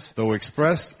consciousness, though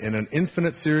expressed in an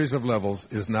infinite series of levels,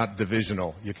 is not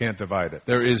divisional. You can't divide it.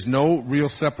 There is no real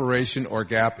separation or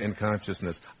gap in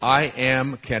consciousness. I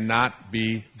am cannot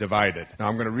be divided. Now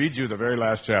I'm going to read you the very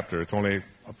last chapter. It's only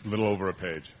a little over a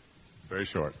page. Very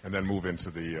short. And then move into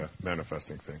the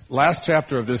manifesting thing. Last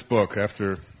chapter of this book,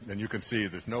 and you can see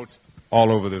there's notes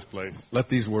all over this place. Let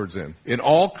these words in. In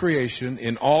all creation,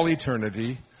 in all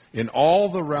eternity, in all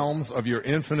the realms of your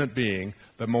infinite being,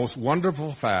 the most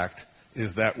wonderful fact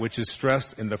is that which is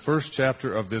stressed in the first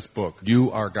chapter of this book.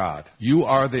 You are God. You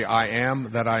are the I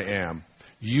am that I am.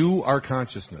 You are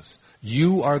consciousness.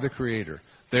 You are the creator.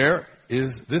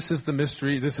 This is the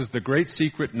mystery, this is the great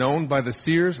secret known by the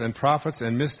seers and prophets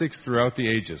and mystics throughout the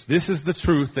ages. This is the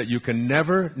truth that you can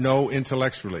never know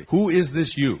intellectually. Who is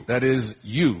this you? That is,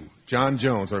 you, John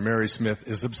Jones or Mary Smith,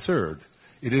 is absurd.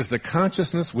 It is the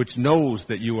consciousness which knows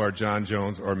that you are John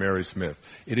Jones or Mary Smith.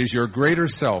 It is your greater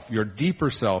self, your deeper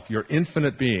self, your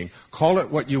infinite being. Call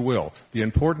it what you will. The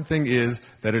important thing is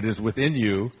that it is within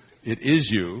you. It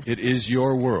is you. It is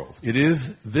your world. It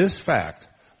is this fact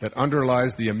that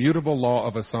underlies the immutable law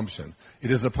of assumption.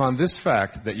 It is upon this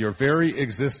fact that your very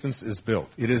existence is built.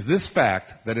 It is this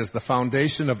fact that is the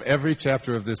foundation of every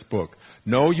chapter of this book.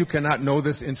 No, you cannot know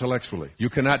this intellectually. You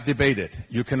cannot debate it.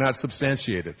 You cannot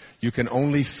substantiate it. You can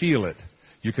only feel it.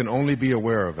 You can only be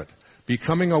aware of it.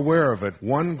 Becoming aware of it,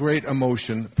 one great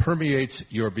emotion permeates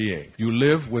your being. You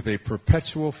live with a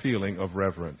perpetual feeling of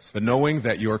reverence. The knowing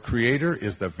that your Creator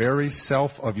is the very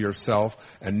self of yourself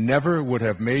and never would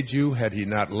have made you had He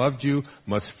not loved you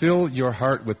must fill your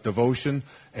heart with devotion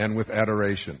and with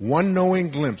adoration. One knowing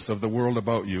glimpse of the world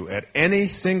about you at any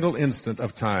single instant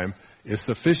of time is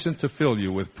sufficient to fill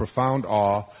you with profound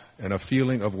awe and a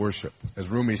feeling of worship. As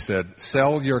Rumi said,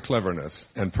 sell your cleverness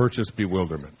and purchase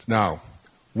bewilderment. Now,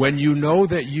 when you know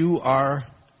that you are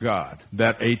God,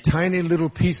 that a tiny little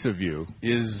piece of you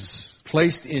is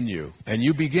placed in you, and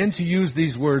you begin to use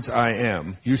these words, I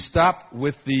am, you stop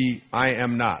with the I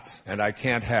am not, and I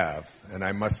can't have, and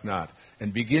I must not,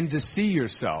 and begin to see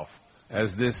yourself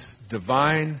as this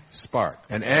divine spark.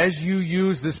 And as you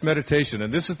use this meditation,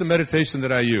 and this is the meditation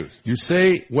that I use, you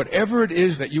say whatever it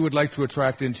is that you would like to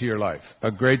attract into your life,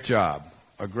 a great job,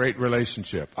 a great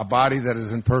relationship, a body that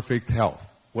is in perfect health,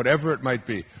 whatever it might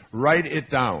be, write it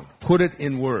down. Put it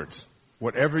in words.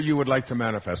 Whatever you would like to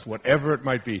manifest, whatever it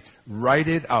might be, write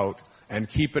it out and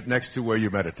keep it next to where you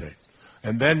meditate.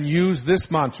 And then use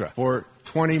this mantra for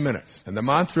 20 minutes. And the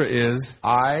mantra is,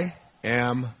 I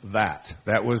am that.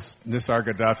 That was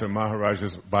Nisargadatta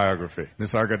Maharaj's biography.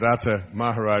 Nisargadatta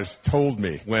Maharaj told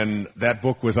me when that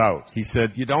book was out, he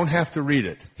said, you don't have to read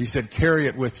it. He said, carry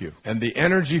it with you. And the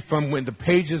energy from the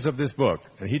pages of this book,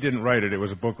 and he didn't write it, it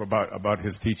was a book about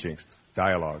his teachings,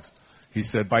 dialogues. He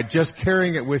said, by just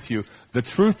carrying it with you, the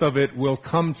truth of it will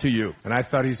come to you. And I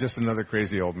thought he's just another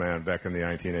crazy old man back in the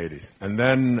 1980s. And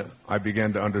then I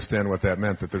began to understand what that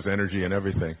meant, that there's energy in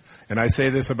everything. And I say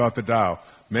this about the Tao.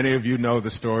 Many of you know the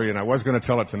story, and I was going to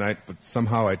tell it tonight, but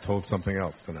somehow I told something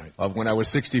else tonight. Of when I was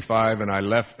 65 and I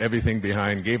left everything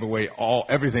behind, gave away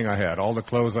everything I had, all the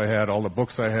clothes I had, all the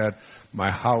books I had,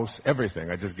 my house, everything.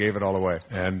 I just gave it all away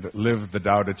and lived the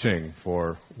Tao Te Ching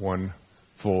for 1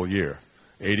 full year.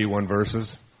 81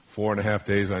 verses, 4.5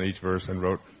 days on each verse, and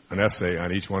wrote an essay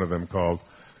on each one of them called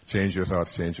Change Your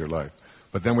Thoughts, Change Your Life.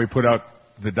 But then we put out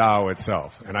the Tao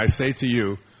itself. And I say to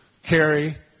you,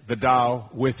 carry the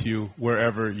Tao with you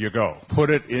wherever you go.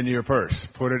 Put it in your purse.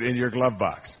 Put it in your glove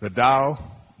box. The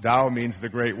Tao means the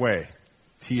great way.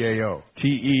 T-A-O.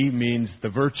 T-E means the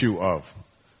virtue of.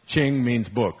 Ching means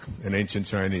book in ancient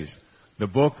Chinese. The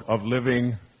book of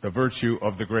living the virtue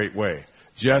of the great way.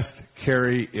 Just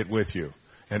carry it with you.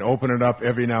 And open it up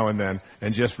every now and then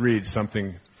and just read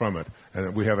something from it.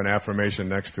 And we have an affirmation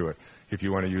next to it if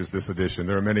you want to use this edition.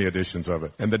 There are many editions of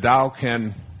it. And the Tao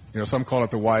can, some call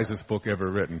it the wisest book ever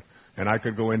written. And I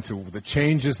could go into the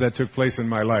changes that took place in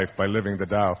my life by living the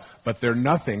Tao, but they're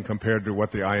nothing compared to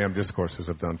what the I Am Discourses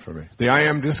have done for me. The I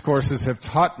Am Discourses have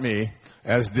taught me,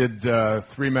 as did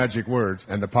 3 Magic Words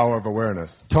and the Power of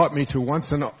Awareness, taught me to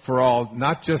once and for all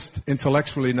not just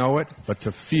intellectually know it, but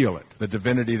to feel it, the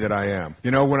divinity that I am.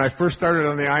 When I first started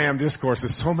on the I Am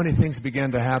Discourses, so many things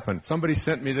began to happen. Somebody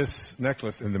sent me this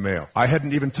necklace in the mail. I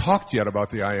hadn't even talked yet about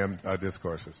the I Am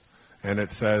Discourses. And it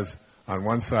says, on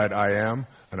one side, I am,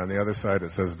 and on the other side,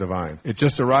 it says divine. It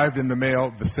just arrived in the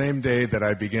mail the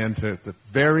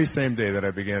very same day that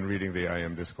I began reading the I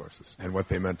Am Discourses and what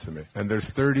they meant to me. And there's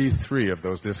 33 of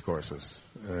those discourses.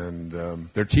 And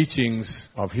they're teachings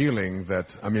of healing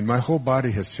that, my whole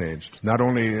body has changed. Not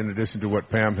only in addition to what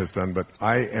Pam has done, but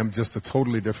I am just a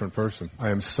totally different person. I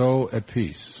am so at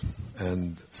peace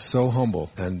and so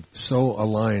humble and so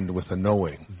aligned with the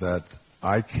knowing that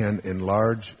I can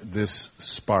enlarge this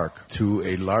spark to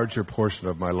a larger portion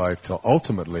of my life till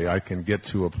ultimately I can get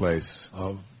to a place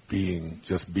of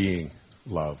just being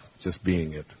love, just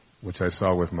being it. which I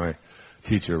saw with my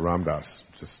teacher, Ram Dass,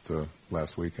 just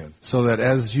last weekend. So that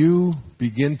as you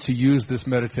begin to use this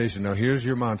meditation, now here's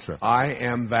your mantra. I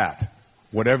am that.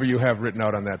 Whatever you have written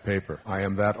out on that paper, I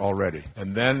am that already.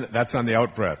 And then that's on the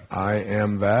out breath. I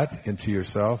am that into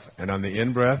yourself. And on the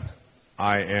in breath,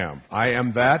 I am. I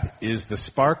am that is the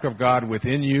spark of God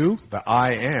within you. The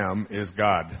I am is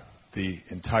God, the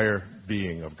entire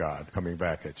being of God coming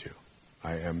back at you.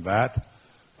 I am that,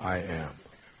 I am.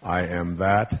 I am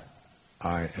that,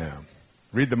 I am.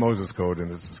 Read the Moses Code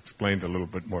and it's explained a little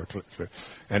bit more clearly.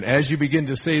 And as you begin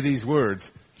to say these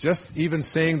words, just even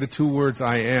saying the two words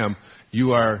I am,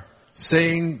 you are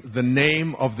saying the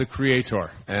name of the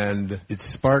Creator. And it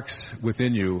sparks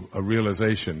within you a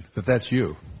realization that that's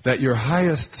you. That your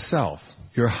highest self,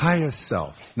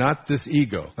 not this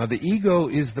ego. Now the ego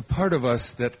is the part of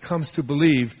us that comes to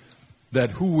believe that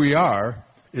who we are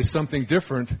is something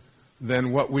different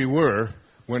than what we were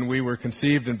when we were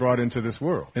conceived and brought into this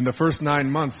world. In the first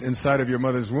 9 months inside of your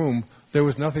mother's womb, there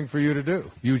was nothing for you to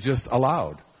do. You just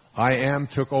allowed. I am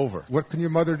took over. What can your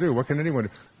mother do? What can anyone do?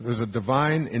 There's a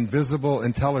divine, invisible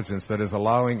intelligence that is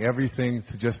allowing everything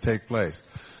to just take place.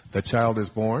 The child is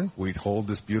born. We hold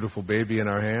this beautiful baby in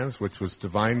our hands, which was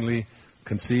divinely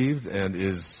conceived and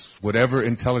is whatever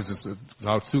intelligence.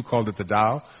 Lao Tzu called it the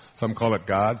Tao. Some call it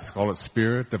God, some call it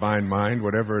spirit, divine mind,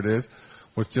 whatever it is,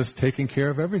 was just taking care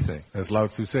of everything. As Lao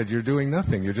Tzu said, you're doing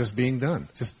nothing. You're just being done.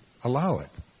 Just allow it.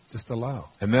 Just allow.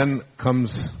 And then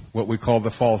comes what we call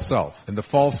the false self. And the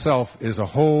false self is a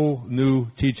whole new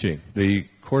teaching. The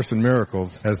Course in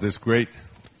Miracles has this great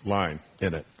line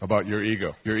in it about your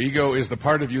ego. Your ego is the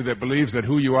part of you that believes that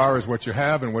who you are is what you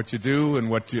have and what you do and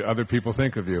what other people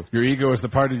think of you. Your ego is the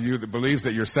part of you that believes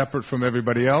that you're separate from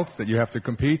everybody else, that you have to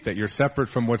compete, that you're separate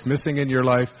from what's missing in your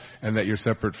life, and that you're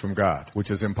separate from God,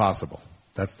 which is impossible.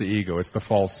 That's the ego. It's the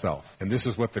false self. And this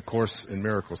is what the Course in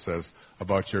Miracles says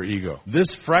about your ego.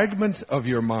 This fragment of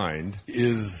your mind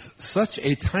is such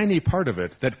a tiny part of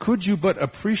it that could you but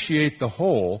appreciate the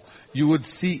whole, you would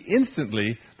see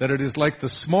instantly that it is like the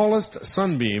smallest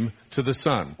sunbeam to the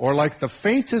sun, or like the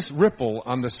faintest ripple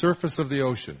on the surface of the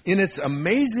ocean. In its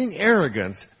amazing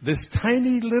arrogance, this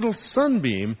tiny little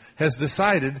sunbeam has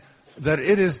decided that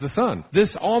it is the sun.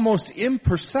 This almost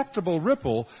imperceptible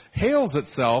ripple hails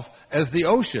itself as the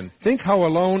ocean. Think how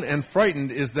alone and frightened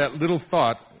is that little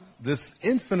thought, this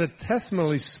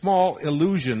infinitesimally small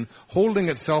illusion holding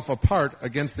itself apart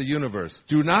against the universe.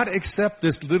 Do not accept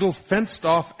this little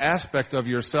fenced-off aspect of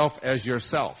yourself as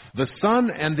yourself. The sun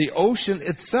and the ocean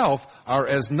itself are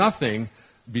as nothing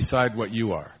beside what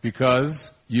you are,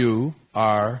 because you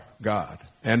are God.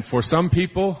 And for some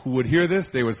people who would hear this,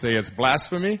 they would say it's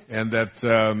blasphemy, and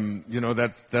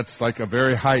that, that's like a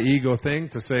very high ego thing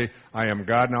to say, I am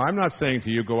God. Now, I'm not saying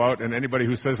to you, go out and anybody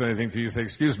who says anything to you say,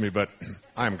 excuse me, but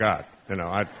I am God.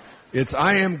 It's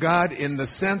I am God in the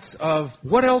sense of,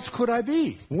 what else could I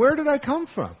be? Where did I come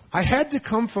from? I had to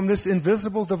come from this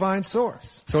invisible divine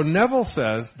source. So Neville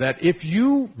says that if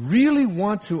you really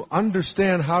want to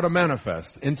understand how to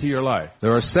manifest into your life,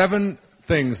 there are 7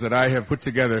 things that I have put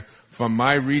together from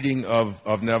my reading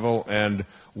of Neville and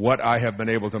what I have been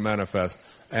able to manifest.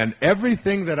 And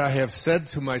everything that I have said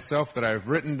to myself that I have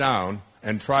written down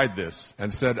and tried this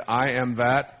and said, I am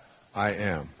that, I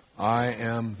am. I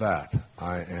am that,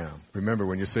 I am. Remember,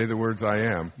 when you say the words I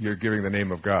am, you're giving the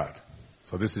name of God.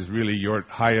 So this is really your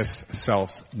highest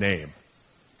self's name,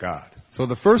 God. So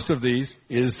the first of these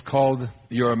is called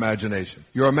your imagination.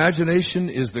 Your imagination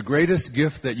is the greatest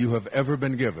gift that you have ever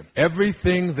been given.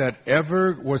 Everything that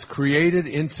ever was created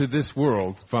into this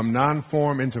world, from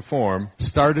non-form into form,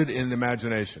 started in the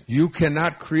imagination. You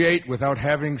cannot create without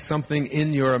having something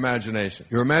in your imagination.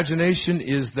 Your imagination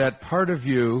is that part of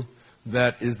you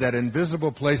that is that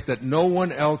invisible place that no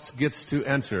one else gets to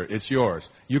enter. It's yours.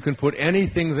 You can put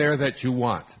anything there that you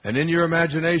want. And in your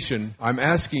imagination, I'm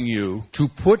asking you to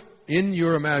put in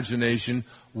your imagination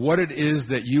what it is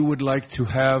that you would like to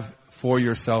have for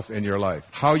yourself in your life.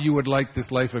 How you would like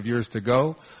this life of yours to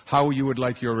go, how you would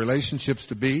like your relationships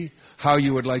to be, how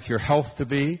you would like your health to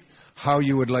be, how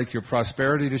you would like your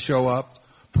prosperity to show up.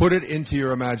 Put it into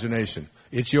your imagination.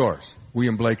 It's yours.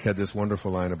 William Blake had this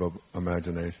wonderful line about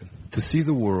imagination. To see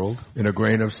the world in a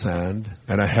grain of sand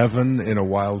and a heaven in a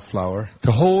wildflower,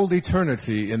 to hold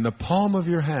eternity in the palm of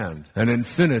your hand and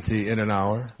infinity in an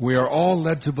hour, we are all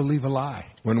led to believe a lie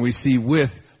when we see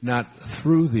with, not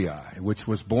through the eye, which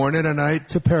was born in a night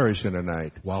to perish in a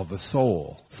night, while the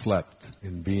soul slept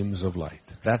in beams of light.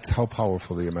 That's how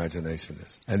powerful the imagination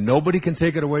is. And nobody can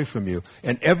take it away from you.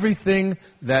 And everything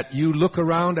that you look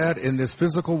around at in this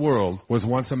physical world was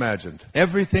once imagined.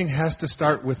 Everything has to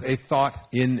start with a thought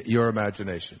in your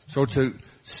imagination. So to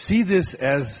see this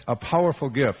as a powerful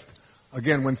gift.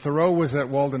 Again, when Thoreau was at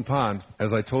Walden Pond,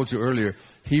 as I told you earlier,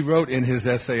 he wrote in his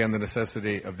essay on the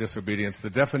necessity of disobedience the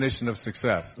definition of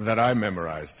success that I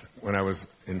memorized when I was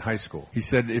in high school. He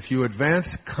said, if you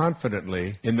advance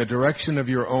confidently in the direction of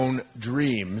your own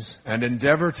dreams and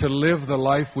endeavor to live the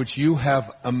life which you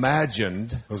have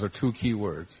imagined, those are two key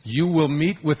words, you will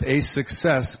meet with a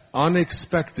success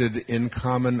unexpected in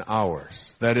common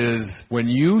hours. That is, when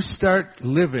you start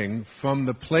living from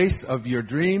the place of your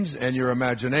dreams and your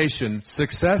imagination,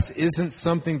 success isn't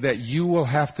something that you will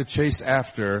have to chase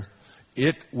after.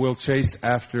 It will chase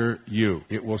after you.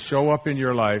 It will show up in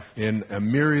your life in a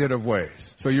myriad of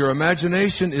ways. So your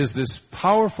imagination is this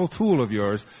powerful tool of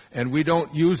yours, and we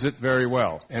don't use it very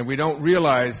well. And we don't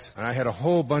realize, and I had a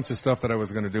whole bunch of stuff that I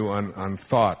was going to do on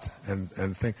thought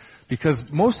and think, because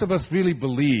most of us really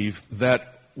believe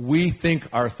that we think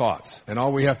our thoughts, and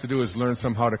all we have to do is learn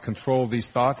somehow to control these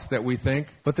thoughts that we think.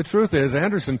 But the truth is,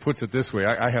 Andersen puts it this way.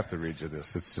 I have to read you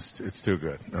this. It's too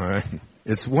good. All right?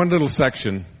 It's one little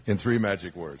section in 3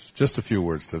 magic words. Just a few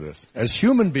words to this. As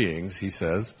human beings, he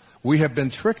says, we have been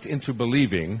tricked into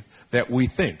believing that we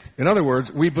think. In other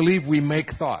words, we believe we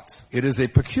make thoughts. It is a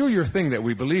peculiar thing that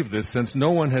we believe this, since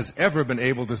no one has ever been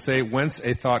able to say whence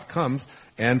a thought comes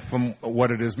and from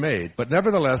what it is made. But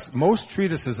nevertheless, most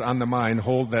treatises on the mind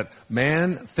hold that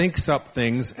man thinks up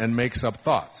things and makes up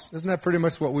thoughts. Isn't that pretty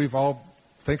much what we've all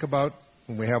think about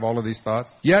when we have all of these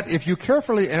thoughts? Yet, if you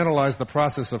carefully analyze the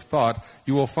process of thought,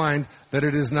 you will find that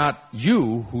it is not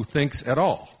you who thinks at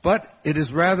all, but it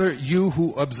is rather you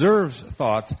who observes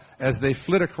thoughts as they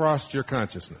flit across your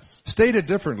consciousness. Stated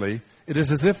differently, it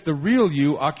is as if the real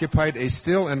you occupied a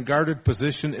still and guarded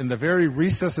position in the very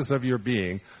recesses of your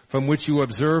being, from which you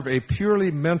observe a purely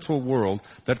mental world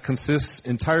that consists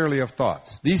entirely of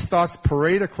thoughts. These thoughts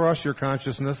parade across your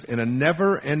consciousness in a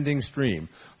never-ending stream,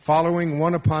 following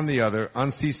one upon the other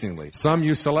unceasingly. Some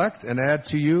you select and add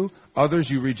to you, others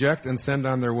you reject and send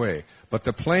on their way. But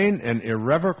the plain and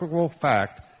irrevocable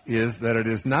fact is that it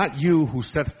is not you who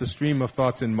sets the stream of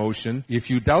thoughts in motion. If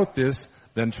you doubt this,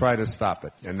 then try to stop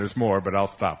it. And there's more, but I'll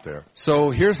stop there.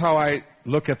 So here's how I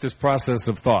look at this process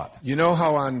of thought. You know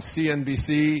how on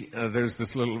CNBC, there's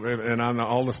this little, and on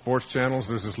all the sports channels,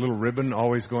 there's this little ribbon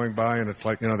always going by, and it's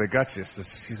like, they got you.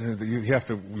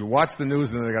 You watch the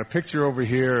news, and then they got a picture over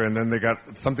here, and then they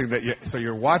got something so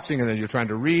you're watching, and then you're trying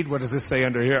to read, what does this say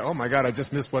under here? Oh my God, I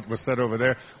just missed what was said over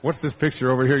there. What's this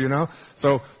picture over here,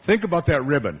 So think about that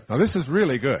ribbon. Now this is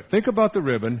really good. Think about the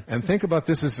ribbon, and think about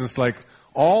this as just like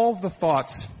all the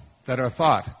thoughts that are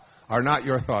thought are not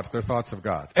your thoughts. They're thoughts of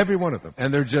God. Every one of them.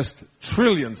 And they're just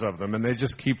trillions of them, and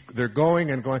they're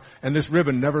going and going, and this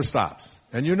ribbon never stops.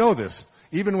 And you know this.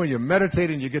 Even when you're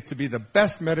meditating, you get to be the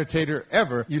best meditator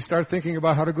ever, you start thinking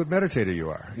about how good meditator you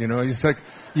are. It's like,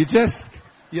 you just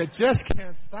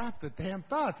can't stop the damn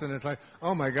thoughts. And it's like,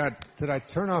 oh my God, did I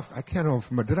turn off, I can't know,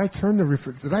 did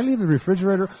I leave the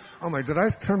refrigerator? Oh my, did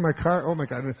I turn my car? Oh my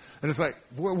God. And it's like,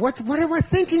 what am I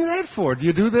thinking that for? Do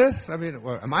you do this?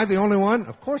 Am I the only one?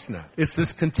 Of course not. It's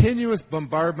this continuous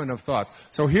bombardment of thoughts.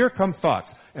 So here come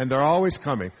thoughts, and they're always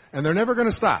coming, and they're never going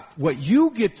to stop. What you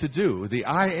get to do, the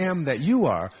I am that you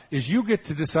are, is you get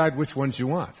to decide which ones you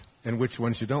want and which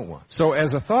ones you don't want. So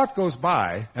as a thought goes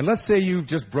by, and let's say you've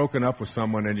just broken up with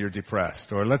someone and you're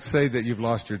depressed, or let's say that you've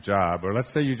lost your job, or let's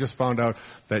say you just found out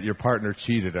that your partner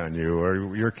cheated on you,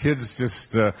 or your kids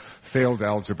just failed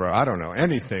algebra, I don't know,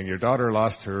 anything, your daughter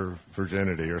lost her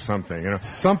virginity or something,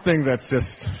 something that's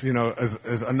just,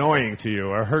 is annoying to you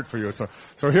or hurt for you. So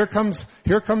here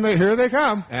they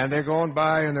come, and they're going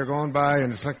by, and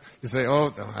it's like, you say,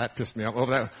 oh, that pissed me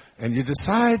off, and you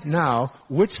decide now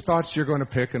which thoughts you're going to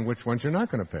pick and which ones you're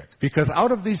not going to pick. Because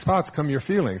out of these thoughts come your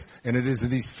feelings, and it is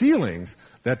these feelings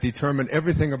that determine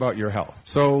everything about your health.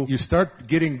 So you start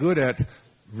getting good at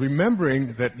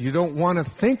remembering that you don't want to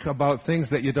think about things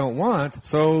that you don't want,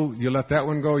 so you let that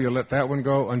one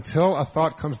go, until a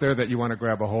thought comes there that you want to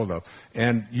grab a hold of.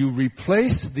 And you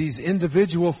replace these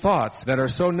individual thoughts that are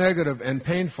so negative and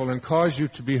painful and cause you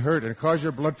to be hurt and cause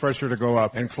your blood pressure to go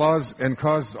up and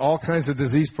cause all kinds of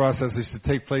disease processes to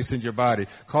take place in your body,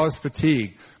 cause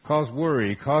fatigue, cause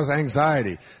worry, cause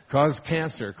anxiety, cause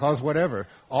cancer, cause whatever.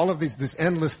 All of this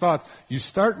endless thoughts, you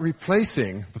start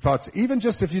replacing the thoughts, even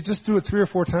just if you just do it 3 or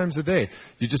 4 times a day.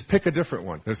 You just pick a different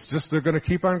one. They're going to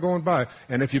keep on going by.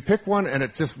 And if you pick one and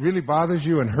it just really bothers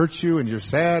you and hurts you and you're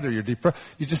sad or you're depressed,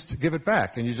 you just give it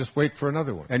back and you just wait for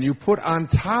another one. And you put on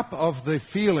top of the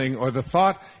feeling or the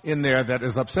thought in there that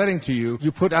is upsetting to you,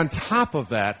 you put on top of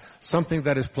that something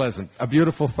that is pleasant. A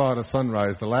beautiful thought, a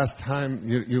sunrise. The last time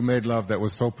you made love that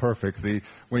was so so perfect.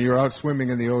 When you're out swimming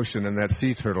in the ocean and that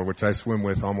sea turtle, which I swim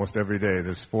with almost every day,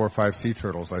 there's 4 or 5 sea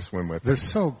turtles I swim with. They're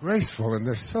so graceful and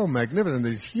they're so magnificent,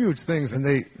 these huge things, and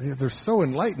they're so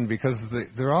enlightened because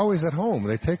they're always at home.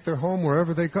 They take their home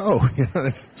wherever they go.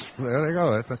 There they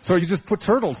go. So you just put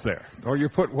turtles there, or you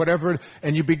put whatever,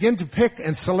 and you begin to pick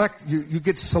and select. You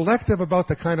get selective about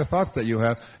the kind of thoughts that you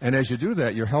have, and as you do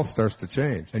that, your health starts to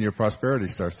change, and your prosperity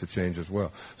starts to change as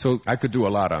well. So I could do a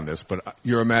lot on this, but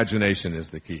your imagination is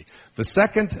the key. The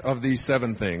second of these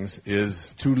 7 things is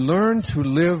to learn to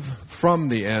live from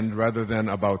the end rather than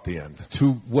about the end.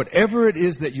 To whatever it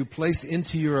is that you place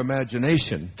into your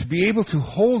imagination, to be able to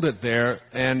hold it there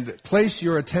and place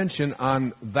your attention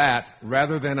on that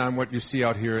rather than on what you see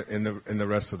out here in the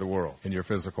rest of the world, in your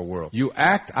physical world. You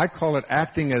act, I call it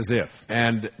acting as if.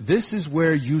 And this is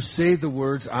where you say the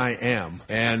words I am.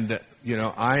 And,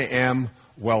 I am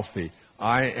wealthy.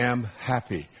 I am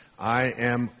happy. I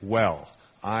am well.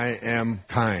 I am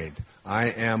kind. I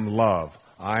am love.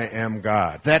 I am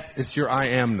God. That is your I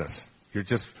amness. You're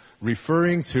just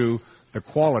referring to the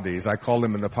qualities, I call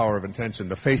them in the power of intention,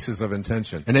 the faces of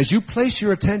intention. And as you place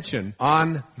your attention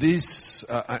on these,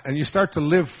 and you start to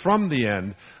live from the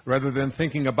end rather than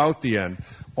thinking about the end,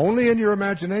 only in your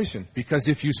imagination. Because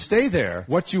if you stay there,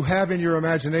 what you have in your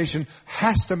imagination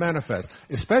has to manifest,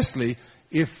 especially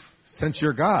since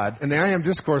you're God, and the I Am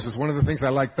Discourse is one of the things I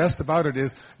like best about it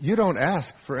is you don't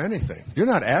ask for anything. You're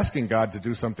not asking God to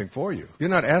do something for you. You're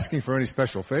not asking for any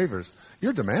special favors.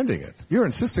 You're demanding it. You're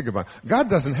insisting upon it. God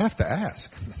doesn't have to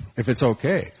ask if it's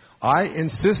okay. I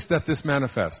insist that this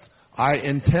manifest. I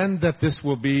intend that this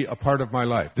will be a part of my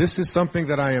life. This is something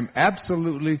that I am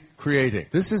absolutely creating.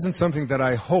 This isn't something that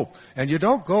I hope. And you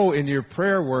don't go in your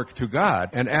prayer work to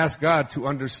God and ask God to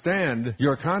understand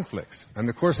your conflicts. And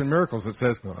the Course in Miracles, it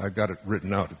says, I've got it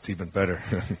written out. It's even better.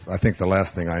 I think the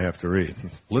last thing I have to read.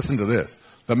 Listen to this.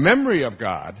 The memory of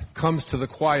God comes to the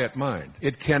quiet mind.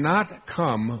 It cannot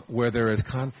come where there is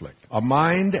conflict. A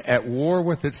mind at war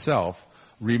with itself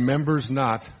remembers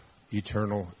not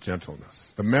eternal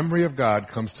gentleness. The memory of God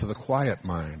comes to the quiet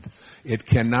mind. It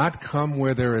cannot come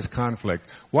where there is conflict.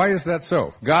 Why is that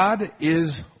so? God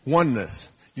is oneness.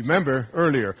 You remember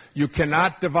earlier, you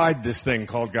cannot divide this thing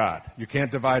called God. You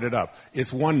can't divide it up.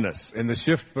 It's oneness. In the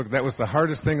Shift book, that was the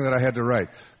hardest thing that I had to write.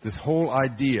 This whole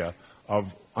idea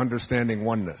of understanding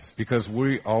oneness, because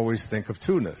we always think of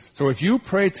two-ness. So if you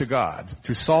pray to God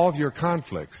to solve your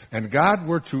conflicts, and God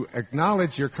were to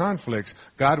acknowledge your conflicts,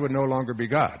 God would no longer be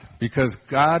God. Because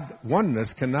God,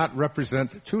 oneness, cannot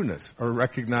represent two-ness, or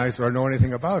recognize or know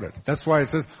anything about it. That's why it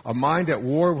says, a mind at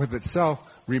war with itself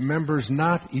remembers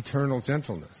not eternal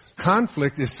gentleness.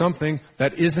 Conflict is something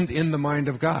that isn't in the mind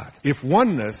of God. If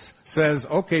oneness says,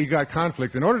 okay, you got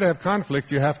conflict, in order to have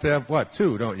conflict, you have to have what?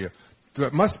 Two, don't you? So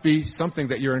it must be something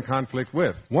that you're in conflict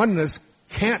with. Oneness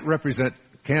can't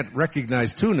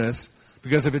recognize two-ness,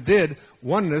 because if it did,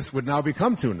 oneness would now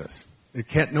become two-ness. It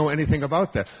can't know anything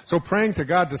about that. So praying to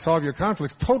God to solve your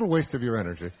conflicts, total waste of your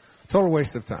energy, total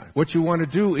waste of time. What you want to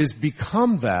do is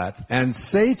become that and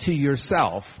say to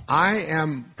yourself, I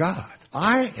am God.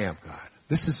 I am God.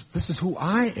 This is who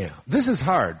I am. This is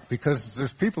hard, because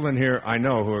there's people in here I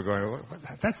know who are going, well,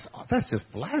 that's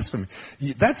just blasphemy.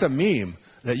 That's a meme.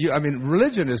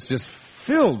 Religion is just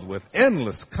filled with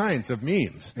endless kinds of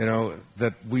memes,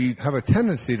 that we have a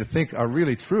tendency to think are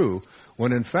really true,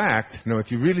 when in fact,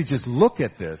 if you really just look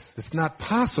at this, it's not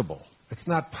possible. It's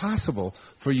not possible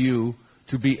for you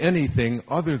to be anything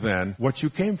other than what you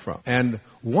came from. And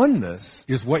oneness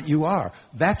is what you are.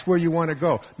 That's where you want to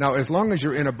go. Now, as long as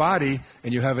you're in a body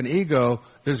and you have an ego,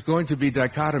 there's going to be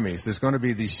dichotomies. There's going to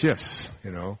be these shifts,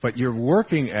 But you're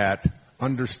working at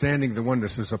understanding the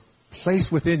oneness. There's a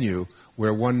place within you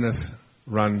where oneness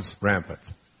runs rampant.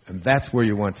 And that's where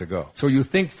you want to go. So you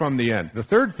think from the end. The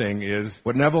third thing is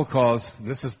what Neville calls,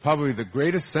 this is probably the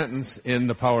greatest sentence in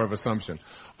The Power of Assumption.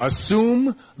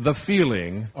 Assume the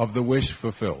feeling of the wish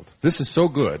fulfilled. This is so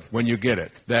good when you get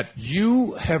it, that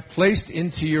you have placed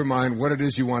into your mind what it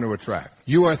is you want to attract.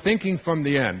 You are thinking from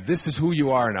the end. This is who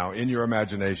you are now in your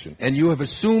imagination. And you have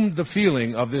assumed the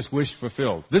feeling of this wish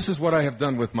fulfilled. This is what I have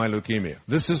done with my leukemia.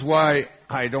 This is why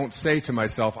I don't say to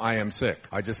myself, I am sick.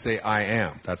 I just say, I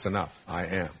am. That's enough. I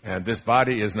am. And this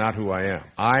body is not who I am.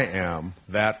 I am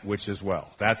that which is well.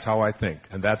 That's how I think.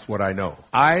 And that's what I know.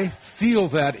 I feel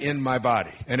that in my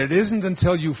body. And it isn't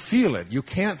until you feel it. You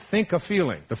can't think a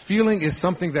feeling. The feeling is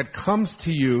something that comes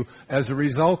to you as a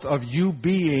result of you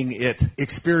being it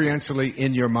experientially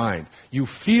in your mind. You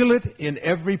feel it in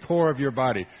every pore of your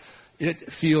body.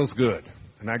 It feels good.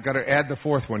 And I've got to add the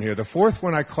fourth one here. The fourth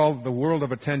one I call the world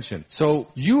of attention. So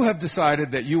you have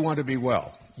decided that you want to be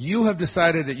well. You have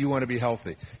decided that you want to be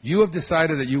healthy. You have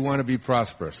decided that you want to be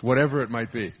prosperous, whatever it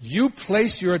might be. You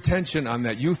place your attention on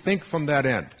that. You think from that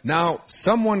end. Now,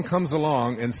 someone comes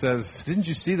along and says, didn't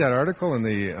you see that article in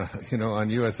the,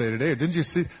 on USA Today? Didn't you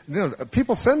see,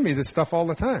 people send me this stuff all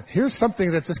the time. Here's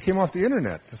something that just came off the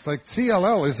internet. It's like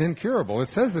CLL is incurable. It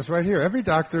says this right here. Every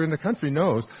doctor in the country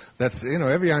knows that's,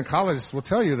 every oncologist will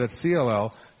tell you that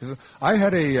CLL. I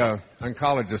had a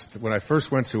oncologist when I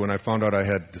first went to when I found out I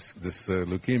had this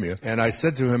leukemia, and I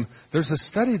said to him, "There's a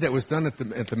study that was done at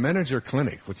the Manager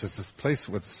Clinic, which is this place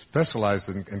that's specialized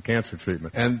in cancer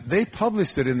treatment, and they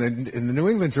published it in the New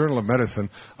England Journal of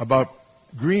Medicine about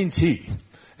green tea."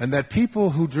 And that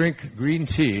people who drink green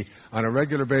tea on a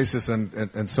regular basis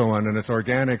and so on, and it's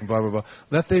organic and blah, blah, blah,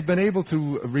 that they've been able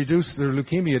to reduce their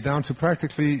leukemia down to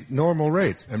practically normal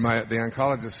rates. And the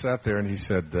oncologist sat there and he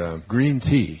said, green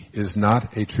tea is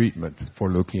not a treatment for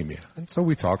leukemia. And so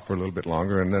we talked for a little bit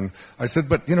longer, and then I said,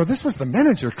 but, this was the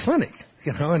Manager Clinic.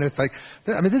 And it's like,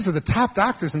 these are the top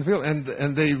doctors in the field,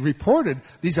 and they reported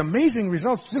these amazing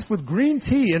results just with green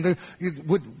tea. And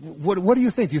what do you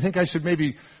think? Do you think I should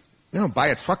maybe buy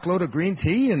a truckload of green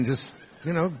tea and just,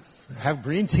 have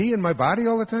green tea in my body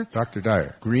all the time? Dr.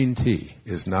 Dyer, green tea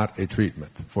is not a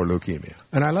treatment for leukemia.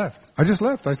 And I left. I just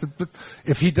left. I said, but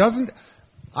if he doesn't,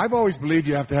 I've always believed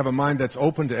you have to have a mind that's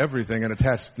open to everything and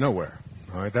attached nowhere.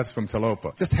 All right, that's from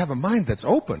Talopa. Just have a mind that's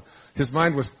open. His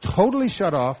mind was totally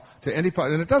shut off to any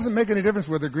part. And it doesn't make any difference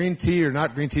whether green tea or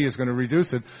not green tea is going to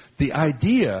reduce it. The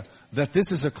idea that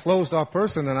this is a closed-off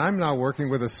person, and I'm now working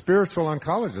with a spiritual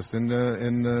oncologist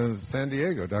in San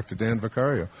Diego, Dr. Dan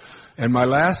Vicario. And my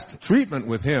last treatment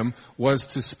with him was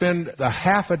to spend a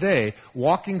half a day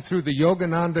walking through the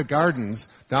Yogananda Gardens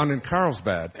down in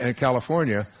Carlsbad in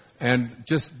California and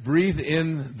just breathe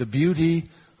in the beauty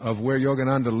of where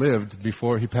Yogananda lived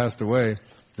before he passed away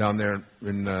down there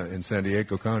in San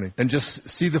Diego County. And just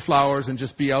see the flowers and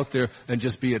just be out there and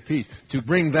just be at peace. To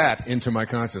bring that into my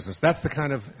consciousness. That's the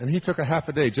kind of, and he took a half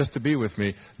a day just to be with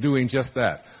me doing just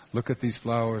that. Look at these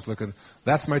flowers,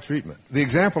 that's my treatment. The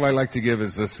example I like to give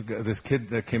is this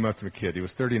kid that came up to me, He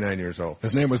was 39 years old.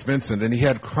 His name was Vincent, and he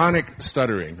had chronic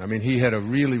stuttering. I mean, he had a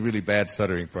really, really bad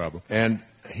stuttering problem. And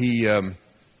he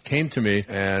came to me,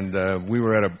 and we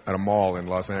were at a mall in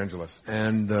Los Angeles,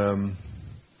 and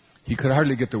he could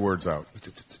hardly get the words out,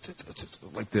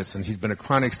 like this, and he's been a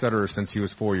chronic stutterer since he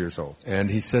was 4 years old. And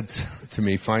he said to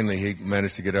me, finally, he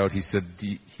managed to get out, he said,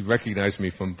 he recognized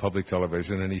me from public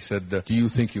television, and he said, do you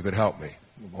think you could help me?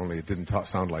 Only it didn't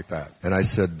sound like that. And I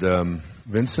said,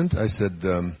 Vincent, I said,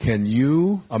 can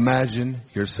you imagine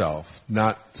yourself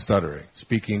not stuttering,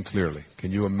 speaking clearly?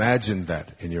 Can you imagine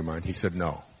that in your mind? He said,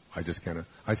 no. I just kind of,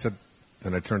 I said,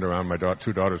 then I turned around, my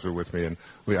two daughters were with me, and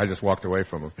I just walked away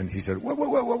from him. And he said,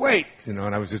 wait, and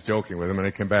I was just joking with him, and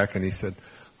I came back and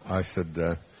I said,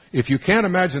 if you can't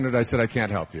imagine it, I said, I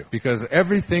can't help you, because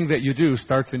everything that you do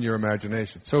starts in your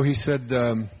imagination. So he said,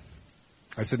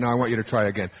 I said, now I want you to try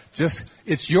again.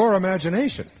 It's your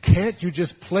imagination. Can't you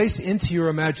just place into your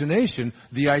imagination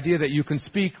the idea that you can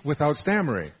speak without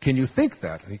stammering? Can you think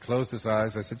that? And he closed his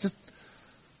eyes. I said,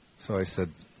 so I said,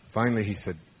 finally he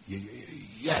said,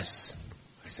 yes.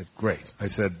 I said, great. I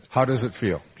said, how does it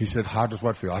feel? He said, how does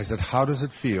what feel? I said, how does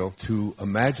it feel to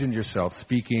imagine yourself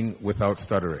speaking without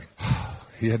stuttering?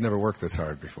 He had never worked this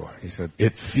hard before. He said,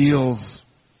 it feels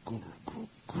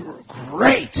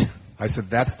great. I said,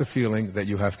 that's the feeling that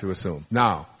you have to assume.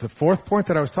 Now, the fourth point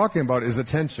that I was talking about is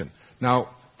attention.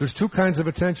 Now, there's two kinds of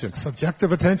attention.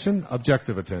 Subjective attention,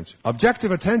 objective attention. Objective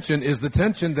attention is the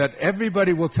attention that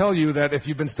everybody will tell you that if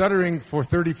you've been stuttering for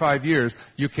 35 years,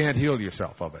 you can't heal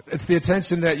yourself of it. It's the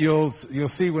attention that you'll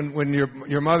see when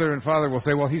your mother and father will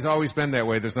say, well, he's always been that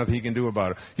way. There's nothing he can do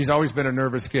about it. He's always been a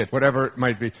nervous kid, whatever it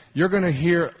might be. You're going to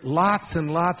hear lots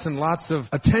and lots and lots of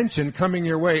attention coming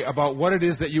your way about what it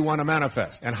is that you want to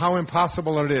manifest and how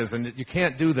impossible it is, and you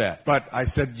can't do that. But I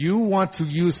said, you want to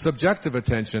use subjective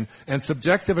attention, and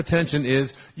subjective attention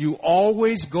is you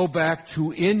always go back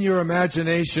to in your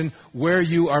imagination where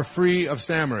you are free of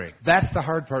stammering. That's the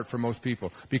hard part for most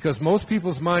people, because most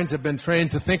people's minds have been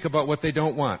trained to think about what they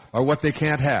don't want, or what they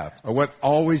can't have, or what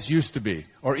always used to be,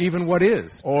 or even what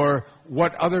is, or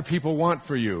what other people want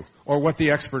for you, or what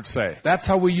the experts say. That's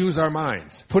how we use our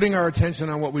minds, putting our attention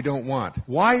on what we don't want.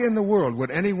 Why in the world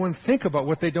would anyone think about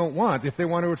what they don't want if they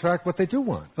want to attract what they do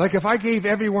want? Like if I gave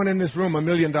everyone in this room $1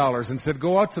 million and said,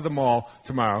 go out to the mall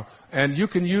tomorrow, and you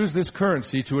can use this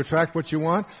currency to attract what you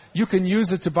want, you can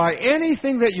use it to buy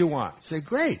anything that you want. Say,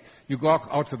 great. You go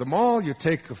out to the mall, you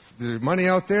take the money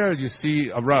out there, you see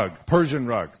a rug, Persian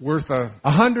rug, worth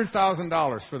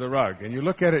 $100,000 for the rug, and you look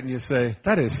look at it and you say,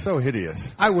 that is so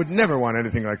hideous. I would never want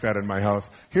anything like that in my house.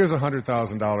 Here's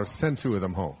 $100,000. Send 2 of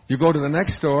them home. You go to the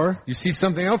next store. You see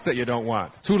something else that you don't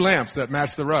want. 2 lamps that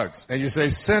match the rugs. And you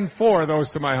say, send 4 of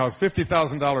those to my house.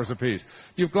 $50,000 apiece.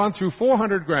 You've gone through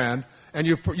 $400,000 and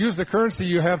you've used the currency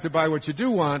you have to buy what you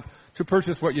do want to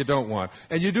purchase what you don't want.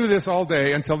 And you do this all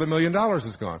day until the $1 million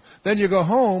is gone. Then you go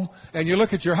home and you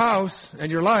look at your house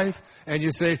and your life and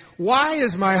you say, why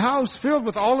is my house filled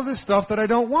with all of this stuff that I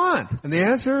don't want? And the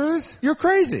answer is, you're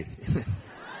crazy.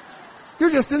 You're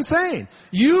just insane.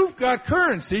 You've got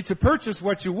currency to purchase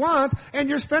what you want, and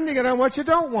you're spending it on what you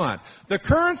don't want. The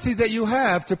currency that you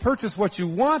have to purchase what you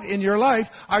want in your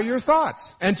life are your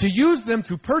thoughts. And to use them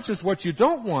to purchase what you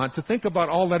don't want, to think about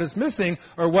all that is missing,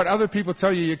 or what other people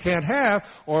tell you can't have,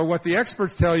 or what the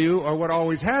experts tell you, or what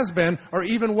always has been, or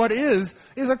even what is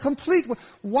a complete...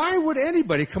 Why would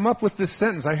anybody come up with this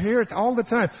sentence? I hear it all the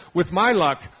time. With my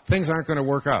luck, things aren't going to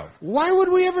work out. Why would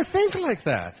we ever think like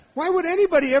that? Why would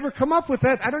anybody ever come up with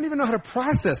that? I don't even know how to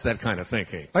process that kind of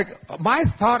thinking. Like, my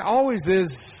thought always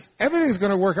is, everything's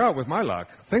going to work out with my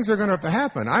luck. Things are going to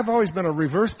happen. I've always been a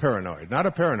reverse paranoid, not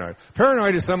a paranoid.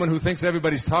 Paranoid is someone who thinks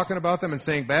everybody's talking about them and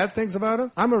saying bad things about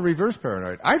them. I'm a reverse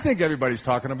paranoid. I think everybody's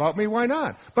talking about me. Why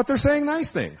not? But they're saying nice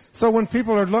things. So when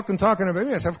people are talking about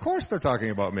me, I say, of course they're talking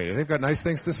about me. They've got nice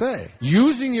things to say.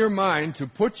 Using your mind to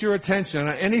put your attention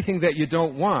on anything that you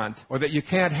don't want or that you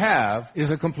can't have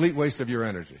is a complete waste of your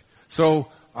energy. So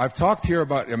I've talked here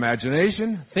about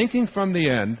imagination, thinking from the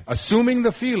end, assuming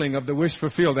the feeling of the wish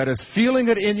fulfilled, that is, feeling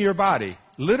it in your body,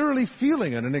 literally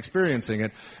feeling it and experiencing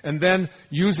it, and then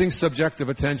using subjective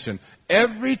attention.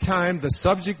 Every time the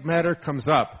subject matter comes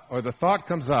up, or the thought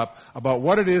comes up about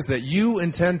what it is that you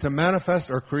intend to manifest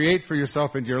or create for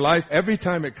yourself in your life, every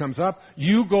time it comes up,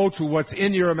 you go to what's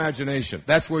in your imagination.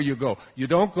 That's where you go. You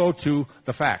don't go to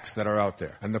the facts that are out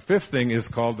there. And the 5th thing is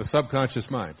called the subconscious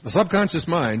mind. The subconscious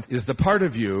mind is the part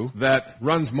of you that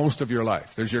runs most of your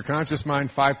life. There's your conscious mind,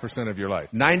 5% of your life.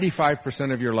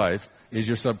 95% of your life is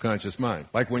your subconscious mind.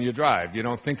 Like when you drive, you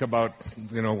don't think about,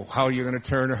 how you're going to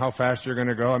turn or how fast you're going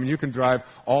to go. I mean, you can drive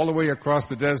all the way across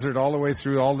the desert, all the way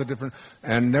through all the different,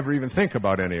 and never even think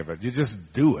about any of it. You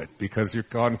just do it because you've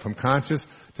gone from conscious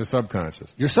to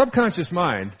subconscious. Your subconscious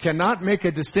mind cannot make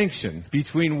a distinction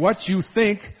between what you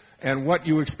think and what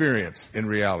you experience in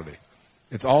reality.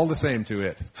 It's all the same to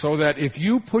it. So that if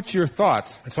you put your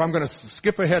thoughts, and so I'm going to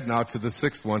skip ahead now to the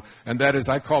 6th one, and that is,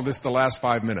 I call this the last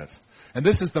 5 minutes. And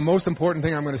this is the most important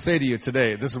thing I'm going to say to you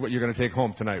today. This is what you're going to take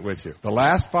home tonight with you. The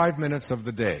last 5 minutes of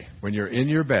the day, when you're in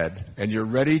your bed and you're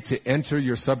ready to enter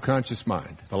your subconscious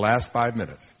mind, the last 5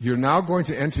 minutes, you're now going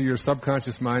to enter your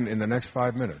subconscious mind in the next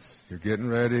 5 minutes. You're getting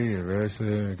ready,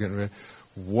 you're getting ready.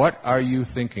 What are you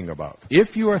thinking about?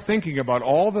 If you are thinking about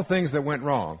all the things that went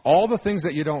wrong, all the things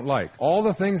that you don't like, all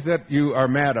the things that you are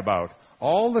mad about,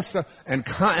 all the stuff,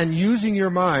 and using your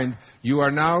mind, you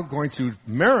are now going to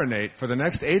marinate for the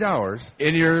next 8 hours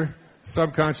in your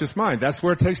subconscious mind. That's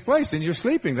where it takes place, in your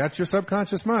sleeping. That's your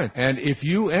subconscious mind. And if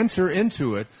you enter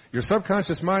into it, your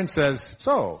subconscious mind says,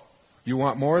 so, you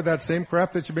want more of that same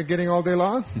crap that you've been getting all day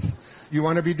long? You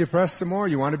want to be depressed some more?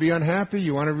 You want to be unhappy?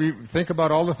 You want to think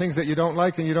about all the things that you don't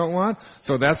like and you don't want?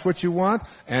 So that's what you want,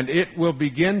 and it will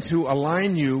begin to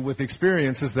align you with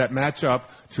experiences that match up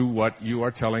to what you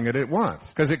are telling it wants.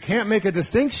 Because it can't make a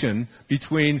distinction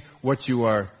between what you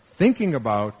are thinking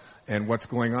about and what's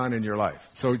going on in your life.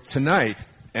 So tonight,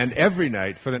 and every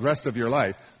night for the rest of your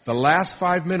life, the last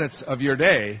 5 minutes of your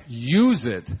day, use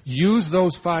it. Use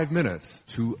those 5 minutes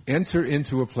to enter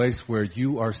into a place where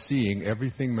you are seeing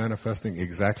everything manifesting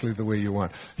exactly the way you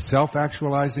want.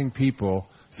 Self-actualizing people,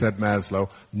 said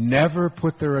Maslow, never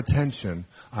put their attention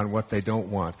on what they don't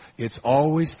want. It's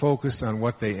always focused on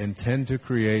what they intend to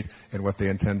create and what they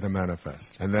intend to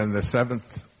manifest. And then the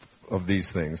 7th of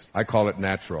these things, I call it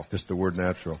natural, just the word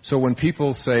natural. So when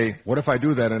people say, what if I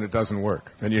do that and it doesn't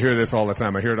work? And you hear this all the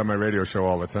time. I hear it on my radio show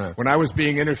all the time. When I was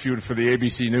being interviewed for the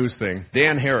ABC News thing,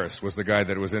 Dan Harris was the guy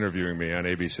that was interviewing me on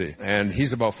ABC. And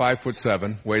he's about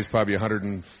 5'7", weighs probably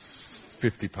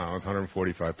 150 pounds,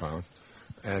 145 pounds.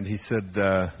 And he said,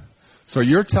 so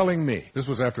you're telling me, this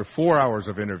was after 4 hours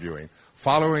of interviewing,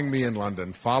 following me in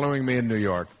London, following me in New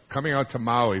York, coming out to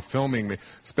Maui, filming me,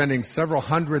 spending several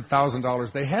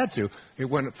 $100,000. They had to. It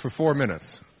went for 4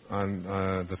 minutes on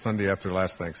the Sunday after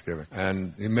last Thanksgiving.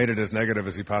 And he made it as negative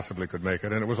as he possibly could make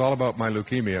it. And it was all about my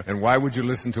leukemia. And why would you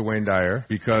listen to Wayne Dyer?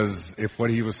 Because if what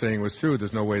he was saying was true,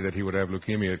 there's no way that he would have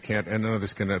leukemia. It can't, and none of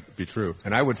this cannot be true.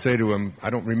 And I would say to him, I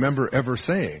don't remember ever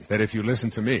saying that if you listen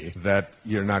to me, that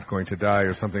you're not going to die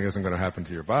or something isn't going to happen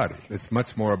to your body. It's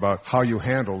much more about how you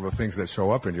handle the things that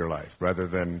show up in your life rather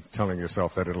than telling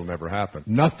yourself that it'll never happen.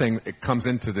 Nothing comes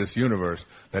into this universe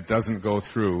that doesn't go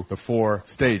through the 4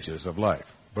 stages of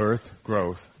life: birth,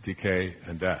 growth, decay,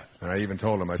 and death. And I even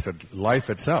told him, I said, life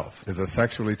itself is a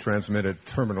sexually transmitted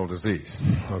terminal disease.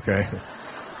 Okay?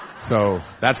 So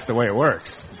that's the way it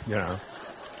works, you know.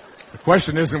 The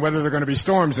question isn't whether there are going to be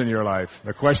storms in your life.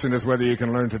 The question is whether you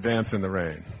can learn to dance in the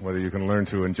rain, whether you can learn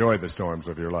to enjoy the storms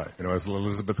of your life. You know, as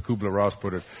Elizabeth Kubler-Ross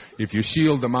put it, if you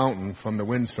shield the mountain from the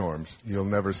windstorms, you'll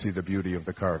never see the beauty of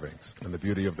the carvings. And the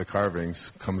beauty of the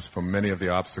carvings comes from many of the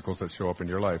obstacles that show up in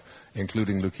your life,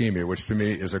 including leukemia, which to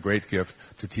me is a great gift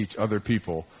to teach other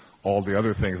people all the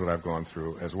other things that I've gone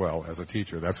through as well as a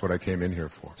teacher. That's what I came in here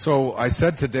for. So I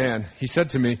said to Dan, he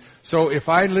said to me, so if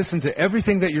I listen to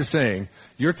everything that you're saying,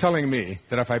 you're telling me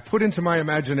that if I put into my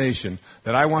imagination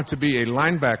that I want to be a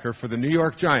linebacker for the New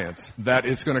York Giants, that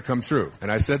it's going to come true.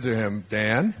 And I said to him,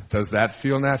 Dan, does that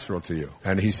feel natural to you?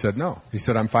 And he said, no. He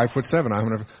said, I'm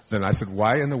 5'7". Then I said,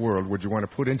 why in the world would you want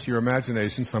to put into your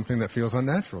imagination something that feels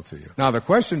unnatural to you? Now the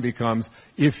question becomes,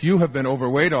 if you have been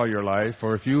overweight all your life,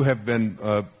 or if you have been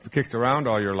kicked around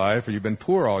all your life, or you've been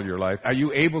poor all your life, are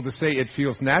you able to say it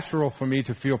feels natural for me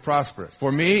to feel prosperous?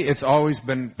 For me, it's always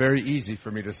been very easy for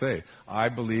me to say, I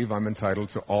believe I'm entitled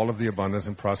to all of the abundance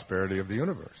and prosperity of the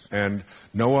universe. And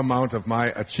no amount of my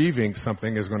achieving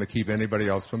something is going to keep anybody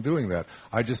else from doing that.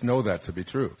 I just know that to be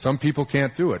true. Some people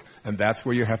can't do it. And that's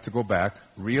where you have to go back,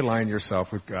 realign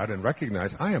yourself with God, and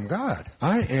recognize, I am God.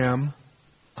 I am.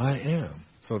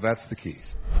 So that's the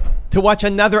keys. To watch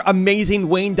another amazing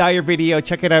Wayne Dyer video,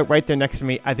 check it out right there next to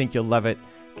me. I think you'll love it.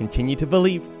 Continue to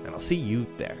believe, and I'll see you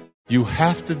there. You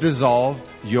have to dissolve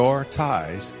your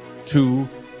ties to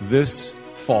this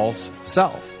false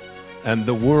self and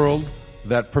the world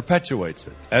that perpetuates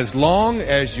it. As long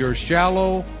as your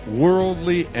shallow,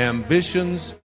 worldly ambitions